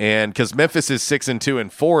 and because Memphis is 6-2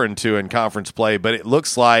 and 4-2 in conference play, but it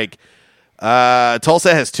looks like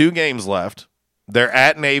Tulsa has 2 games left. They're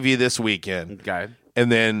at Navy this weekend,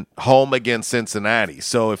 and then home against Cincinnati.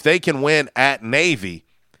 So if they can win at Navy,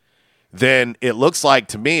 then it looks like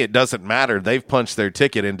to me it doesn't matter. They've punched their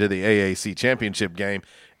ticket into the AAC championship game,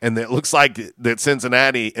 and it looks like that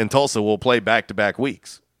Cincinnati and Tulsa will play back-to-back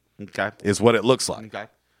weeks. Okay, is what it looks like. Okay.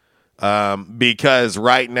 Because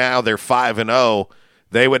right now they're 5-0.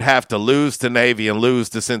 They would have to lose to Navy and lose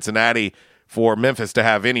to Cincinnati for Memphis to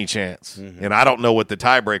have any chance. Mm-hmm. And I don't know what the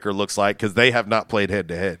tiebreaker looks like because they have not played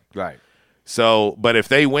head-to-head. Right. So, but if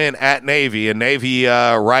they win at Navy, and Navy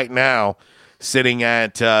right now sitting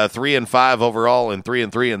at 3-5 overall and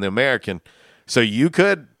 3-3 in the American, so you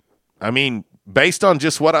could, I mean, based on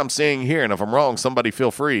just what I'm seeing here, and if I'm wrong, somebody feel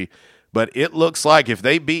free, but it looks like if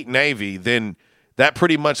they beat Navy, then that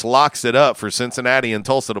pretty much locks it up for Cincinnati and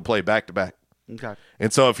Tulsa to play back-to-back. Okay.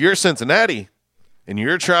 And so if you're Cincinnati and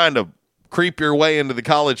you're trying to creep your way into the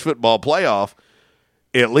college football playoff,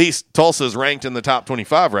 at least Tulsa's ranked in the top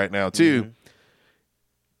 25 right now too. Mm-hmm.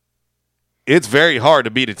 It's very hard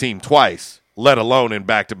to beat a team twice, let alone in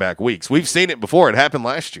back-to-back weeks. We've seen it before. It happened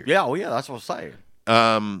last year. Yeah, well, yeah, that's what I'm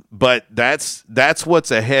saying. But that's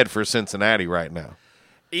what's ahead for Cincinnati right now.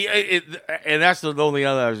 And that's the only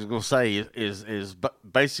other I was going to say is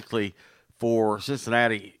basically for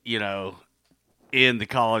Cincinnati, you know, in the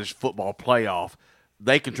college football playoff,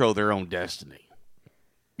 they control their own destiny.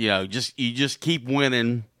 You know, you just keep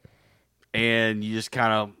winning, and you just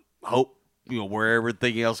kind of hope, you know, where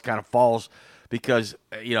everything else kind of falls, because,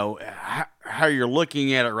 you know, how you're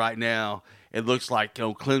looking at it right now, it looks like, you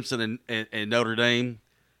know, Clemson and Notre Dame,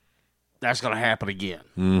 that's going to happen again.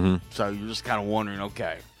 Mm-hmm. So you're just kind of wondering,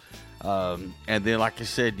 okay. And then, like I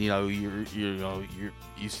said, you know, you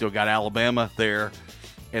still got Alabama there,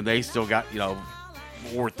 and they still got, you know,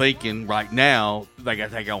 we're thinking right now they got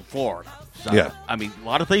to take on Florida. So, yeah. I mean, a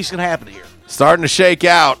lot of things can happen here. Starting to shake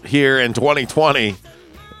out here in 2020.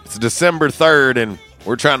 It's December 3rd, and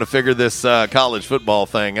we're trying to figure this college football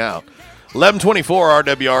thing out. 1124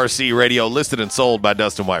 RWRC Radio, listed and sold by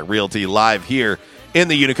Dustin White Realty, live here in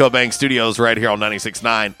the Unico Bank Studios right here on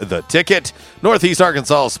 96.9 The Ticket, Northeast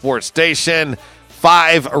Arkansas Sports Station.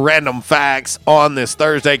 5 random facts on this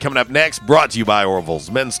Thursday. Coming up next, brought to you by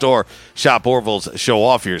Orville's Men's Store. Shop Orville's, show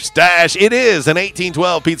off your stash. It is an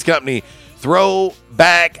 1812 Pizza Company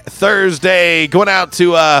Throwback Thursday. Going out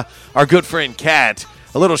to our good friend Kat,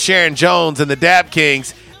 a little Sharon Jones and the Dab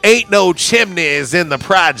Kings. Ain't no chimneys in the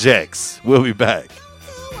projects. We'll be back.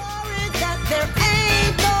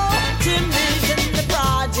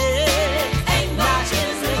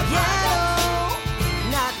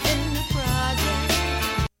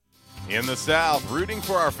 In the South, rooting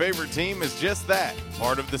for our favorite team is just that,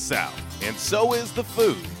 part of the South. And so is the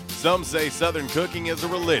food. Some say Southern cooking is a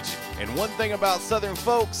religion. And one thing about Southern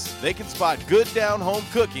folks, they can spot good down-home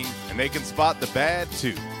cooking, and they can spot the bad,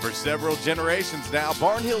 too. For several generations now,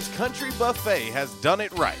 Barn Hill's Country Buffet has done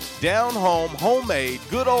it right. Down-home, homemade,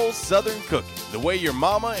 good old Southern cooking. The way your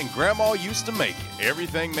mama and grandma used to make it.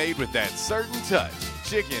 Everything made with that certain touch.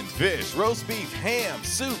 Chicken, fish, roast beef, ham,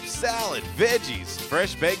 soup, salad, veggies,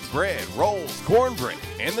 fresh baked bread, rolls, cornbread,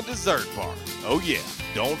 and the dessert bar. Oh yeah,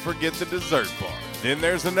 don't forget the dessert bar. Then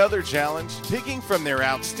there's another challenge, picking from their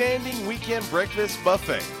outstanding weekend breakfast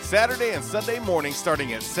buffet. Saturday and Sunday morning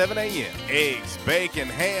starting at 7 a.m. Eggs, bacon,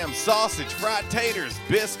 ham, sausage, fried taters,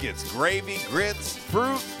 biscuits, gravy, grits,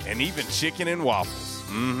 fruit, and even chicken and waffles.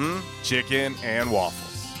 Chicken and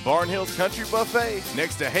waffles. Barn Hills Country Buffet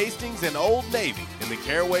next to Hastings and Old Navy in the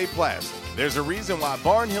Caraway Plaza. There's a reason why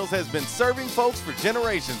Barn Hills has been serving folks for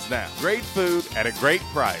generations now. Great food at a great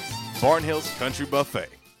price. Barn Hills Country Buffet.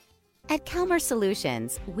 At Calmer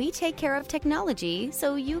Solutions, we take care of technology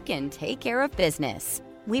so you can take care of business.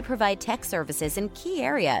 We provide tech services in key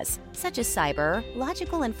areas such as cyber,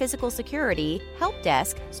 logical and physical security, help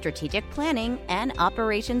desk, strategic planning, and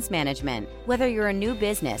operations management. Whether you're a new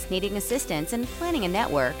business needing assistance in planning a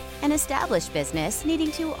network, an established business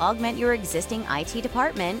needing to augment your existing IT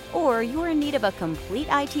department, or you're in need of a complete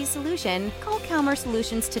IT solution, call Calmer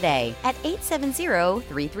Solutions today at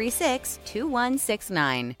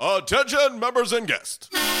 870-336-2169. Attention, members and guests.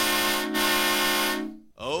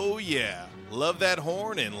 Oh, yeah. Love that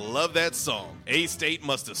horn and love that song. A-State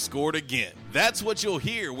must have scored again. That's what you'll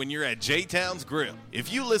hear when you're at J-Town's Grill.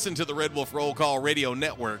 If you listen to the Red Wolf Roll Call Radio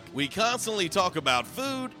Network, we constantly talk about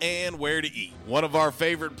food and where to eat. One of our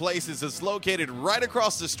favorite places is located right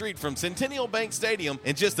across the street from Centennial Bank Stadium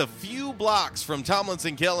and just a few blocks from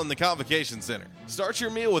Tomlinson Kell and the Convocation Center. Start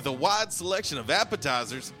your meal with a wide selection of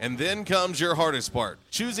appetizers, and then comes your hardest part,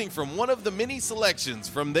 choosing from one of the many selections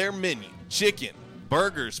from their menu. Chicken,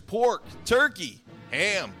 burgers, pork, turkey,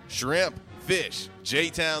 ham, shrimp, fish.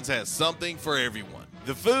 J-Town's has something for everyone.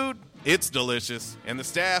 The food, it's delicious, and the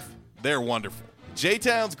staff, they're wonderful.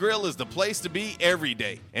 J-Town's Grill is the place to be every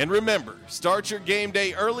day. And remember, start your game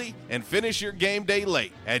day early and finish your game day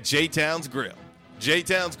late at J-Town's Grill.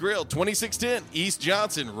 J-Town's Grill, 2610 East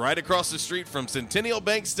Johnson, right across the street from Centennial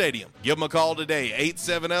Bank Stadium. Give them a call today,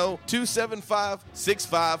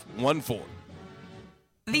 870-275-6514.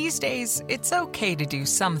 These days, it's okay to do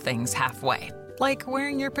some things halfway, like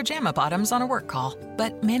wearing your pajama bottoms on a work call,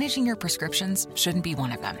 but managing your prescriptions shouldn't be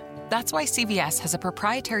one of them. That's why CVS has a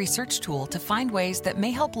proprietary search tool to find ways that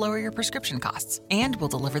may help lower your prescription costs, and will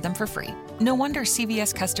deliver them for free. No wonder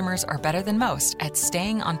CVS customers are better than most at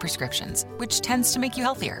staying on prescriptions, which tends to make you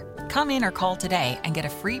healthier. Come in or call today and get a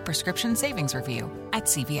free prescription savings review at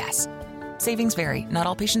CVS. Savings vary. Not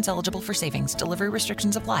all patients eligible for savings. Delivery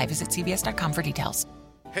restrictions apply. Visit cvs.com for details.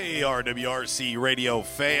 Hey, RWRC Radio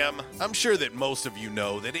fam. I'm sure that most of you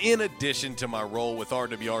know that in addition to my role with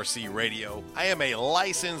RWRC Radio, I am a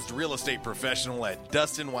licensed real estate professional at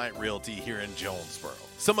Dustin White Realty here in Jonesboro.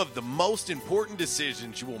 Some of the most important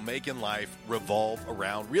decisions you will make in life revolve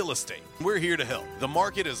around real estate. We're here to help. The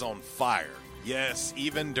market is on fire. Yes,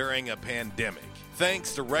 even during a pandemic,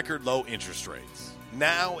 thanks to record low interest rates.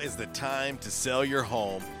 Now is the time to sell your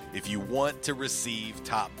home if you want to receive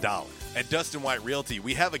top dollar. At Dustin White Realty,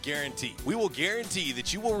 we have a guarantee. We will guarantee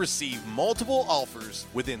that you will receive multiple offers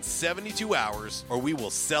within 72 hours, or we will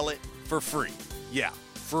sell it for free. Yeah,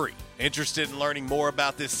 free. Interested in learning more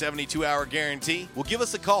about this 72-hour guarantee? Well, give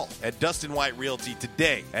us a call at Dustin White Realty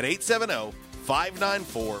today at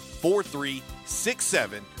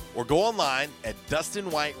 870-594-4367, or go online at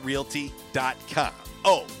DustinWhiteRealty.com.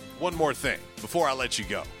 Oh, one more thing before I let you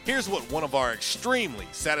go. Here's what one of our extremely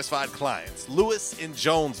satisfied clients, Lewis in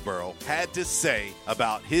Jonesboro, had to say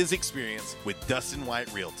about his experience with Dustin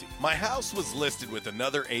White Realty. My house was listed with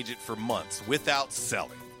another agent for months without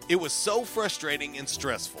selling. It was so frustrating and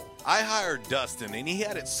stressful. I hired Dustin and he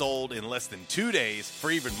had it sold in less than 2 days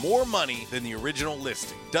for even more money than the original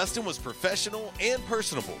listing. Dustin was professional and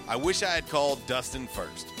personable. I wish I had called Dustin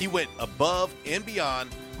first. He went above and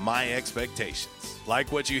beyond my expectations.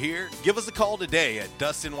 Like what you hear? Give us a call today at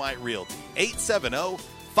Dustin White Realty,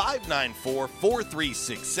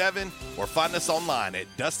 870-594-4367, or find us online at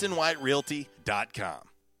DustinWhiteRealty.com.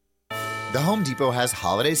 The Home Depot has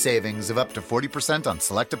holiday savings of up to 40% on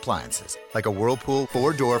select appliances, like a Whirlpool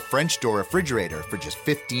 4-door French door refrigerator for just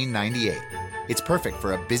 $15.98. It's perfect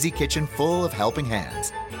for a busy kitchen full of helping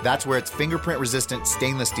hands. That's where its fingerprint-resistant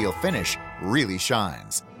stainless steel finish really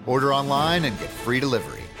shines. Order online and get free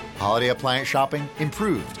delivery. Holiday appliance shopping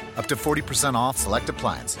improved, up to 40% off select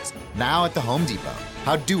appliances. Now at the Home Depot.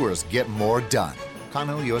 How doers get more done.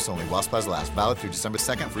 Continental U.S. only while supplies last. Valid through December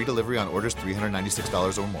 2nd. Free delivery on orders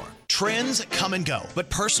 $396 or more. Trends come and go, but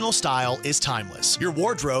personal style is timeless. Your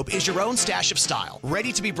wardrobe is your own stash of style,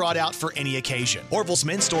 ready to be brought out for any occasion. Orville's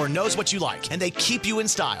Men's Store knows what you like, and they keep you in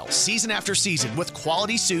style season after season with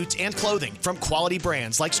quality suits and clothing from quality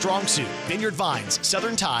brands like Strong Suit, Vineyard Vines,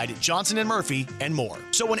 Southern Tide, Johnson & Murphy, and more.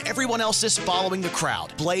 So when everyone else is following the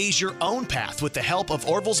crowd, blaze your own path with the help of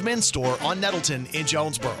Orville's Men's Store on Nettleton in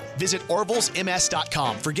Jonesboro. Visit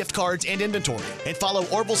orvillesms.com for gift cards and inventory, and follow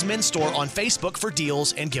Orville's Men's Store on Facebook for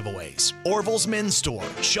deals and giveaways. Orville's Men's Store.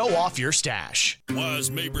 Show off your stash. Why is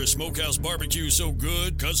Mabry Smokehouse Barbecue so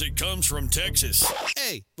good? Because it comes from Texas.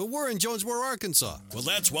 Hey, but we're in Jonesboro, Arkansas. Well,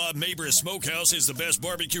 that's why Mabry Smokehouse is the best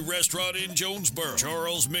barbecue restaurant in Jonesboro.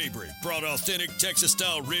 Charles Mabry brought authentic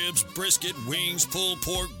Texas-style ribs, brisket, wings, pulled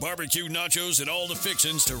pork, barbecue nachos, and all the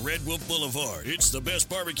fixings to Red Wolf Boulevard. It's the best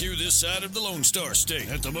barbecue this side of the Lone Star State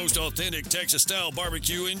at the most authentic Texas-style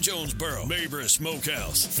barbecue in Jonesboro. Mabry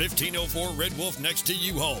Smokehouse, 1504 Red Wolf next to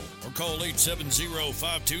U-Haul, or call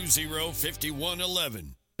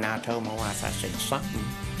 870-520-5111. And I told my wife, I said, something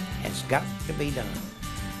has got to be done.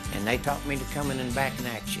 And they taught me to come in back in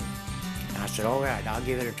action. And I said, all right, I'll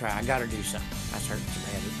give it a try. I got to do something. I started so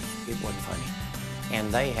bad, it wasn't funny.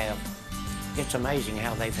 And they have, it's amazing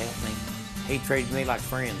how they've helped me. He treated me like a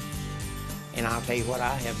friend. And I'll tell you what,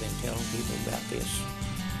 I have been telling people about this.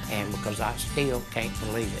 And because I still can't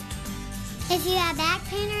believe it. If you have back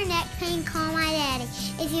pain or neck pain, call my daddy.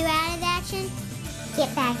 If you're out of action,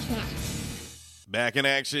 get back in action. Back in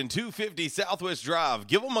action, 250 Southwest Drive.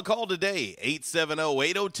 Give them a call today,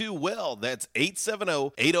 870-802-WELL. That's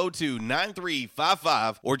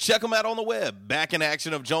 870-802-9355. Or check them out on the web,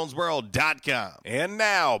 backinactionofjonesboro.com. And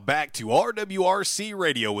now, back to RWRC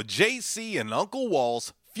Radio with JC and Uncle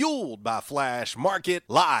Walls, fueled by Flash Market,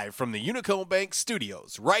 live from the Unico Bank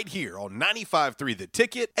Studios, right here on 95.3 The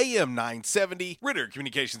Ticket, AM 970, Ritter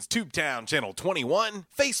Communications Tubetown Channel 21,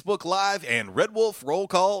 Facebook Live, and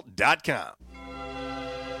RedWolfRollCall.com.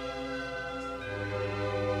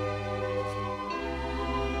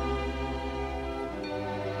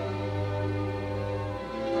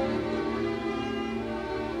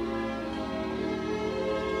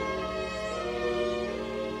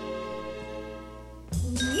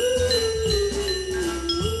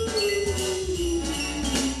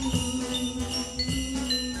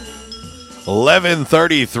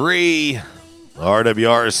 $11.33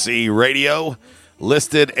 RWRC Radio,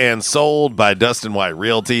 listed and sold by Dustin White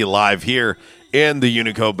Realty, live here in the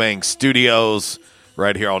Unico Bank Studios,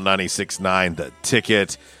 right here on 96.9 The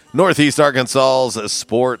Ticket, Northeast Arkansas's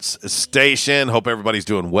sports station. Hope everybody's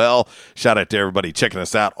doing well. Shout out to everybody checking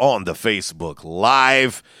us out on the Facebook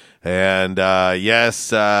Live. And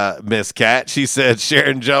yes, Miss Cat, she said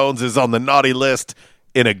Sharon Jones is on the naughty list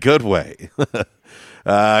in a good way.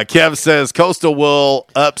 Kev says Coastal will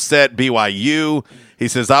upset BYU. He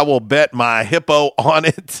says, I will bet my hippo on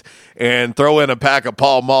it and throw in a pack of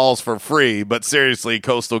Pall Malls for free. But seriously,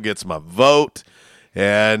 Coastal gets my vote.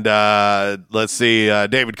 And let's see,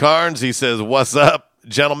 David Carnes, he says, what's up,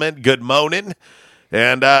 gentlemen? Good morning.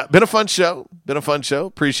 And been a fun show.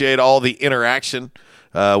 Appreciate all the interaction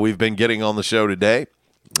we've been getting on the show today.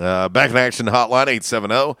 Back in action hotline,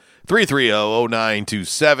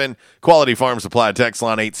 870-330-0927. Quality Farm Supply text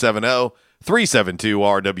line,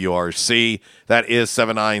 870-372-RWRC. That is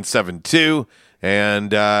 7972.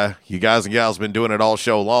 And you guys and gals been doing it all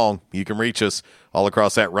show long. You can reach us all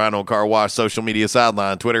across that Rhino Car Wash social media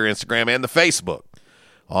sideline, Twitter, Instagram, and the Facebook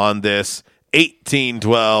on this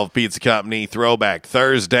 1812 Pizza Company Throwback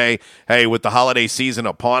Thursday. Hey, with the holiday season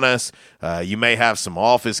upon us, you may have some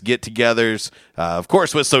office get-togethers, of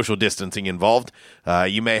course with social distancing involved.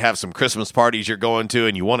 You may have some Christmas parties you're going to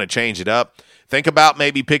and you want to change it up. Think about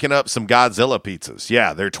maybe picking up some Godzilla pizzas.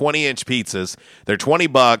 Yeah, they're 20-inch pizzas. They're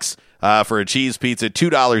 $20 for a cheese pizza,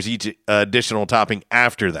 $2 each additional topping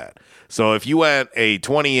after that. So if you went a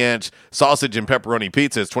 20-inch sausage and pepperoni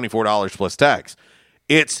pizza, it's $24 plus tax.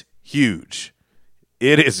 It's huge.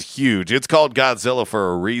 It is huge. It's called Godzilla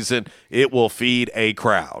for a reason. It will feed a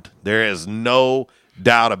crowd. There is no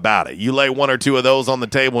doubt about it. You lay one or two of those on the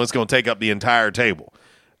table, it's going to take up the entire table.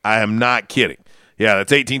 I am not kidding. Yeah,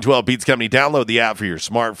 that's 1812 Pizza Company. Download the app for your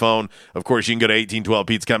smartphone. Of course, you can go to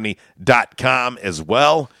 1812pizzacompany.com as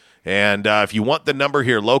well. And if you want the number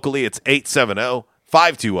here locally, it's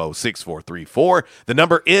 870-520-6434. The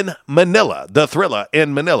number in Manila, the Thrilla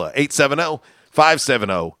in Manila,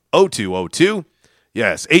 870-570-0202.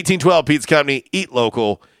 Yes, 1812 Pizza Company. Eat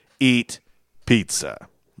local, eat pizza.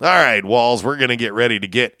 All right, Walls, we're going to get ready to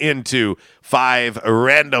get into 5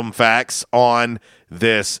 random facts on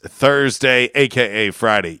this Thursday, a.k.a.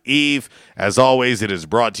 Friday Eve. As always, it is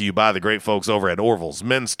brought to you by the great folks over at Orville's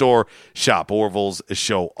Men's Store. Shop Orville's,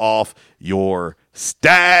 show off your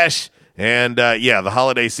stash. And, the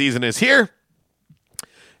holiday season is here.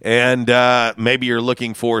 And maybe you're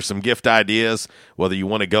looking for some gift ideas, whether you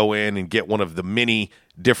want to go in and get one of the many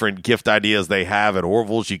different gift ideas they have at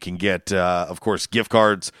Orville's. You can get, of course, gift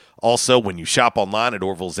cards also when you shop online at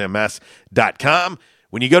orvillesms.com.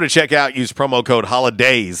 When you go to checkout, use promo code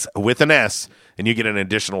HOLIDAYS with an S, and you get an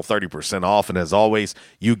additional 30% off. And as always,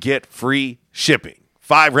 you get free shipping.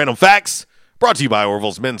 5 random facts brought to you by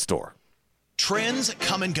Orville's Men's Store. Trends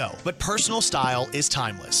come and go, but personal style is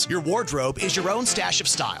timeless. Your wardrobe is your own stash of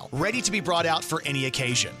style, ready to be brought out for any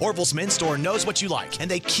occasion. Orville's Men's Store knows what you like,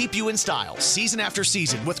 and they keep you in style season after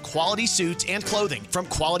season with quality suits and clothing from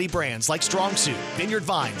quality brands like Strong Suit, Vineyard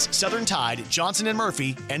Vines, Southern Tide, Johnson &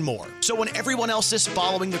 Murphy, and more. So when everyone else is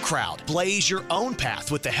following the crowd, blaze your own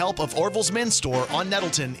path with the help of Orville's Men's Store on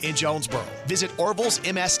Nettleton in Jonesboro. Visit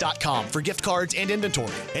orvillesms.com for gift cards and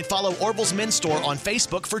inventory, and follow Orville's Men's Store on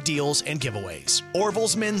Facebook for deals and giveaways.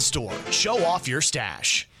 Orville's Men's Store. Show off your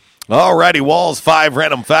stash. All righty, Walls, 5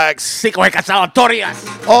 random facts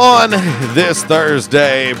on this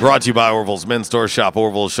Thursday, brought to you by Orville's Men's Store. Shop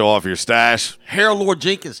Orville's, show off your stash. Harold Lord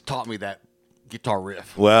Jenkins taught me that guitar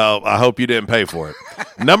riff. Well, I hope you didn't pay for it.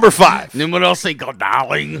 Number 5. Numero cinco,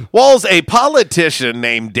 darling. Walls, a politician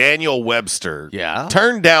named Daniel Webster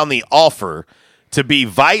turned down the offer to be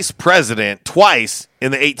vice president twice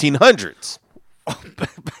in the 1800s.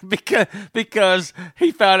 because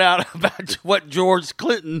he found out about what George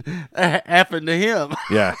Clinton happened to him.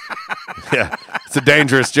 Yeah. It's a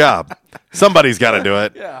dangerous job. Somebody's got to do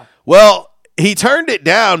it. Yeah. Well, he turned it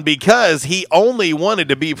down because he only wanted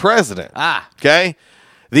to be president. Okay?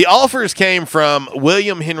 The offers came from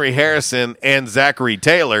William Henry Harrison and Zachary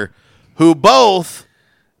Taylor, who both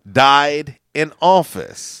died in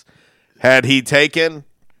office. Had he taken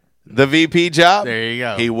the VP job, there you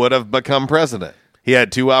go, he would have become president. He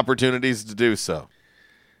had 2 opportunities to do so.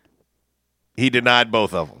 He denied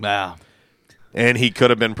both of them. Wow. And he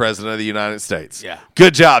could have been president of the United States. Yeah.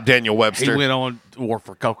 Good job, Daniel Webster. He went on to work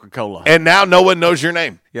for Coca-Cola. And now no one knows your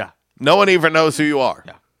name. Yeah. No one even knows who you are.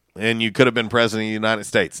 Yeah. And you could have been president of the United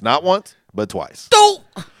States. Not once, but twice. No.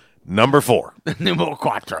 Number 4. Numero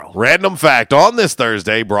cuatro. Random fact on this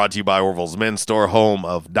Thursday, brought to you by Orville's Men's Store, home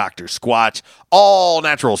of Dr. Squatch. All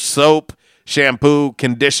natural soap, shampoo,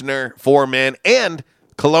 conditioner for men, and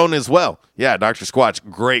cologne as well. Yeah, Dr. Squatch,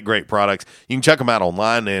 great products. You can check them out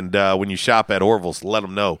online, and when you shop at Orville's, let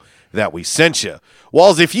them know that we sent you.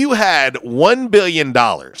 Walls, if you had $1 billion.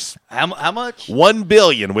 How much? $1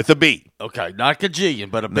 billion with a B. Okay, not a gajillion,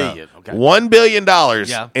 but a billion. Okay. $1 billion.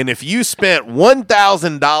 Yeah. And if you spent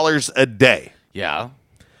 $1,000 a day. Yeah.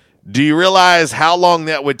 Do you realize how long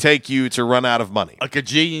that would take you to run out of money? A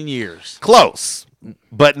gajillion years. Close,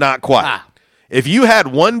 but not quite. If you had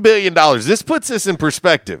 $1 billion, this puts this in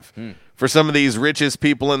perspective for some of these richest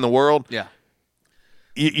people in the world. Yeah.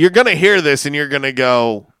 You're going to hear this and you're going to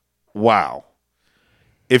go, wow.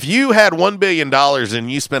 If you had $1 billion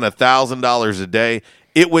and you spent $1,000 a day,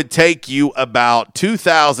 it would take you about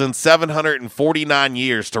 2,749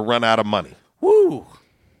 years to run out of money. Woo.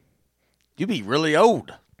 You'd be really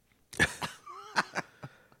old.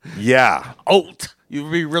 Yeah. Old.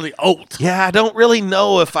 You'd be really old. Yeah, I don't really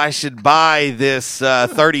know if I should buy this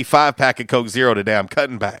 35-pack of Coke Zero today. I'm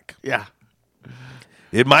cutting back. Yeah.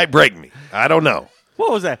 It might break me. I don't know.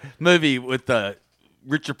 What was that movie with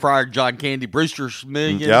Richard Pryor, John Candy, Brewster's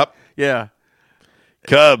Million? Yep. Yeah.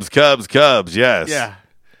 Cubs. Yes. Yeah.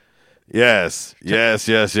 Yes.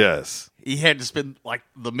 He had to spend like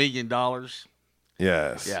the $1 million.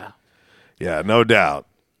 Yes. Yeah. Yeah, no doubt.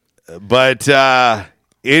 But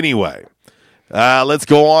anyway, let's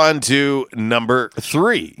go on to number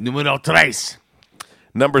 3. Numero tres.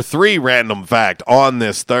 Number 3 random fact on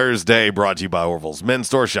this Thursday, brought to you by Orville's Men's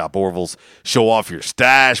Store. Shop Orville's, show off your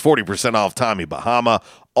stash. 40% off Tommy Bahama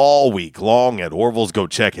all week long at Orville's. Go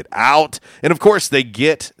check it out. And, of course, they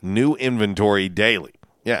get new inventory daily.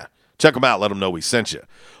 Yeah, check them out. Let them know we sent you.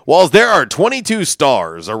 Walls, there are 22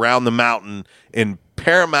 stars around the mountain in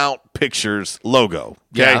Paramount Pictures logo.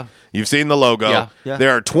 Okay? Yeah. You've seen the logo. Yeah.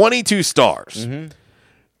 There are 22 stars. Mm-hmm.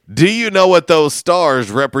 Do you know what those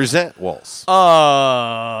stars represent, Walls? The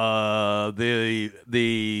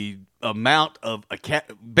amount of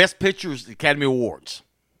Best Pictures Academy Awards.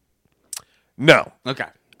 No. Okay.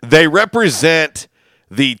 They represent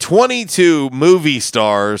the 22 movie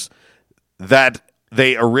stars that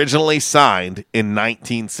they originally signed in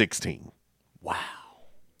 1916. Wow.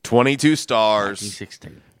 22 stars.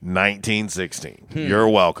 1916. You're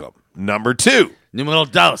welcome. Number 2. Numero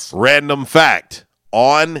dos. Random fact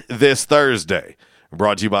on this Thursday.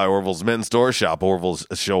 Brought to you by Orville's Men's Store. Shop Orville's,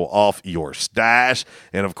 show off your stash.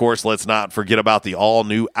 And, of course, let's not forget about the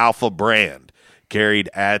all-new Alpha brand carried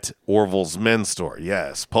at Orville's Men's Store.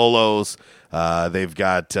 Yes, polos. They've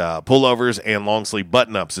got pullovers and long-sleeve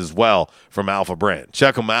button-ups as well from Alpha brand.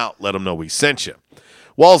 Check them out. Let them know we sent you.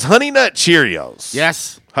 Walls Honey Nut Cheerios.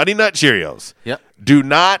 Yes. Honey Nut Cheerios. Yep. Do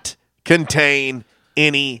not contain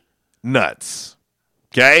any nuts.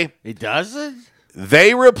 Okay? It doesn't?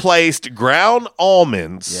 They replaced ground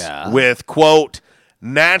almonds with, quote,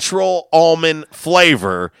 natural almond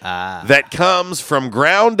flavor that comes from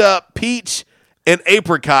ground up peach and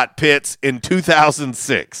apricot pits in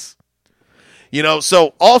 2006. You know,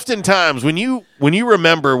 so oftentimes when you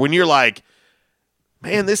remember, when you're like,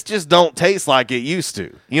 man, this just don't taste like it used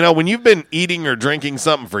to. You know, when you've been eating or drinking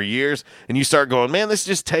something for years and you start going, man, this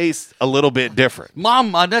just tastes a little bit different. Mom,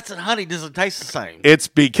 my nuts and honey doesn't taste the same. It's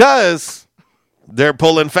because they're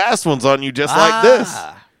pulling fast ones on you just like this.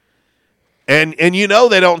 And you know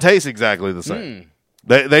they don't taste exactly the same.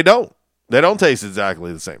 They don't. They don't taste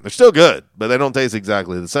exactly the same. They're still good, but they don't taste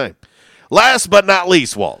exactly the same. Last but not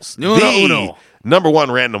least, Walls. Number 1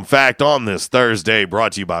 random fact on this Thursday,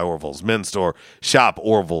 brought to you by Orville's Men's Store. Shop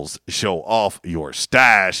Orville's, show off your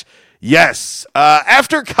stash. Yes,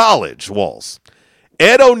 after college, Walls,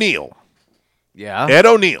 Ed O'Neill. Yeah. Ed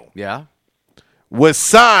O'Neill. Yeah. Was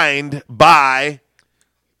signed by.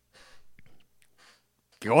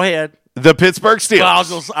 Go ahead. The Pittsburgh Steelers. Well,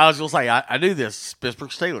 I was going to say, I knew this. Pittsburgh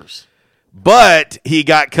Steelers. But he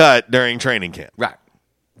got cut during training camp. Right.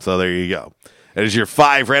 So there you go. That is your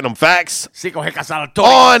 5 random facts on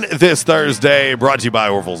on this Thursday, brought to you by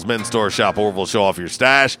Orville's Men's Store. Shop Orville, show off your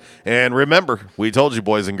stash. And remember, we told you,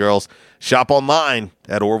 boys and girls, shop online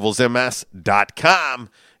at orvillesms.com.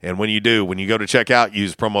 And when you do, when you go to checkout,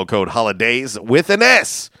 use promo code HOLIDAYS with an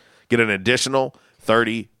S. Get an additional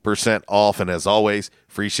 30% off. And as always,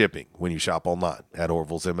 free shipping when you shop online at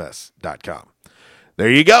orvillesms.com. There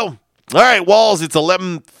you go. All right, Walls, it's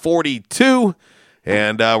 11:42.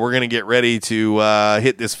 And we're going to get ready to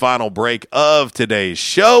hit this final break of today's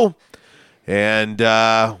show. And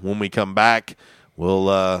when we come back,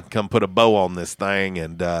 we'll come put a bow on this thing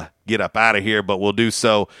and get up out of here. But we'll do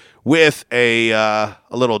so with a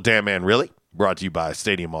little Damn Man Really, brought to you by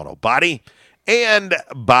Stadium Auto Body, and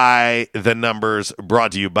by The Numbers,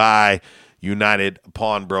 brought to you by United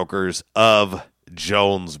Pawnbrokers of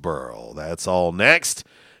Jonesboro. That's all next.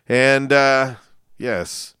 And,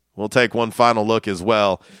 yes, we'll take one final look as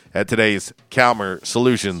well at today's Calmer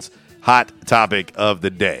Solutions hot topic of the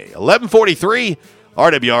day. 1143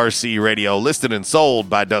 RWRC Radio, listed and sold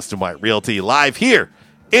by Dustin White Realty, live here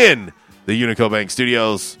in the Unico Bank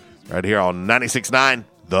Studios, right here on 96.9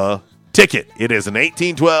 The Ticket. It is an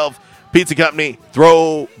 1812 Pizza Company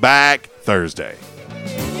Throwback Thursday.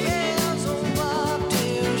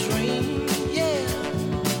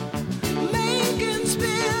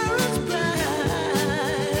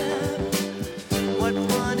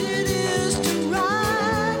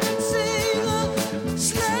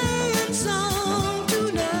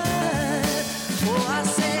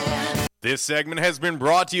 This segment has been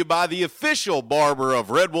brought to you by the official barber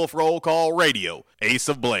of Red Wolf Roll Call Radio, Ace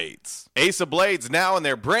of Blades. Ace of Blades now in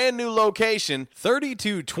their brand new location,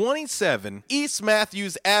 3227 East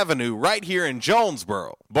Matthews Avenue, right here in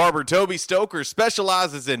Jonesboro. Barber Toby Stoker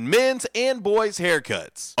specializes in men's and boys'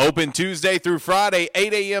 haircuts. Open Tuesday through Friday,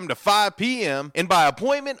 8 a.m. to 5 p.m. and by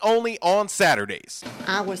appointment only on Saturdays.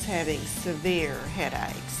 I was having severe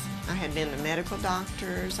headaches. I had been to medical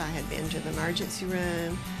doctors. I had been to the emergency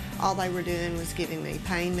room. All they were doing was giving me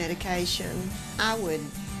pain medication. I would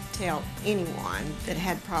tell anyone that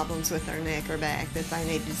had problems with their neck or back that they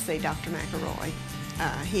needed to see Dr. McElroy.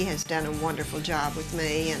 He has done a wonderful job with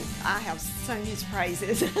me, and I have sung his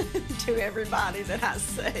praises to everybody that I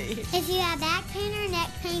see. If you have back pain or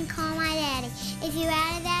neck pain, call my daddy. If you're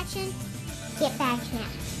out of action, get back now.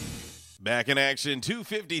 Back in action,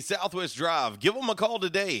 250 Southwest Drive. Give them a call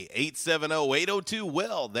today,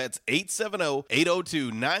 870-802-WELL. That's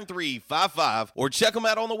 870-802-9355. Or check them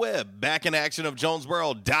out on the web,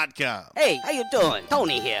 backinactionofjonesboro.com. Hey, how you doing?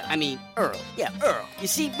 Tony here. Earl. Yeah, Earl. You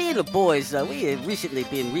see, me and the boys, we have recently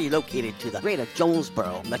been relocated to the greater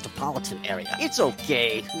Jonesboro metropolitan area. It's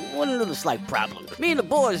okay. One little slight problem. Me and the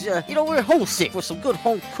boys, we're homesick for some good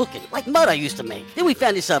home cooking, like Mother used to make. Then we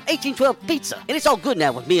found this 1812 pizza, and it's all good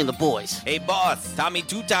now with me and the boys. Hey, boss, Tommy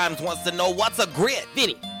 2 Times wants to know what's a grit.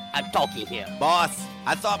 Vinny, I'm talking here. Boss,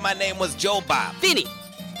 I thought my name was Joe Bob. Vinny,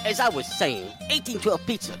 as I was saying, 1812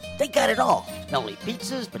 Pizza, they got it all. Not only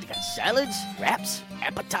pizzas, but they got salads, wraps,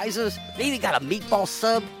 appetizers. They even got a meatball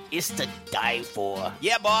sub. It's to die for.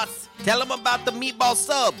 Yeah, boss. Tell them about the meatball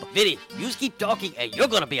sub. Vinny, you just keep talking and you're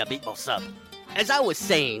gonna be a meatball sub. As I was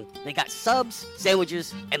saying, they got subs,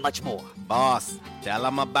 sandwiches, and much more. Boss, tell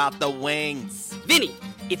them about the wings. Vinny,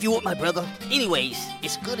 if you want my brother, anyways,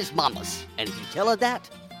 it's good as mama's. And if you tell her that,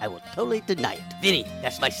 I will totally deny it. Vinny,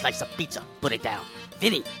 that's my slice of pizza. Put it down.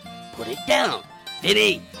 Vinny, put it down.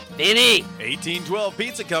 Vinny! 1812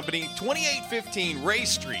 Pizza Company, 2815 Ray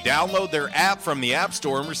Street. Download their app from the App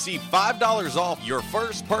Store and receive $5 off your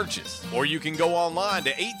first purchase. Or you can go online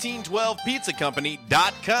to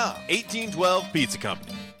 1812pizzacompany.com. 1812 Pizza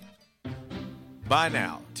Company. By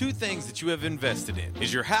now, two things that you have invested in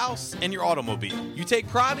is your house and your automobile. You take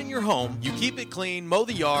pride in your home, you keep it clean, mow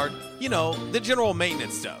the yard, you know, the general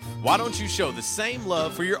maintenance stuff. Why don't you show the same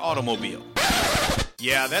love for your automobile?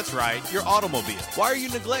 Yeah, that's right, your automobile. Why are you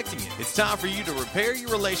neglecting it? It's time for you to repair your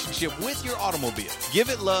relationship with your automobile. Give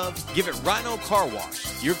it love, give it Rhino Car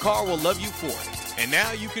Wash. Your car will love you for it. And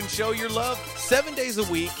now you can show your love 7 days a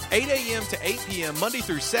week, 8 a.m. to 8 p.m. Monday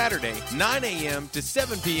through Saturday, 9 a.m. to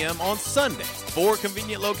 7 p.m. on Sunday. 4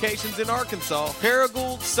 convenient locations in Arkansas,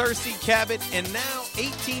 Paragould, Searcy, Cabot, and now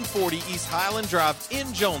 1840 East Highland Drive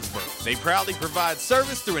in Jonesboro. They proudly provide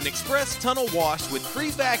service through an express tunnel wash with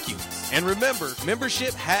free vacuums. And remember,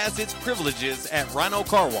 membership has its privileges at Rhino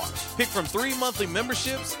Car Wash. Pick from 3 monthly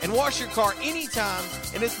memberships and wash your car anytime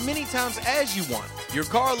and as many times as you want. Your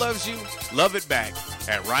car loves you, love it back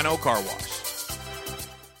at Rhino Car Wash.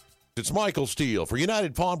 It's Michael Steele for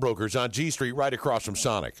United Pawnbrokers on G Street right across from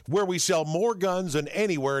Sonic, where we sell more guns than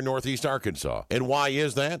anywhere in Northeast Arkansas. And why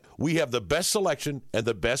is that? We have the best selection and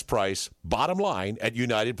the best price, bottom line, at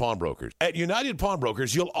United Pawnbrokers. At United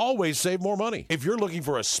Pawnbrokers, you'll always save more money. If you're looking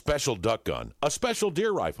for a special duck gun, a special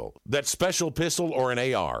deer rifle, that special pistol, or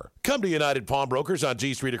an AR, come to United Pawnbrokers on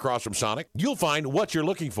G Street across from Sonic. You'll find what you're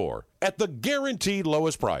looking for at the guaranteed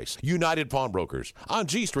lowest price. United Pawnbrokers on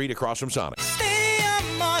G Street across from Sonic.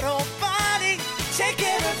 Auto Body, take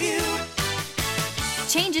care of you.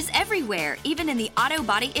 Changes everywhere, even in the auto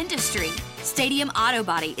body industry. Stadium Auto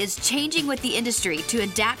Body is changing with the industry to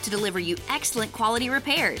adapt to deliver you excellent quality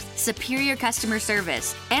repairs, superior customer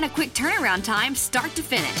service, and a quick turnaround time start to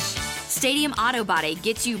finish. Stadium Auto Body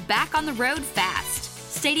gets you back on the road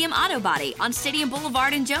fast. Stadium Auto Body on Stadium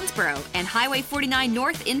Boulevard in Jonesboro and Highway 49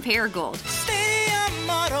 North in Paragould. Stadium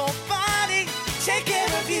Auto Body, take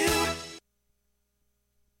care of you.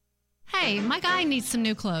 Hey, my guy needs some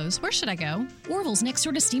new clothes. Where should I go? Orville's next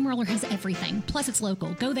door to Steamroller has everything. Plus, it's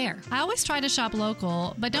local. Go there. I always try to shop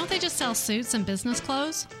local, but don't they just sell suits and business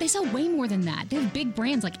clothes? They sell way more than that. They have big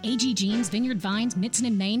brands like AG Jeans, Vineyard Vines, Mitson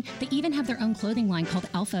and Maine. They even have their own clothing line called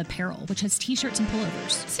Alpha Apparel, which has t-shirts and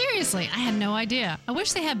pullovers. Seriously, I had no idea. I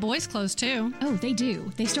wish they had boys' clothes too. Oh, they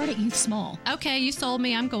do. They start at youth small. Okay, you sold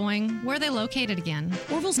me. I'm going. Where are they located again?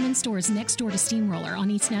 Orville's men's store is next door to Steamroller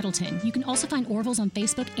on East Nettleton. You can also find Orville's on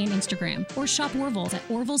Facebook and Instagram, or shop Orville's at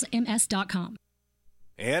orvillesms.com.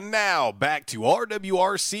 And now, back to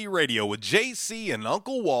RWRC Radio with JC and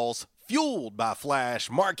Uncle Walls, fueled by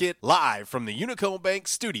Flash Market, live from the Unico Bank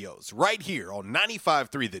Studios, right here on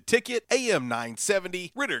 95.3 The Ticket, AM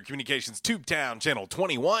 970, Ritter Communications Tubetown Channel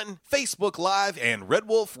 21, Facebook Live, and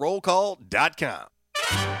RedWolfRollCall.com.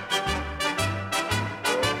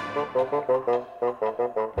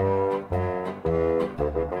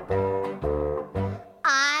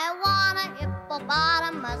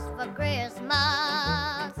 Hippopotamus for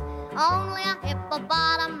Christmas. Only a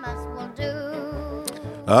hippopotamus will do.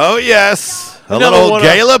 Oh, yes. A Another little one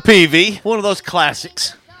Gala Peavy. One of those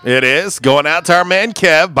classics. It is. Going out to our man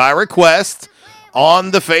Kev by request on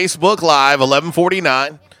the Facebook Live,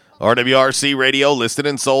 1149. RWRC Radio, listed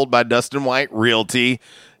and sold by Dustin White Realty.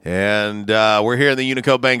 And we're here in the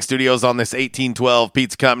Unico Bank Studios on this 1812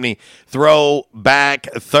 Pizza Company Throwback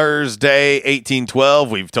Thursday. 1812,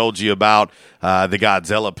 we've told you about the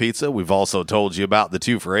Godzilla Pizza. We've also told you about the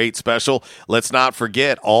 2 for $8 special. Let's not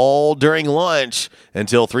forget, all during lunch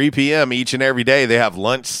until 3 p.m. each and every day, they have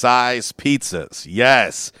lunch-size pizzas.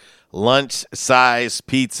 Yes, lunch-size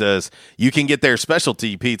pizzas. You can get their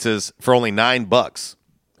specialty pizzas for only $9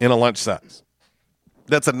 in a lunch size.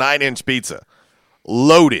 That's a 9-inch pizza.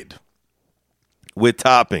 Loaded with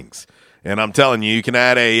toppings. And I'm telling you, you can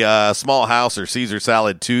add a small house or Caesar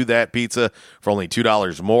salad to that pizza for only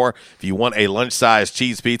 $2 more. If you want a lunch-sized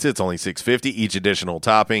cheese pizza, it's only $6.50. Each additional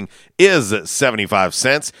topping is 75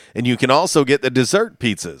 cents. And you can also get the dessert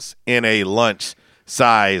pizzas in a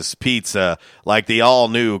lunch-size pizza, like the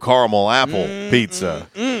all-new caramel apple pizza.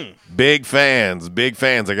 Big fans, big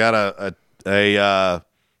fans. I got a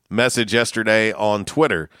message yesterday on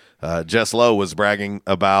Twitter. Jess Lowe was bragging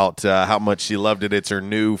about how much she loved it. It's her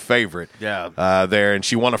new favorite there, and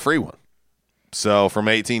she won a free one. So from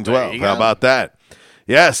 1812, how about that?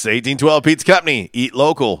 Yes, 1812 Pizza Company. Eat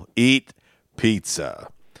local. Eat pizza.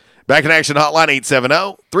 Back in action hotline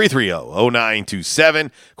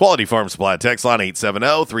 870-330-0927. Quality Farm Supply text line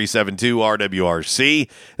 870-372-RWRC.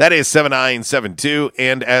 That is 7972.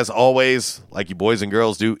 And as always, like you boys and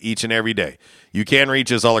girls do each and every day, you can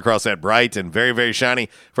reach us all across that bright and very, very shiny,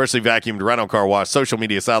 freshly vacuumed rental car wash, social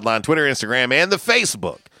media sideline, Twitter, Instagram, and the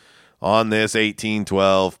Facebook on this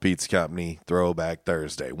 1812 Pizza Company Throwback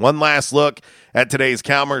Thursday. One last look at today's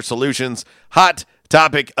Calmer Solutions hot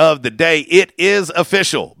topic of the day. It is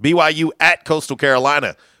official. BYU at Coastal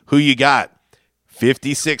Carolina. Who you got?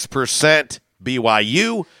 56%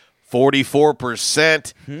 BYU,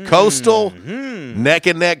 44% Coastal. Neck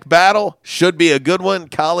and neck battle. Should be a good one.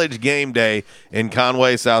 College game day in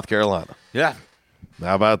Conway, South Carolina. Yeah.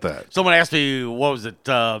 How about that? Someone asked me, what was it,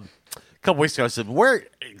 a couple weeks ago, I said, where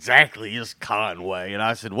exactly is Conway? And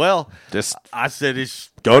I said, it's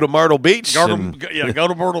go to Myrtle Beach. Go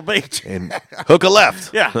to Myrtle Beach. And hook a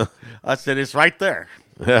left. Yeah. I said, it's right there.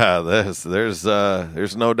 Yeah,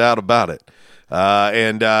 there's no doubt about it.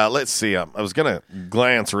 And let's see. I was going to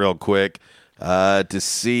glance real quick to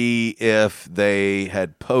see if they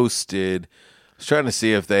had posted. I was trying to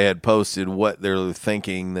see if they had posted what they're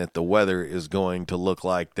thinking that the weather is going to look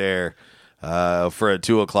like there for a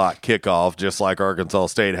 2 o'clock kickoff, just like Arkansas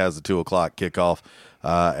State has a 2 o'clock kickoff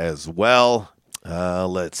as well.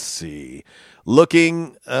 Let's see.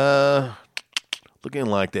 Looking like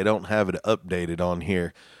they don't have it updated on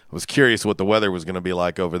here. I was curious what the weather was going to be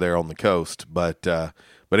like over there on the coast, but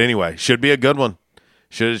anyway, should be a good one.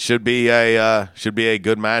 Should be a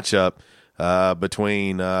good matchup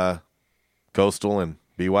between Coastal and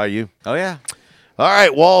BYU. Oh yeah. All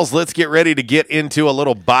right, Walls, let's get ready to get into a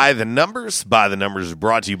little By the Numbers. By the Numbers is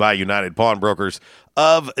brought to you by United Pawnbrokers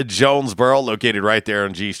of Jonesboro, located right there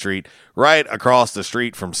on G Street, right across the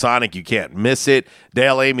street from Sonic. You can't miss it.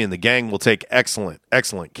 Dale, Amy, and the gang will take excellent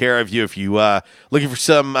care of you. If you looking for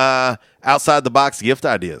some outside-the-box gift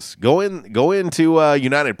ideas, go into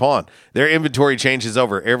United Pawn. Their inventory changes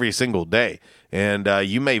over every single day. And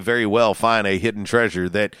you may very well find a hidden treasure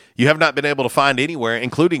that you have not been able to find anywhere,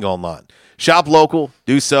 including online. Shop local.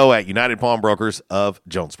 Do so at United Pawnbrokers of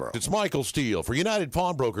Jonesboro. It's Michael Steele for United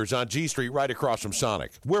Pawnbrokers on G Street right across from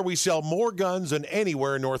Sonic, where we sell more guns than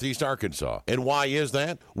anywhere in Northeast Arkansas. And why is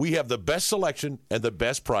that? We have the best selection and the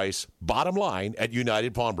best price, bottom line, at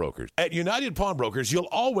United Pawnbrokers. At United Pawnbrokers, you'll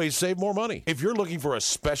always save more money. If you're looking for a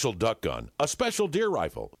special duck gun, a special deer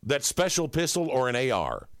rifle, that special pistol, or an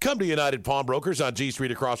AR, come to United Pawnbrokers on G Street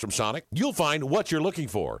across from Sonic. You'll find what you're looking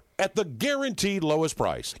for at the guaranteed lowest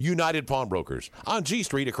price. United Pawnbrokers on G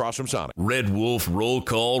Street across from Sonic. Red Wolf Roll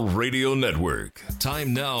Call Radio Network.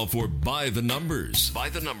 Time now for By the Numbers. By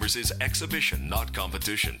the Numbers is exhibition, not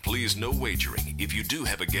competition. Please, no wagering. If you do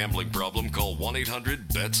have a gambling problem, call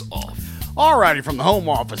 1-800-BETS-OFF. All righty, from the home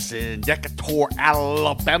office in Decatur,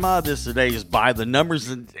 Alabama, this today's By the Numbers.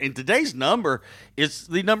 And today's number is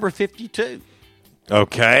the number 52.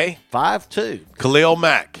 Okay. 5-2. Khalil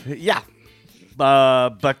Mack. Yeah.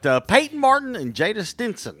 But Peyton Martin and Jada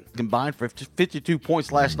Stinson combined for 52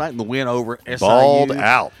 points last night in the win over SIU. Balled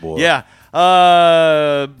out, boy. Yeah.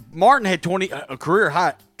 Martin had a career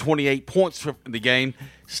high 28 points for the game.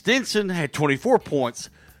 Stinson had 24 points.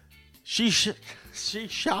 She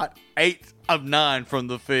shot 8 of 9 from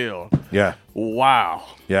the field. Yeah. Wow.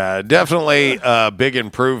 Yeah, definitely a big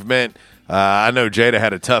improvement. I know Jada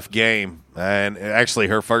had a tough game, and actually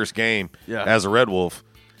her first game as a Red Wolf.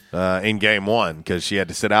 In game one, because she had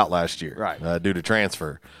to sit out last year due to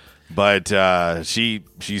transfer. But she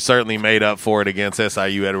certainly made up for it against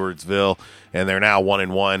SIU Edwardsville, and they're now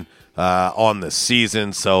 1-1 on the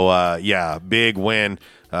season. So, big win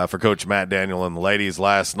for Coach Matt Daniel and the ladies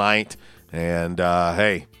last night. And,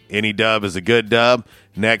 hey, any dub is a good dub.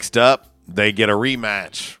 Next up, they get a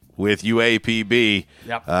rematch with UAPB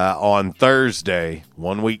on Thursday,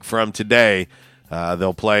 1 week from today.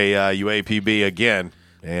 They'll play UAPB again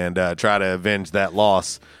and try to avenge that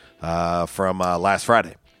loss from last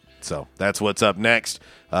Friday. So that's what's up next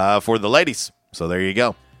for the ladies. So there you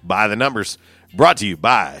go. By the Numbers, brought to you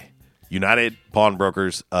by United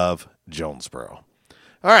Pawnbrokers of Jonesboro.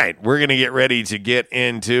 All right, we're going to get ready to get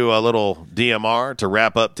into a little DMR to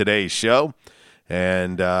wrap up today's show.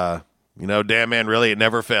 And, damn man, really, it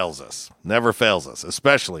never fails us. Never fails us,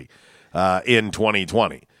 especially in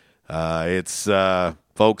 2020.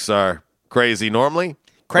 Folks are crazy normally.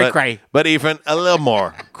 Cray-cray. But even a little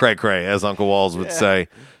more cray-cray, as Uncle Walls would say,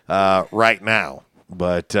 right now.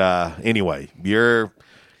 But anyway, you're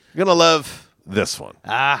going to love this one.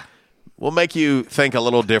 We'll make you think a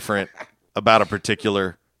little different about a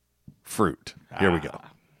particular fruit. Here we go.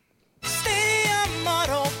 Stadium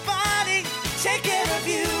Auto Body, take care of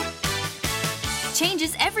you.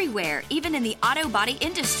 Changes everywhere, even in the auto body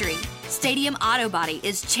industry. Stadium Auto Body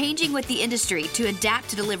is changing with the industry to adapt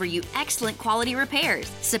to deliver you excellent quality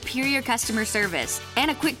repairs, superior customer service,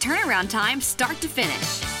 and a quick turnaround time start to finish.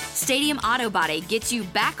 Stadium Auto Body gets you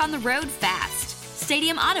back on the road fast.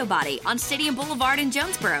 Stadium Auto Body on Stadium Boulevard in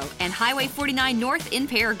Jonesboro and Highway 49 North in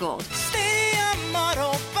Paragould. Stadium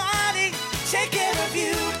Auto Body, take care of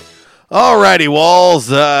you. All righty, Walls.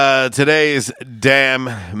 Today's Damn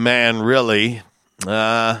Man Really.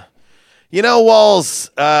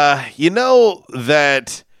 Walls, you know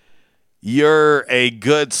that you're a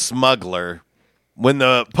good smuggler when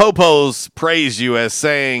the popos praise you as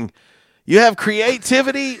saying you have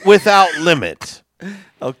creativity without limit.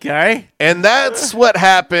 Okay. And that's what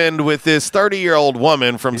happened with this 30-year-old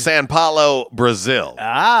woman from São Paulo, Brazil.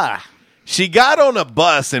 She got on a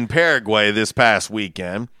bus in Paraguay this past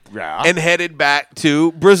weekend and headed back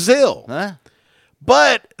to Brazil.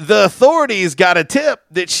 But the authorities got a tip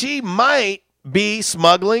that she might be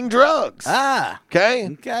smuggling drugs.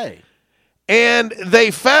 Okay. And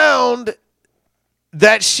they found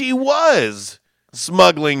that she was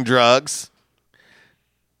smuggling drugs.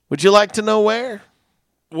 Would you like to know where?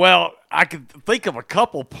 Well, I could think of a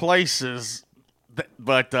couple places,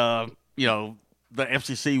 but the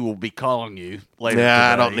FCC will be calling you later today.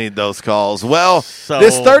 I don't need those calls. Well,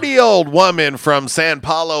 this 30-year-old woman from São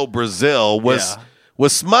Paulo, Brazil, was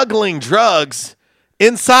smuggling drugs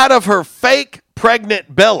inside of her fake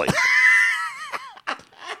pregnant belly.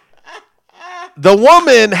 The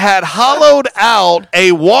woman had hollowed out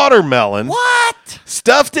a watermelon. What?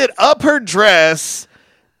 Stuffed it up her dress,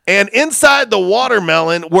 and inside the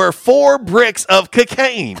watermelon were 4 bricks of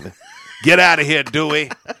cocaine. Get out of here, Dewey.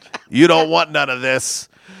 You don't want none of this.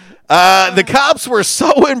 The cops were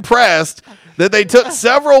so impressed that they took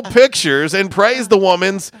several pictures and praised the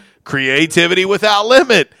woman's creativity without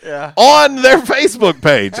limit on their Facebook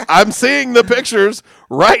page. I'm seeing the pictures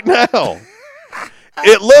right now.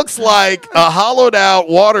 It looks like a hollowed out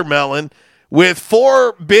watermelon with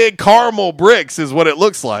 4 big caramel bricks is what it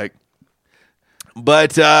looks like.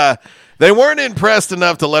 But they weren't impressed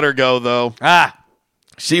enough to let her go, though.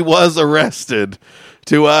 She was arrested.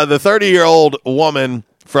 To the 30-year-old woman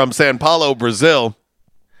from São Paulo, Brazil,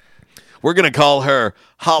 we're going to call her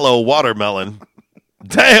Hollow Watermelon.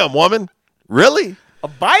 Damn, woman. Really? A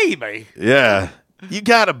baby? Yeah. You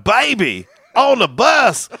got a baby on the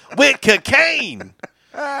bus with cocaine.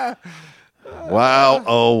 Wow.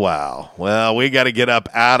 Oh, wow. Well, we got to get up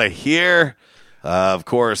out of here. Of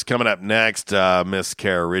course, coming up next, Miss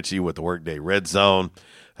Kara Ritchie with the Workday Red Zone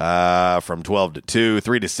from 12 to 2,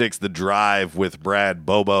 3 to 6, The Drive with Brad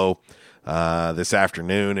Bobo this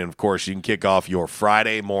afternoon. And, of course, you can kick off your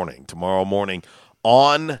Friday morning, tomorrow morning,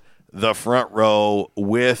 on the front row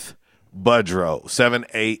with Budrow, 7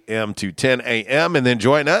 a.m. to 10 a.m. And then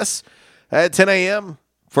join us at 10 a.m.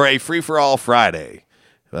 for a free-for-all Friday,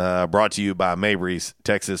 brought to you by Mabry's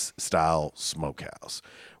Texas Style Smokehouse.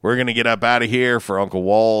 We're going to get up out of here for Uncle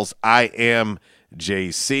Walls. I am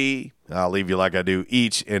JC. I'll leave you like I do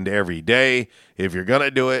each and every day. If you're going to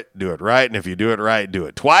do it right. And if you do it right, do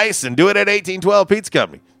it twice. And do it at 1812 Pizza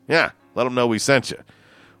Company. Yeah, let them know we sent you.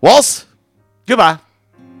 Waltz, goodbye.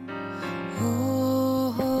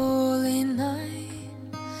 Holy night,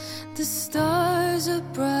 the stars are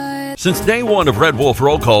bright. Since day one of Red Wolf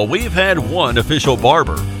Roll Call, we've had one official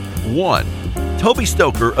barber. One. Toby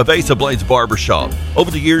Stoker of Asa Blades Barbershop. Over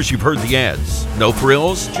the years, you've heard the ads. No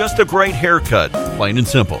frills, just a great haircut, plain and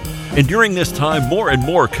simple. And during this time, more and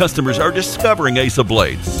more customers are discovering Asa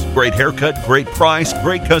Blades. Great haircut, great price,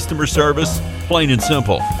 great customer service, plain and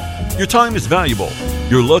simple. Your time is valuable.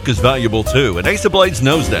 Your look is valuable too, and Asa Blades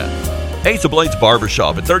knows that. Asa Blades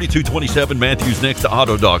Barbershop at 3227 Matthews next to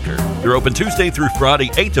Auto Doctor. They're open Tuesday through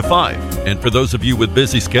Friday, 8 to 5. And for those of you with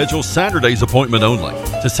busy schedules, Saturday's appointment only.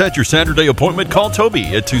 To set your Saturday appointment, call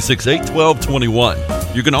Toby at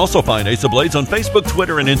 268-1221. You can also find Asa Blades on Facebook,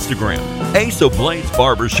 Twitter, and Instagram. Asa Blades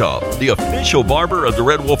Barbershop, the official barber of the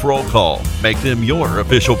Red Wolf Roll Call. Make them your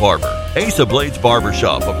official barber. Asa Blades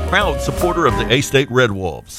Barbershop, a proud supporter of the A-State Red Wolves.